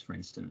payments, for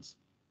instance,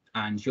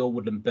 and your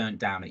woodland burnt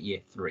down at year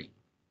 3,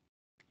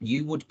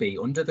 you would be,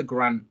 under the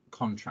grant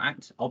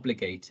contract,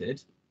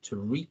 obligated to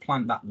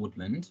replant that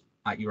woodland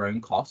at your own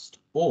cost,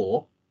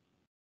 or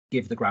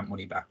give the grant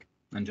money back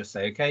and just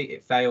say, okay,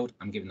 it failed,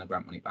 I'm giving the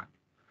grant money back.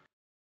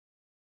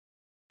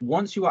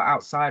 Once you are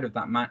outside of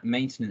that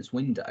maintenance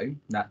window,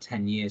 that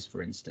 10 years,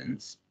 for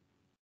instance,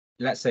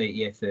 let's say at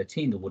year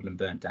 13, the woodland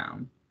burnt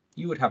down,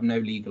 you would have no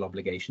legal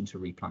obligation to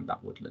replant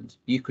that woodland.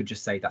 You could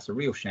just say that's a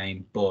real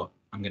shame, but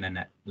I'm going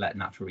to let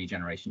natural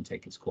regeneration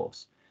take its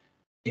course.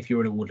 If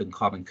you're in a Woodland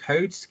Carbon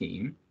Code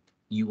scheme,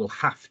 you will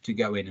have to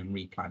go in and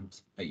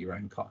replant at your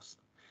own cost.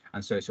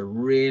 And so it's a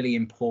really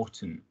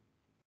important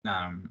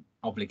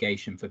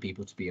obligation for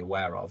people to be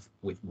aware of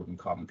with Woodland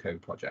Carbon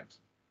Code projects.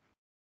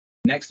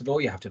 Next of all,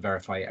 you have to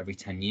verify it every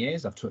 10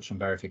 years. I've touched on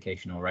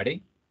verification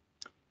already.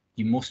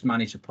 You must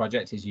manage the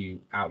project as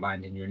you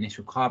outlined in your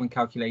initial carbon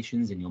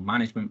calculations, in your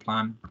management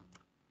plan,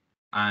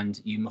 and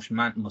you must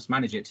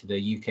manage it to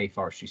the UK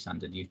forestry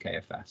standard,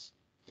 UKFS.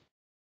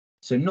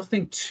 So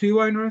nothing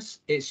too onerous,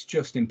 it's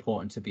just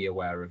important to be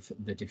aware of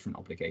the different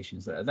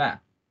obligations that are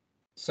there.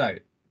 So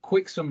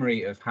quick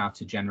summary of how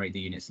to generate the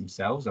units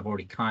themselves. I've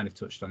already kind of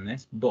touched on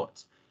this,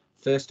 but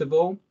first of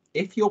all,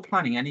 if you're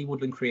planning any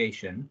woodland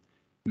creation,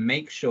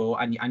 make sure,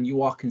 and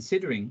you are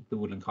considering the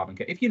Woodland Carbon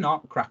Code. If you're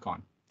not, crack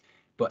on.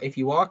 But if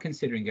you are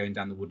considering going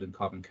down the Woodland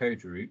Carbon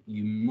Code route,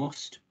 you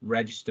must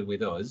register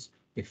with us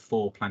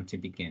before planting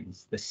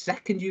begins. The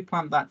second you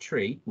plant that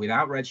tree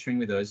without registering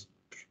with us,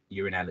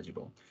 you're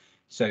ineligible.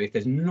 So if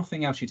there's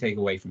nothing else you take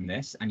away from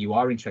this and you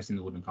are interested in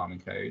the Woodland Carbon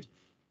Code,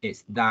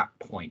 it's that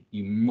point.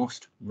 You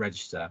must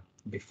register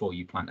before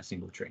you plant a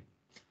single tree.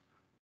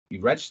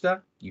 You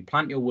register, you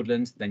plant your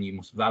woodland, then you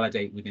must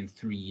validate within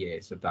 3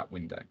 years of that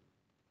window.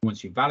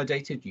 Once you've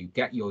validated, you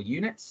get your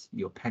units,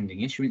 your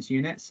pending issuance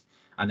units,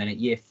 and then at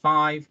year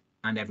 5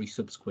 and every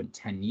subsequent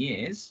 10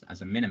 years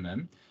as a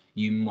minimum,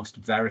 you must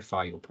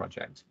verify your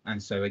project.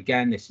 And so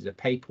again, this is a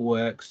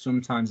paperwork,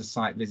 sometimes a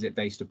site visit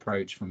based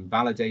approach from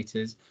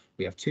validators.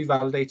 We have 2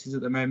 validators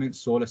at the moment,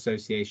 Soil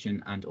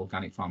Association and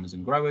Organic Farmers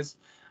and Growers,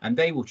 and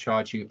they will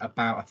charge you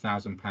about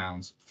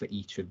 £1,000 for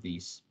each of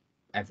these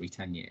every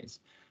 10 years.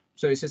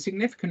 So it's a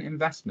significant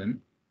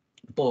investment,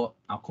 but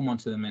I'll come on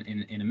to them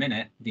in a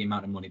minute, the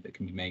amount of money that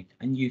can be made,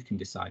 and you can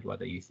decide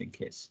whether you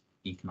think it's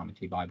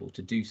economically viable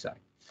to do so.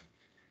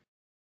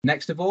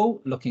 Next of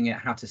all, looking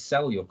at how to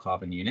sell your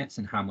carbon units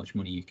and how much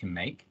money you can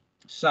make.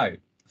 So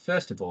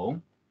first of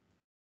all,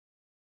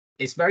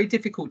 it's very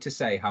difficult to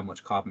say how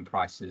much carbon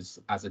prices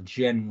as a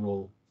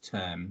general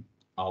term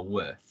are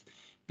worth,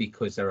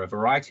 because there are a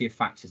variety of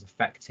factors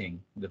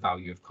affecting the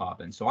value of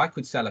carbon. So I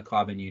could sell a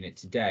carbon unit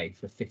today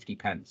for 50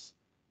 pence,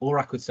 or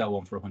I could sell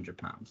one for £100,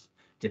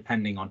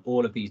 depending on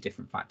all of these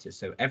different factors.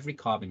 So every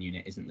carbon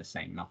unit isn't the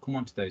same. And I'll come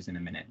on to those in a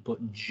minute,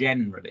 but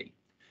generally,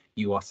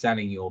 you are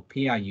selling your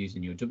PIUs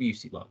and your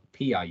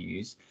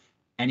PIUs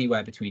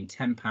anywhere between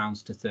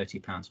 £10 to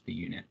 £30 per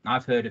unit.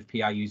 I've heard of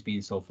PIUs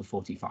being sold for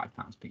 £45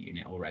 per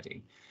unit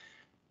already.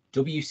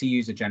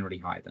 WCUs are generally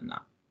higher than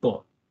that,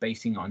 but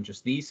basing on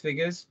just these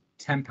figures,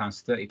 £10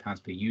 to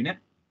 £30 per unit,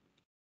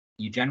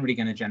 you're generally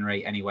going to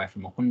generate anywhere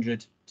from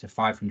 100 to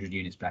 500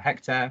 units per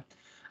hectare.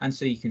 And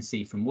so you can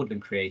see from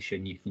woodland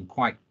creation, you can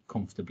quite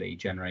comfortably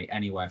generate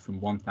anywhere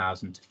from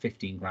 1,000 to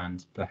 15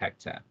 grand per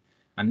hectare.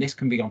 And this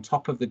can be on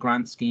top of the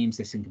grant schemes,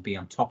 this can be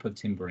on top of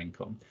timber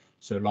income,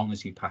 so long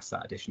as you pass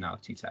that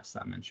additionality test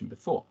that I mentioned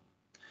before.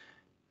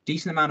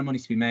 Decent amount of money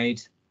to be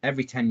made.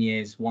 Every 10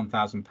 years,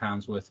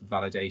 £1,000 worth of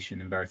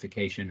validation and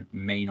verification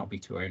may not be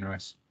too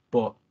onerous,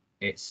 but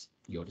it's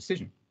your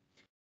decision.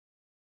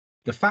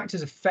 The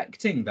factors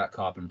affecting that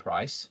carbon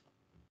price,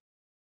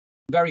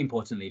 very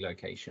importantly,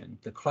 location.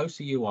 The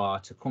closer you are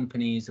to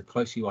companies, the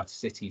closer you are to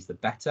cities, the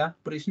better,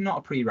 but it's not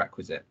a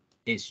prerequisite.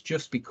 It's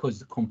just because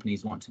the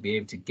companies want to be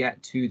able to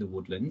get to the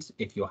woodlands,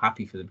 if you're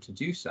happy for them to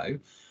do so,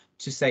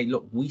 to say,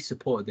 look, we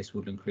supported this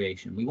woodland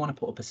creation. We want to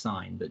put up a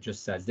sign that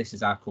just says, this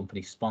is our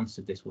company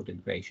sponsored this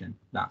woodland creation,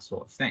 that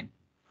sort of thing.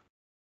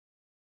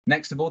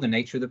 Next of all, the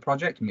nature of the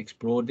project. Mixed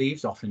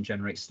broadleaves often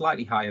generate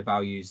slightly higher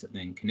values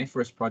than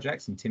coniferous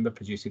projects and timber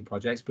producing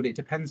projects, but it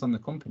depends on the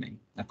company.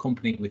 A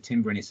company with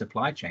timber in its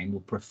supply chain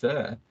will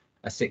prefer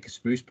a Sitka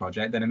spruce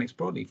project than a mixed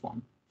broadleaf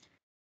one.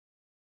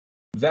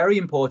 Very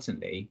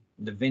importantly,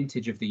 the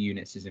vintage of the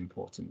units is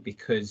important,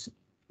 because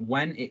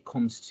when it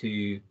comes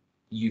to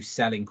you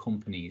selling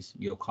companies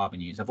your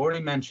carbon units, I've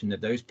already mentioned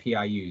that those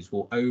PIUs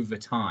will over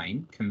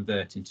time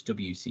convert into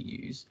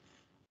WCUs.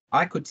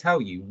 I could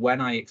tell you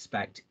when I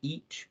expect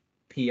each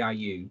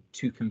PRU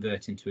to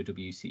convert into a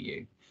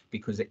WCU,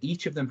 because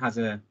each of them has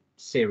a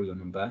serial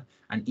number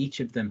and each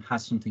of them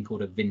has something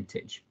called a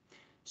vintage.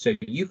 So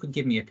you could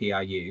give me a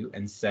PRU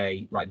and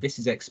say, right, this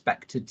is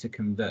expected to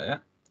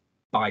convert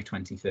by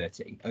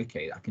 2030.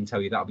 Okay, I can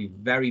tell you that'll be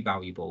very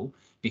valuable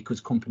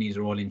because companies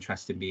are all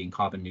interested in being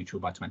carbon neutral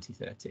by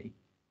 2030.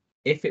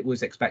 If it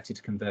was expected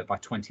to convert by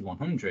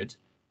 2100,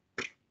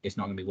 it's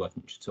not going to be worth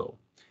much at all.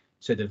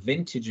 So the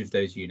vintage of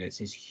those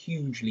units is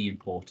hugely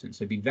important.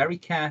 So be very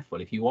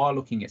careful if you are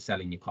looking at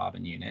selling your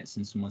carbon units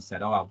and someone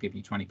said, oh, I'll give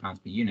you £20 per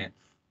unit,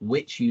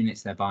 which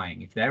units they're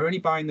buying. If they're only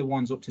buying the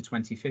ones up to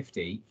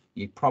 2050,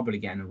 you're probably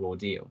getting a raw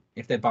deal.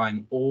 If they're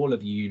buying all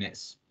of your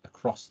units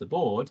across the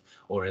board,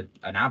 or an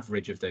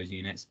average of those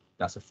units,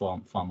 that's a far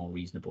more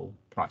reasonable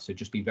price. So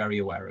just be very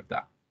aware of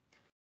that.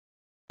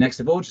 Next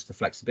of all, just the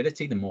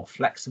flexibility. The more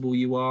flexible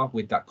you are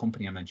with that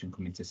company I mentioned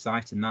coming to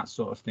site and that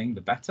sort of thing,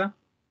 the better.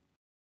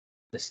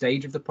 The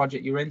stage of the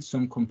project you're in.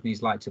 Some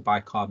companies like to buy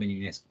carbon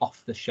units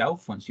off the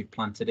shelf once you've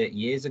planted it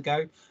years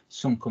ago.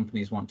 Some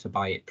companies want to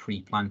buy it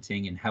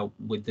pre-planting and help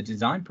with the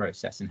design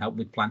process and help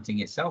with planting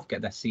itself,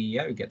 get their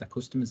CEO, get their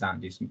customers out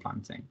and do some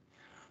planting.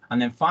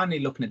 And then finally,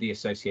 looking at the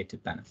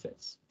associated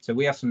benefits. So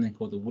we have something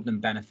called the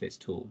Woodland Benefits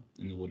tool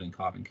in the Woodland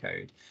Carbon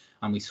Code,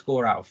 and we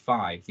score out of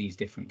 5 these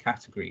different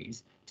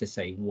categories to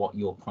say what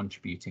you're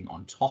contributing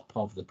on top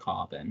of the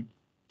carbon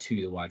to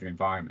the wider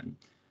environment.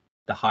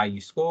 The higher you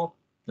score,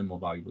 the more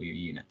valuable your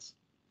units.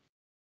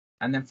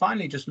 And then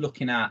finally, just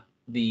looking at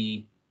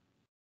the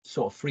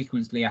sort of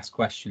frequently asked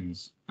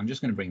questions. I'm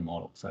just going to bring them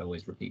all up, so I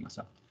always repeat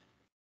myself.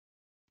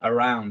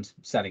 Around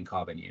selling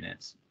carbon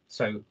units.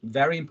 So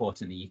very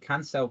importantly, you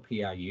can sell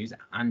PRUs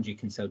and you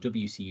can sell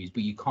WCUs,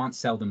 but you can't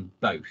sell them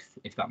both,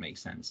 if that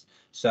makes sense.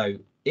 So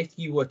if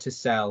you were to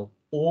sell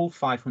all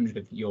 500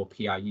 of your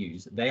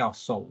PRUs, they are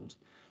sold.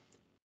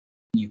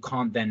 You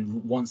can't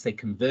then, once they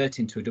convert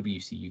into a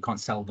WCU, you can't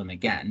sell them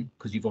again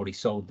because you've already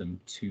sold them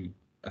to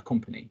a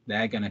company.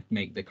 They're going to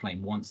make the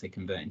claim once they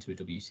convert into a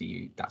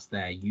WCU, that's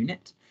their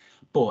unit.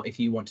 But if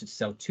you wanted to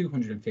sell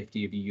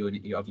 250 of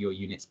your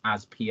units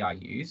as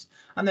PRUs,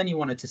 and then you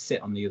wanted to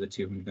sit on the other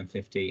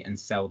 250 and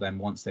sell them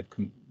once they've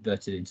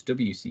converted into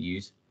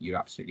WCUs, you're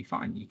absolutely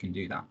fine. You can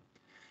do that.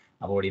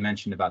 I've already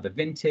mentioned about the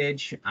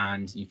vintage,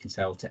 and you can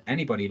sell to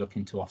anybody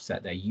looking to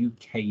offset their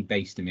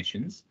UK-based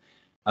emissions.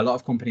 A lot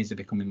of companies are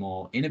becoming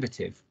more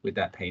innovative with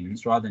their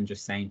payments. Rather than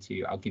just saying to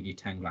you, I'll give you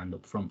 10 grand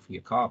up front for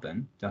your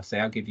carbon, they'll say,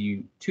 I'll give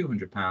you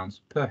 £200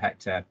 per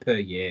hectare per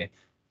year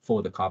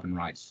for the carbon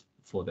rights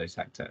for those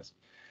hectares.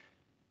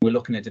 We're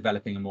looking at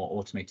developing a more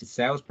automated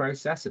sales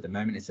process. At the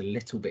moment, it's a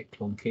little bit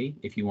clunky.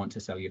 If you want to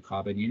sell your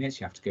carbon units,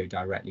 you have to go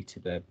directly to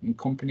the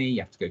company,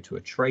 you have to go to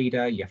a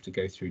trader, you have to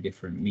go through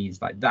different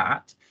means like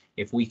that.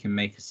 If we can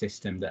make a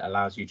system that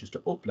allows you just to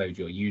upload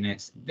your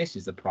units, this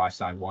is the price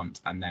I want,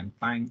 and then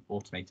bang,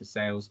 automated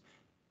sales,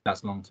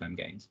 that's long-term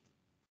gains.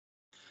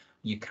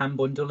 You can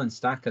bundle and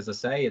stack, as I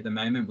say, at the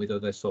moment with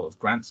other sort of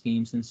grant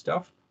schemes and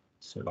stuff,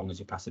 so long as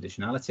you pass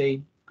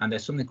additionality. And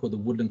there's something called the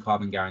Woodland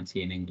Carbon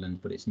Guarantee in England,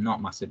 but it's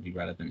not massively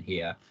relevant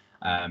here,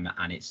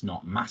 and it's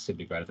not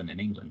massively relevant in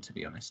England, to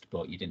be honest,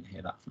 but you didn't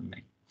hear that from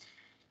me.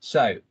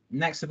 So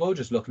next of all,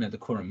 just looking at the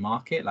current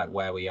market, like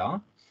where we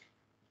are.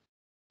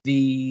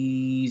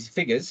 These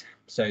figures,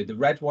 so the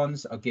red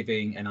ones are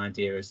giving an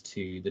idea as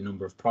to the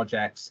number of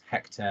projects,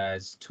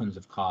 hectares, tons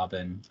of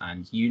carbon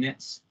and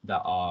units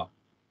that are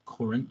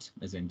current,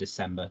 as in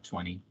December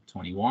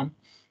 2021.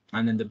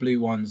 And then the blue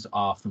ones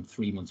are from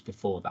 3 months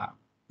before that.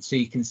 So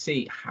you can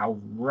see how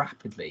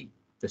rapidly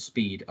the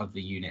speed of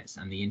the units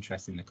and the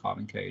interest in the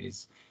carbon code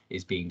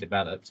is being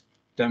developed.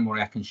 Don't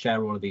worry, I can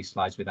share all of these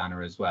slides with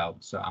Anna as well.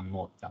 So I'm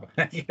more,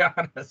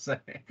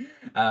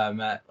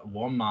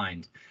 one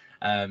mind.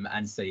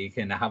 And so you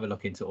can have a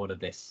look into all of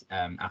this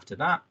after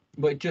that.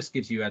 But it just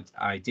gives you an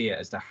idea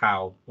as to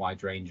how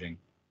wide-ranging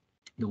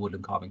the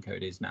Woodland Carbon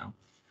Code is now.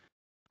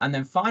 And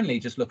then finally,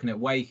 just looking at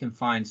where you can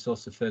find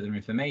source of further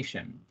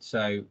information.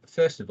 So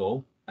first of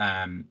all,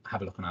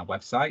 have a look on our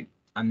website.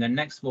 And then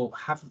next of all,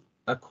 have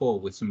a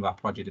call with some of our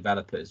project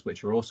developers,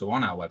 which are also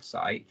on our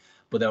website.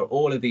 But there are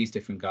all of these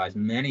different guys,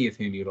 many of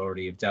whom you'll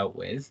already have dealt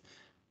with.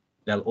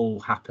 They'll all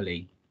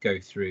happily go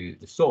through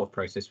the sort of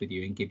process with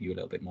you and give you a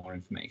little bit more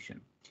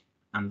information.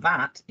 And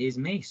that is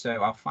me.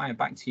 So I'll fire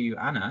back to you,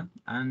 Anna.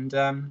 And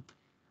I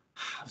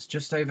was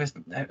just over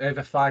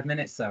 5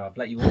 minutes, so I've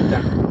let you all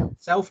down.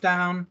 Self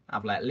down.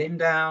 I've let Lynn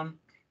down.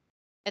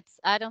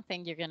 I don't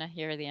think you're gonna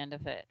hear the end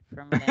of it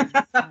from Lynn.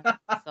 I'm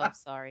so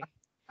sorry.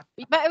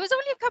 But it was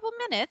only a couple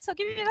minutes. I'll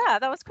give you that.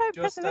 That was quite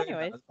impressive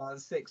anyway. It was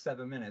about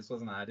 6-7 minutes,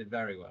 wasn't it? I did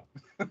very well.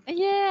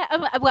 Yeah.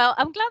 Well,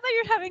 I'm glad that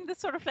you're having this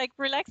sort of like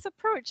relaxed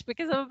approach,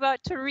 because I'm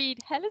about to read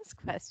Helen's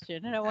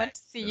question and I want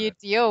to see you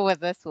deal with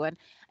this one.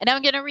 And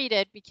I'm going to read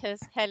it because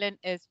Helen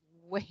is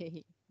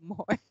way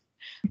more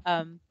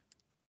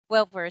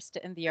well versed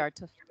in the art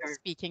of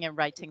speaking and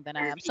writing than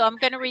I am. So I'm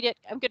going to read it.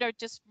 I'm going to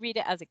just read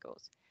it as it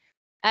goes.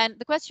 And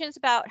the question is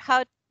about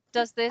how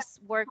does this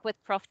work with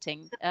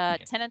crofting,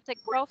 tenanted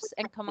crofts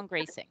and common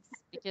grazings,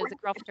 because the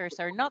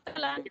crofters are not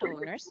the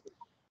landowners,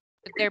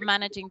 they're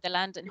managing the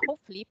land and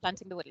hopefully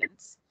planting the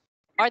woodlands.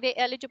 Are they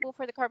eligible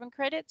for the carbon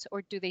credits,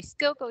 or do they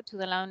still go to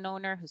the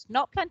landowner who's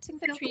not planting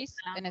the trees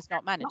and is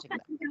not managing them?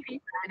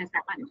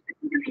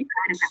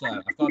 So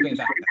I've got a bit of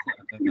echo.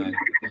 I don't know.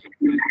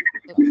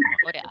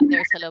 Oh yeah,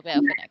 there's a little bit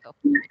of an echo.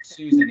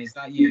 Susan, is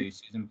that you?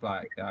 Susan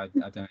Black? I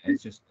don't know.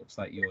 It just looks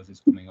like yours is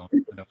coming on.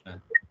 I don't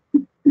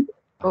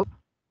know.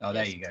 Oh,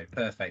 there you go.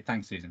 Perfect.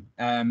 Thanks, Susan.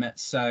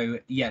 So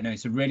yeah, no,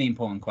 it's a really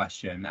important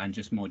question, and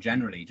just more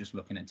generally, just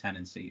looking at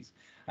tenancies,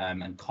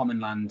 and common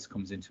land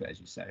comes into it,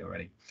 as you say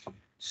already.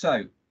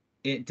 So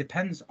it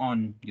depends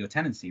on your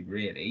tenancy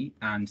really,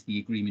 and the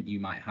agreement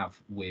you might have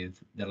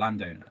with the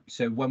landowner.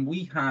 So when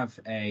we have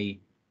a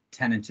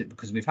tenant,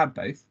 because we've had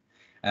both,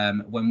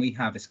 when we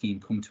have a scheme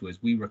come to us,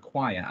 we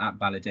require at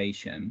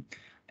validation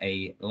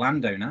a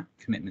landowner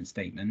commitment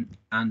statement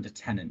and a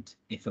tenant,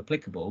 if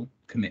applicable,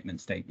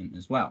 commitment statement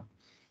as well.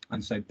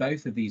 And so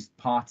both of these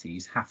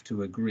parties have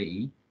to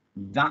agree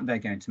that they're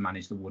going to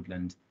manage the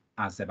woodland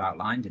as they've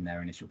outlined in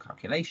their initial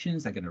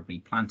calculations. They're going to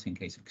replant in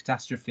case of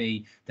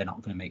catastrophe. They're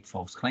not going to make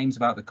false claims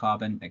about the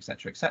carbon,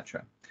 etc.,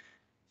 etc.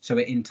 So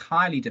it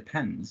entirely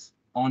depends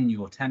on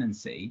your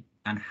tenancy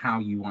and how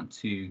you want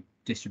to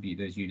distribute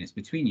those units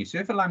between you. So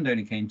if a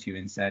landowner came to you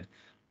and said,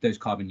 those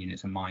carbon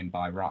units are mine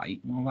by right,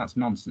 well, that's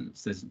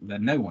nonsense. They're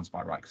no one's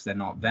by right because they're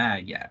not there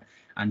yet.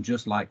 And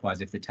just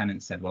likewise, if the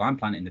tenant said, well, I'm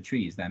planting the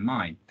trees, they're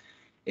mine.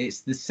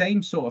 It's the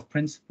same sort of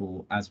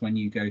principle as when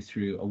you go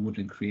through a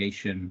woodland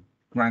creation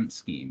grant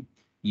scheme.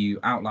 You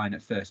outline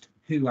at first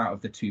who out of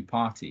the two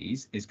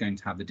parties is going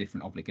to have the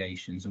different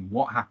obligations and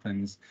what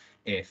happens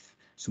if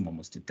someone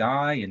was to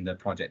die and the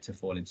project to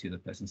fall into the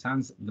person's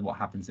hands, what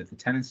happens if the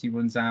tenancy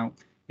runs out.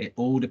 It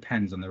all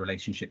depends on the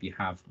relationship you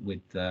have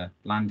with the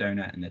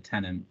landowner and the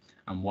tenant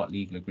and what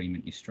legal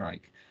agreement you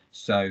strike.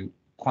 So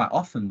quite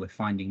often we're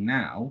finding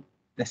now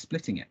they're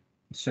splitting it.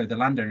 So the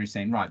landowner is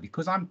saying, right,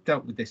 because I've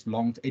dealt with this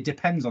long, it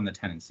depends on the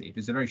tenancy. If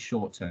it's a very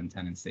short-term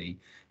tenancy,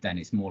 then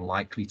it's more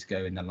likely to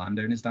go in the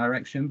landowner's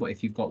direction. But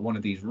if you've got one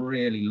of these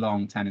really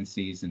long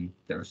tenancies, and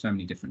there are so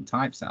many different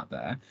types out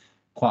there,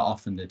 quite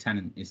often the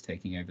tenant is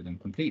taking over them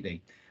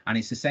completely. And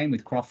it's the same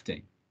with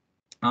crofting.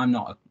 I'm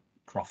not a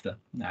crofter,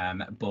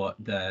 but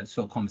the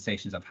sort of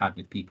conversations I've had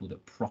with people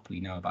that properly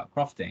know about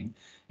crofting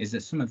is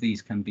that some of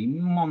these can be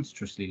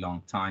monstrously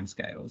long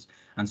timescales.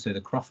 And so the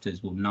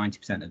crofters will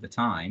 90% of the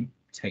time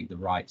take the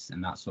rights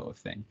and that sort of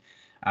thing.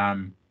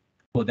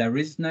 But there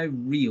is no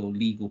real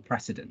legal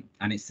precedent,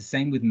 and it's the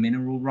same with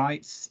mineral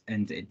rights.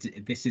 And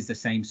this is the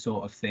same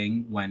sort of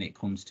thing when it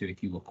comes to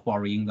if you were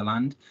quarrying the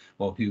land,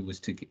 well, who's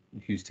to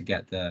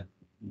get the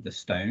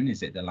stone?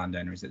 Is it the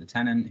landowner? Is it the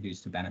tenant?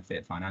 Who's to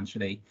benefit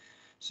financially?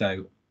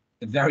 So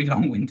a very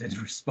long-winded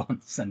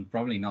response and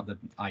probably not the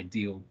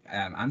ideal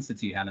answer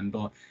to you, Helen,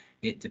 but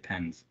it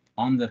depends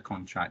on the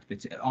contract,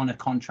 but on a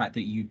contract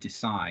that you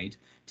decide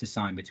to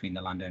sign between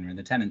the landowner and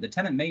the tenant. The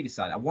tenant may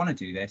decide, I want to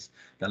do this.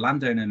 The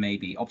landowner may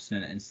be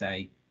obstinate and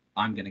say,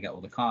 I'm going to get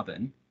all the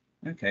carbon.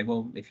 Okay,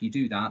 well, if you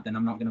do that, then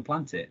I'm not going to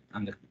plant it,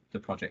 and the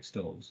project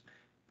stalls.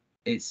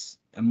 It's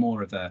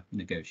more of a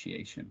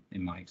negotiation,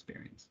 in my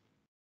experience.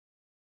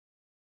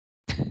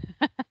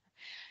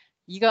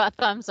 You got a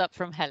thumbs up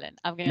from Helen.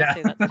 I'm going to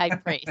say that's high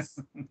praise.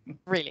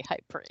 Really high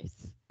praise.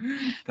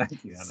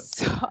 Thank you,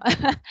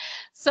 Helen.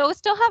 So we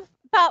still have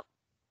about,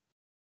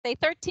 say,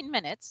 13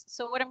 minutes.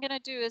 So what I'm going to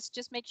do is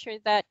just make sure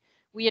that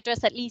we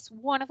address at least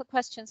one of the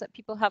questions that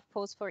people have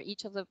posed for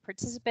each of the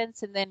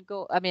participants, and then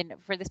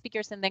for the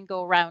speakers, and then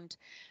go around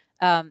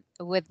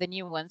with the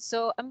new ones.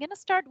 So I'm going to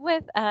start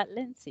with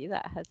Lindsay,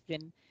 that has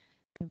been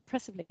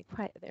impressively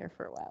quiet there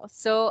for a while.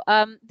 So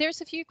there's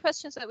a few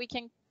questions that we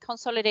can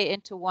consolidate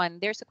into one.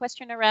 There's a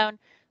question around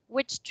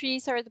which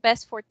trees are the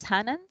best for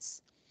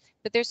tannins,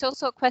 but there's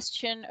also a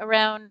question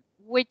around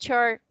which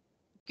are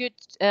good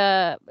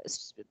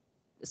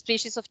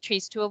species of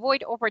trees to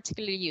avoid or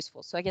particularly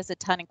useful. So I guess the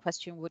tannin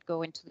question would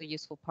go into the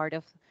useful part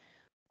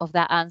of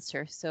that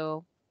answer.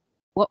 So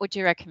what would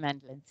you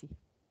recommend, Lindsay?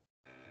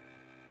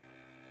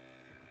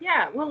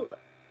 Yeah, well,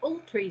 all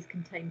trees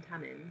contain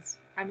tannins.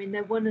 I mean,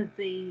 they're one of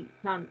the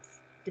plant's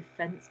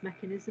defense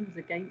mechanisms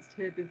against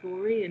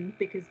herbivory, and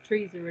because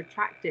trees are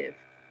attractive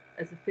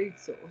as a food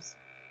source,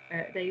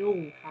 they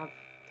all have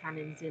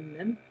tannins in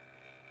them.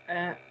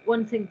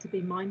 One thing to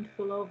be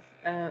mindful of,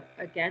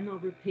 again, I'll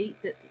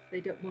repeat that they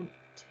don't want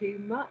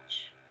too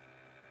much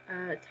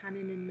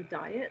tannin in the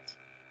diet.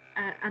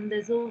 And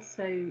there's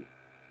also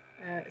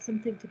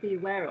something to be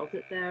aware of,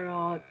 that there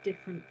are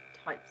different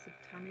types of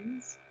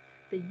tannins.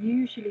 They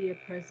usually are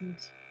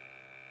present,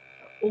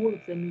 all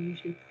of them are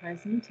usually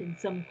present in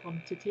some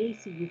quantity.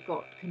 So you've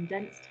got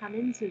condensed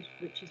tannins,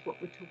 which is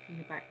what we're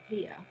talking about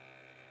here.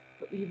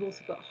 But you've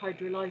also got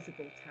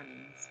hydrolyzable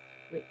tannins,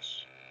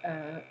 which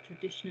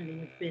traditionally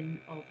have been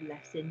of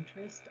less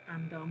interest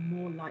and are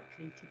more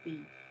likely to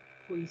be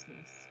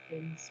poisonous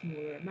in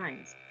smaller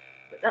amounts.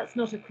 But that's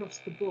not across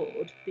the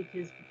board,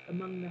 because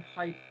among the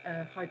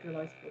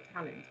hydrolyzable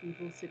tannins,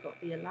 we've also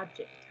got the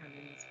ellagic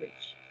tannins,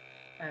 which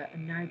are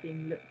now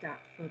being looked at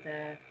for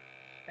their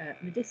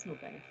medicinal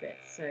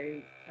benefits.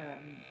 So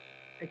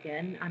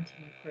again,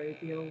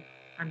 antimicrobial,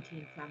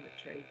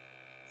 anti-inflammatory.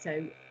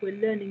 So we're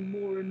learning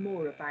more and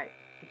more about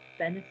the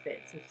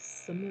benefits of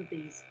some of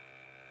these,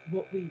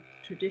 what we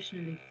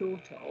traditionally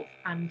thought of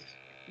and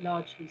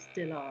largely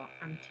still are,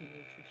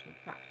 anti-nutritional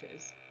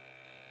factors.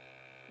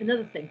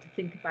 Another thing to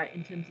think about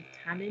in terms of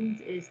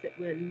tannins is that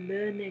we're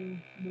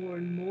learning more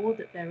and more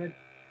that there are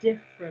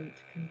different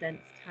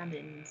condensed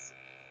tannins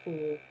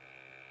for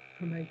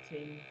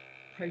promoting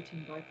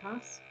protein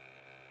bypass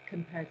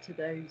compared to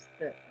those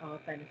that are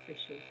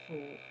beneficial for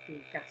the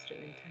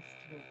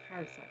gastrointestinal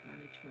parasite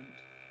management.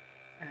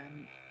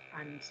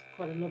 And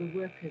quite a lot of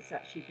work has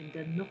actually been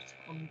done not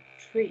on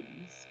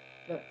trees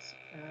but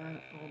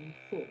on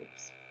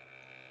forbs,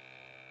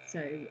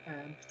 so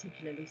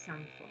particularly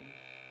sainfoin.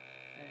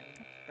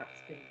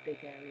 That's been a big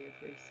area of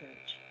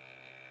research.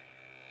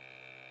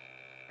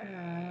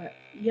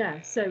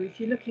 Yeah, so if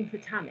you're looking for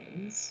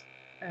tannins,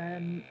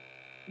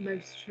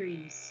 most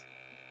trees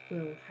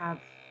will have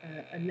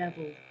a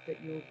level that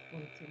you're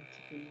wanting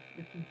to be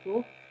looking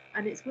for,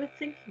 and it's worth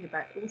thinking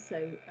about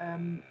also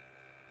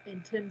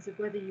in terms of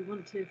whether you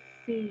want to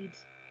feed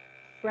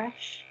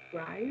fresh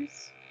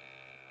browse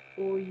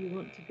or you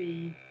want to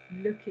be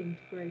looking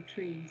to grow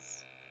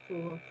trees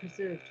for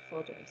preserved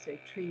fodder, so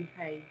tree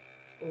hay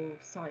or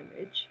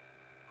silage.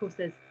 Of course,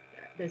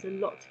 there's a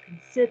lot to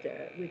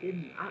consider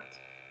within that,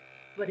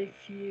 but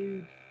if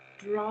you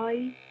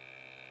dry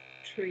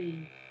tree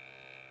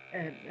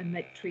and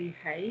make tree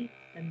hay,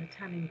 then the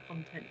tannin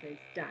content goes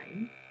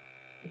down.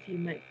 If you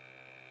make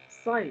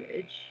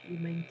silage, you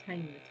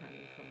maintain the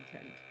tannin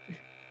content.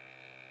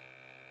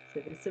 So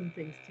there's some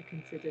things to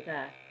consider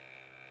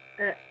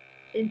there.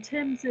 In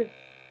terms of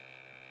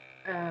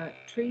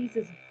trees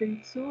as a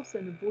food source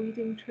and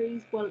avoiding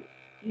trees, well,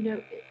 you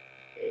know,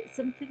 it's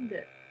something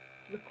that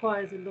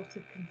requires a lot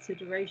of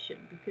consideration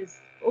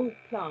because all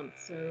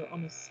plants are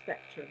on a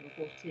spectrum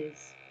of what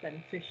is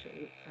beneficial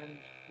and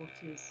what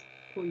is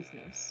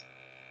poisonous.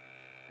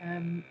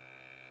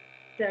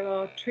 There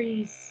are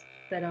trees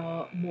that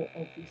are more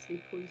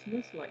obviously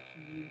poisonous, like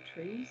yew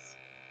trees.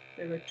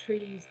 There are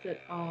trees that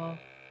are,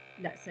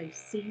 let's say,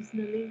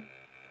 seasonally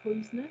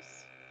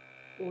poisonous,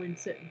 or in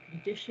certain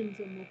conditions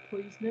are more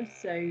poisonous.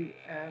 So,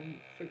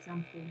 for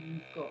example,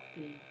 you've got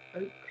the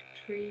oak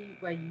tree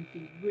where you'd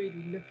be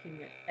really looking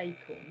at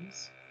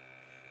acorns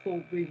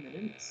for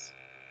ruminants.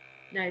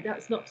 Now,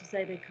 that's not to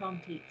say they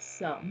can't eat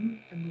some,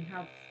 and we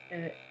have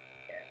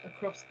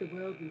across the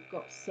world we've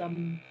got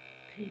some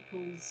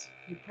peoples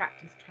who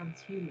practice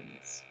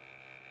transhumance,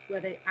 where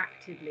they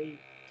actively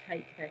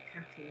take their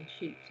cattle and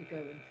sheep to go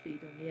and feed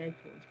on the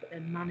acorns, but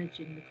they're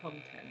managing the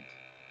content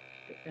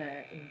that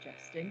they're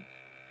ingesting.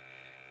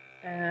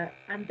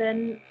 And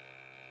then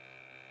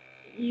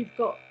you've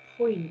got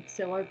points,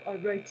 so I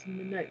wrote in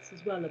the notes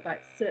as well about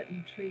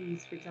certain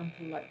trees, for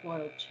example, like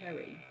wild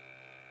cherry,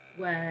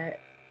 where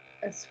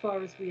as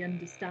far as we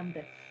understand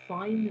they're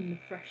fine in the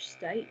fresh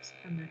state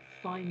and they're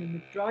fine in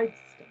the dried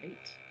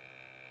state,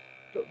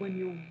 but when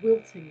you're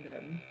wilting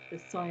them, the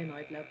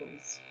cyanide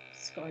levels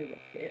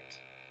skyrocket,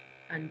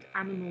 and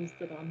animals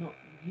that are not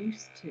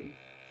used to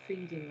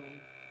feeding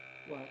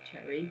on wild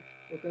cherry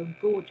will go and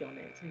gorge on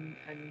it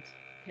and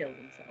kill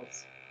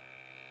themselves.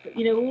 But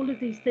you know, all of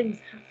these things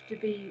have to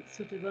be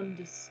sort of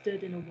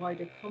understood in a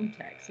wider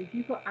context. So if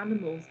you've got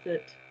animals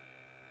that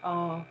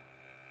are,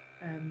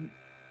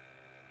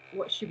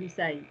 what should we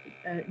say,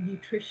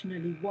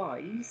 nutritionally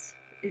wise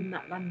in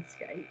that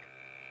landscape,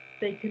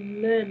 they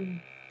can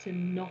learn to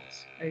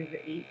not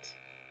overeat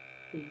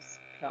these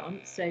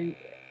plants. So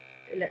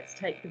let's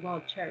take the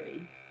wild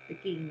cherry, the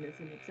gean, as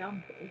an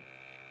example.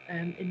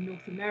 In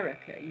North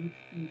America,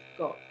 you've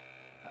got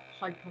a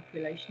high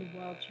population of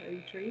wild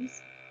cherry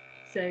trees.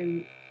 So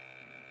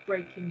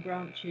breaking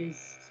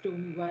branches,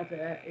 stormy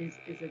weather is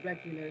a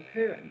regular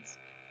occurrence.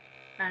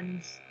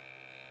 And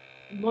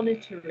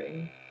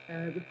monitoring,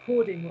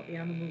 recording what the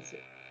animals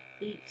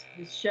eat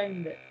has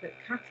shown that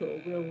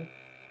cattle will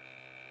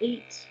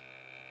eat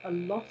a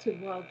lot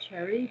of wild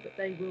cherry, but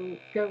they will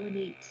go and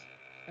eat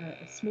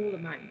a small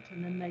amount,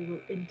 and then they will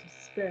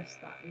intersperse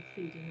that with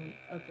feeding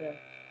on other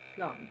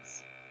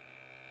plants.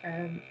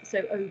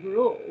 So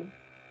overall,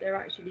 they're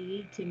actually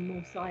eating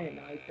more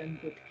cyanide than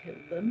would kill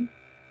them,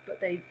 but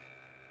they've,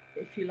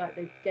 if you like,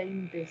 they've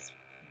gained this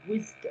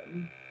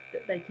wisdom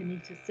that they can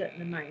eat a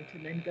certain amount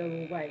and then go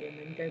away and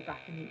then go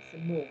back and eat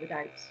some more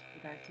without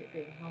it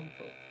being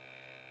harmful.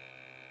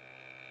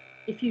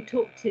 If you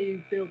talk to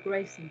Bill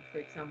Grayson, for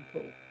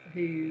example,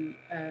 who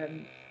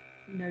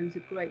knows a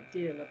great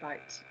deal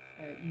about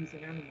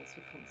using animals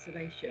for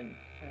conservation,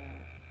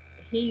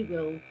 he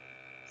will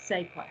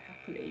say quite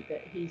happily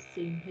that he's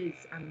seen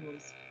his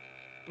animals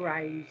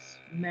browse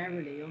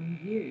merrily on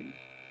yew.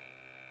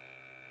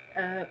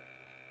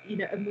 You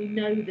know, and we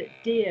know that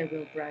deer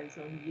will browse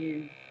on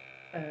yew,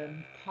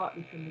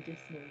 partly for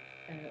medicinal,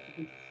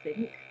 we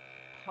think,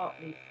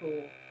 partly for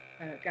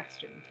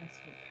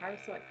gastrointestinal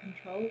parasite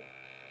control.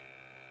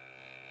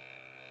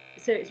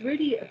 So it's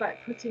really about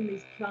putting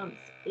these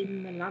plants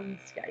in the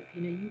landscape.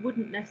 You know, you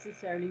wouldn't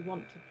necessarily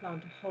want to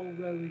plant a whole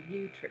row of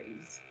yew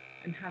trees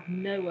and have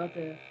no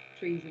other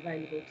trees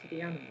available to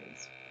the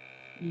animals,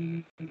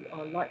 you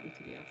are likely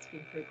to be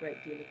asking for a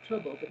great deal of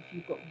trouble. But if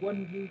you've got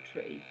one yew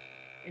tree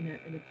in a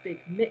big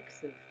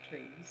mix of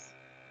trees,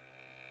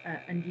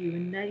 and you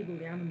enable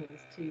the animals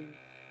to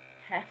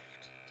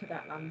heft to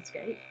that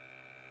landscape,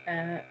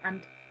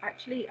 and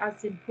actually,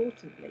 as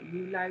importantly,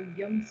 you allow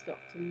young stock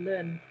to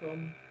learn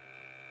from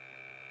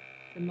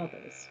the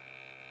mothers,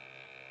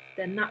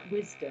 then that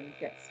wisdom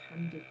gets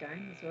handed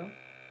down as well.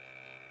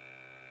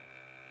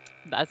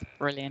 That's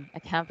brilliant. I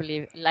can't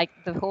believe, like,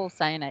 the whole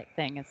cyanide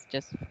thing is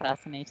just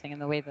fascinating,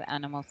 and the way that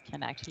animals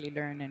can actually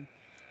learn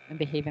and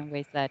behave in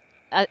ways that,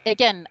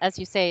 again, as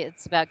you say,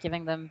 it's about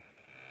giving them,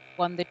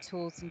 one, the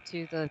tools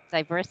into the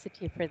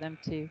diversity for them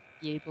to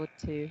be able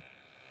to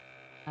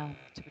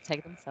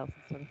protect themselves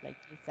and sort of like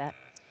use that.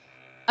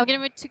 I'm going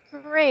to move to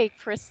Craig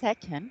for a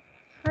second.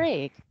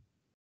 Craig,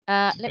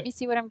 let me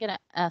see what I'm going to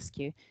ask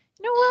you.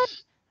 You know what?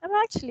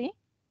 I'm actually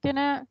going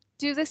to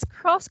do this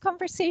cross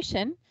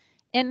conversation.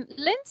 And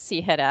Lindsay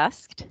had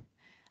asked,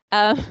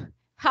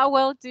 how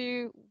well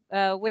do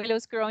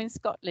willows grow in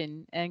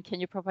Scotland, and can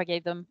you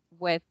propagate them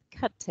with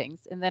cuttings?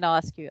 And then I'll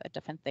ask you a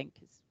different thing,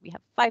 because we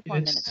have 5 more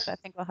minutes, but I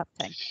think we'll have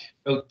time.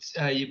 Well,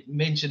 you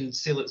mentioned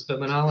Salix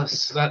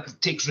biminalis. That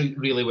takes root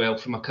really well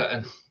from a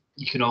cutting.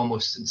 You can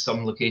almost, in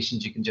some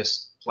locations, you can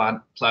just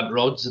plant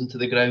rods into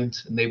the ground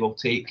and they will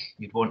take.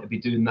 You'd want to be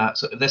doing that.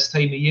 So at this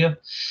time of year,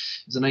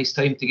 it's a nice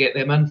time to get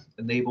them in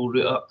and they will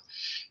root up.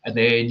 And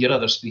then your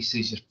other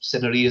species, your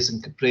cineraeas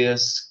and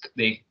capreas,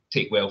 they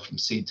take well from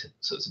seed.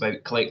 So it's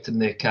about collecting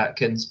the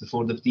catkins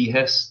before they've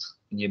dehisced.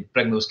 And you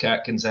bring those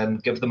catkins in,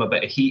 give them a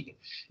bit of heat,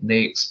 and they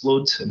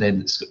explode. And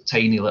then it's got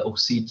tiny little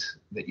seed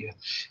that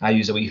I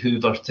use a wee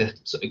hoover to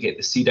sort of get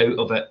the seed out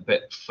of it.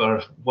 But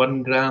for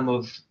 1 gram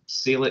of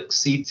Salix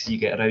seed, you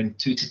get around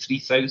 2,000 to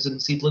 3,000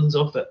 seedlings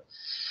off it.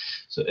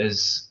 So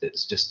it's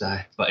just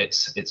but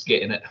it's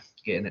getting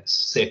it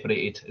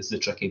separated is the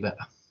tricky bit.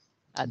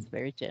 That's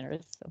very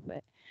generous of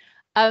it.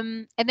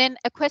 And then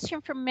a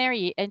question from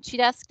Mary, and she'd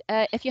asked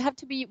if you have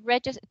to be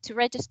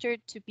registered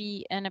to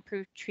be an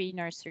approved tree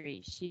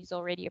nursery. She's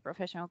already a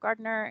professional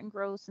gardener and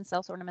grows and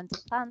sells ornamental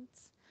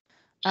plants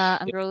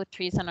and grows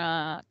trees on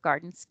a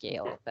garden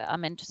scale. But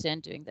I'm interested in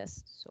doing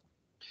this. So,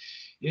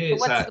 yeah,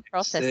 what's the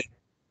process?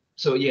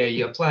 So yeah,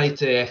 you apply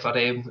to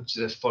FRM, which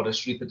is a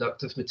forest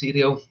reproductive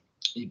material.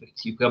 You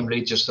become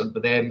registered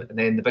with them, and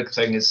then the big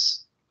thing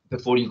is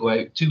before you go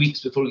out, 2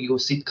 weeks before you go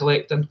seed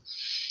collecting,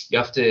 you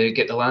have to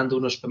get the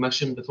landowner's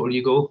permission before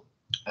you go,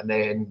 and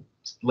then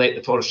let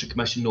the Forestry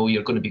Commission know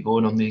you're going to be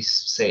going on these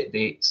set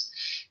dates.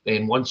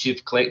 Then once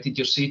you've collected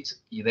your seed,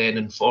 you then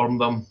inform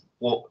them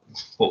what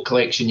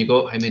collection you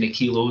got, how many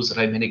kilos or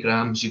how many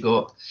grams you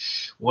got.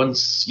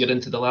 Once you're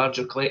into the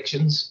larger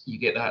collections, you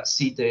get that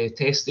seed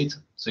tested.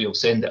 So you'll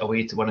send it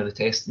away to one of the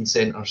testing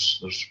centres.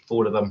 There's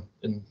 4 of them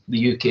in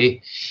the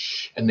UK,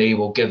 and they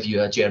will give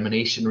you a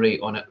germination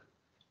rate on it.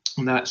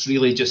 And that's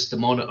really just to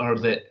monitor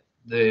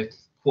that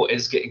what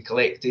is getting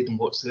collected and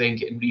what's then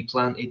getting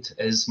replanted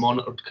is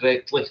monitored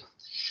correctly.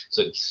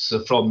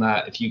 So from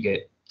that, if you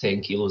get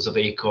 10 kilos of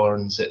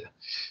acorns at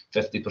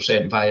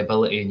 50%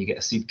 viability and you get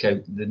a seed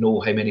count, they know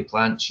how many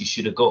plants you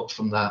should have got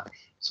from that.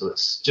 So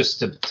it's just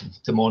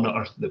to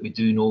monitor that we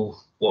do know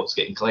what's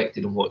getting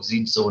collected and what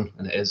seed zone,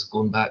 and it is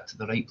going back to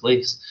the right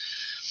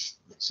place.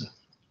 So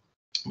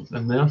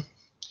in there,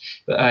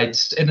 but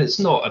it's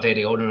not a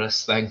very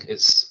onerous thing.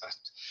 It's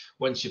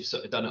once you've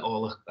sort of done it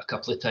all a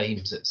couple of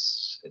times,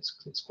 it's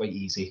quite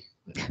easy.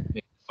 Maybe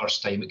the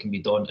first time it can be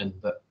daunting,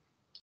 but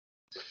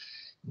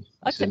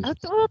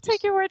We'll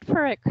take your word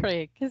for it,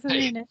 Craig, because I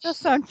mean it does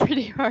sound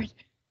pretty hard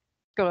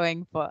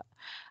going. But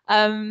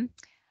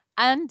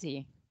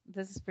Andy,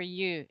 this is for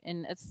you,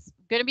 and it's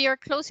going to be our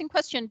closing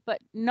question, but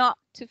not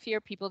to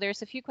fear people.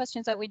 There's a few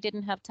questions that we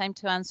didn't have time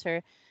to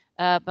answer,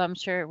 but I'm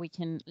sure we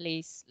can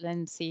lease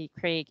Lindsay,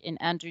 Craig, and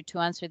Andrew to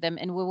answer them,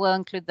 and we will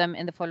include them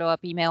in the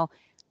follow-up email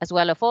as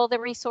well of all the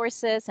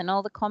resources and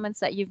all the comments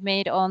that you've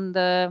made on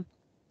the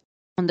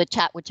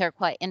chat, which are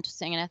quite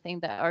interesting and I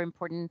think that are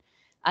important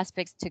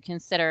aspects to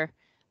consider.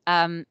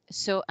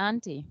 So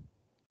Andy,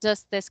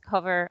 does this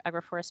cover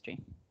agroforestry?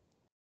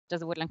 Does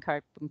the Woodland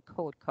Carbon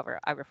Code cover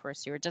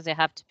agroforestry, or does it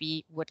have to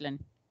be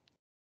woodland?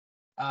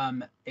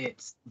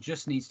 It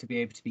just needs to be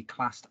able to be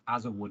classed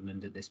as a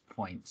woodland at this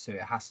point. So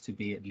it has to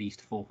be at least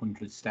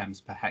 400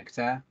 stems per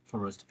hectare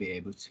for us to be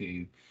able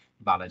to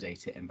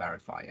validate it and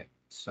verify it.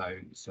 So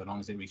long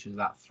as it reaches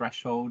that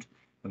threshold,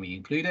 then we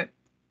include it.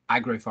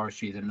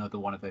 Agroforestry is another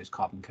one of those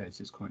carbon codes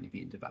that's currently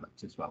being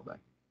developed as well, though.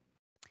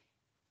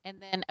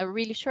 And then a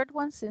really short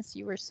one, since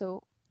you were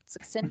so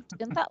succinct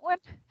in that one.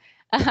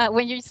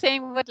 When you're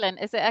saying woodland,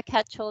 is it a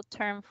catch-all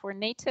term for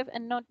native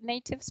and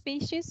non-native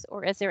species,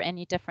 or is there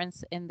any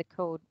difference in the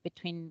code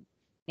between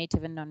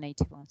native and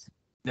non-native ones?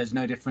 There's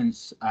no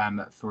difference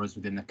for us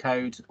within the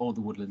code. All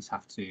the woodlands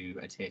have to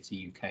adhere to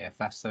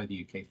UKFS,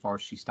 the UK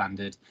Forestry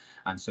Standard,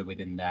 and so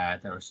within there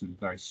are some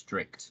very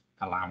strict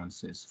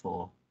allowances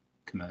for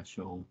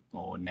commercial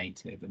or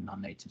native and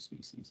non-native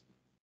species.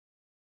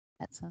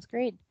 That sounds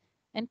great.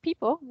 And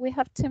people, we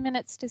have 2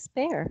 minutes to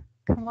spare.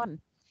 come on.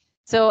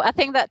 So I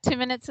think that 2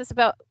 minutes is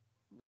about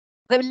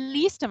the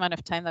least amount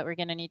of time that we're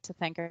going to need to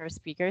thank our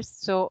speakers.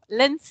 So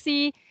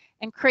Lindsay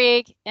and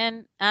Craig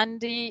and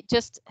Andy,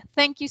 just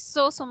thank you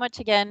so much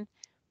again.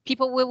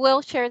 People, we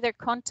will share their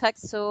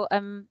contacts, so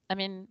I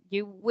mean,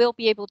 you will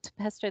be able to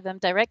pester them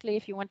directly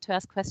if you want to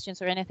ask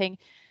questions or anything.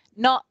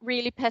 Not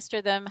really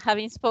pester them.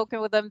 Having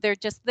spoken with them, they're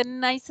just the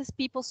nicest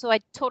people. So I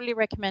totally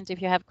recommend,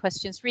 if you have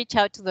questions, reach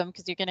out to them,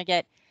 because you're going to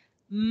get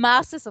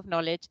masses of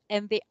knowledge,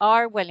 and they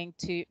are willing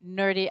to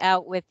nerd it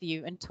out with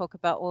you and talk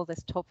about all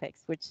these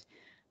topics, which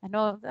I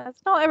know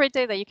that's not every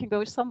day that you can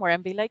go somewhere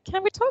and be like,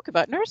 can we talk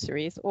about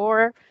nurseries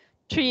or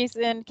trees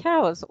and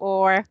cows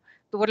or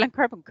the Woodland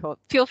Carbon Code?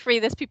 Feel free.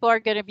 These people are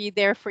going to be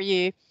there for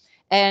you.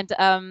 And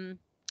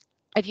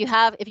if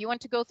you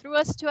want to go through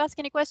us to ask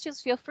any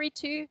questions, feel free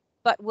to,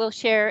 but we'll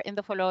share in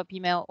the follow-up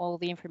email all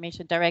the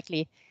information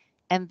directly.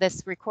 And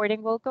this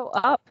recording will go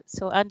up.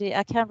 So Andy,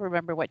 I can't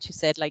remember what you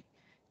said. Like,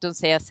 don't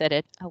say I said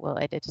it. I will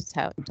edit it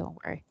out. Don't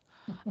worry.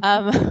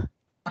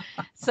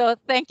 So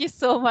thank you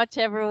so much,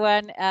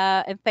 everyone.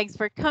 And thanks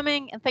for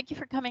coming. And thank you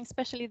for coming,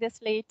 especially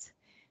this late.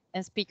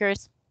 And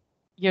speakers,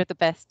 you're the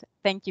best.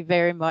 Thank you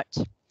very much.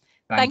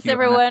 Thanks, you,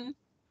 everyone. Anna.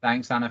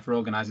 Thanks, Anna, for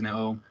organising it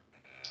all.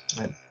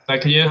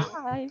 Thank you.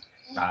 Bye.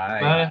 Bye.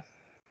 Bye.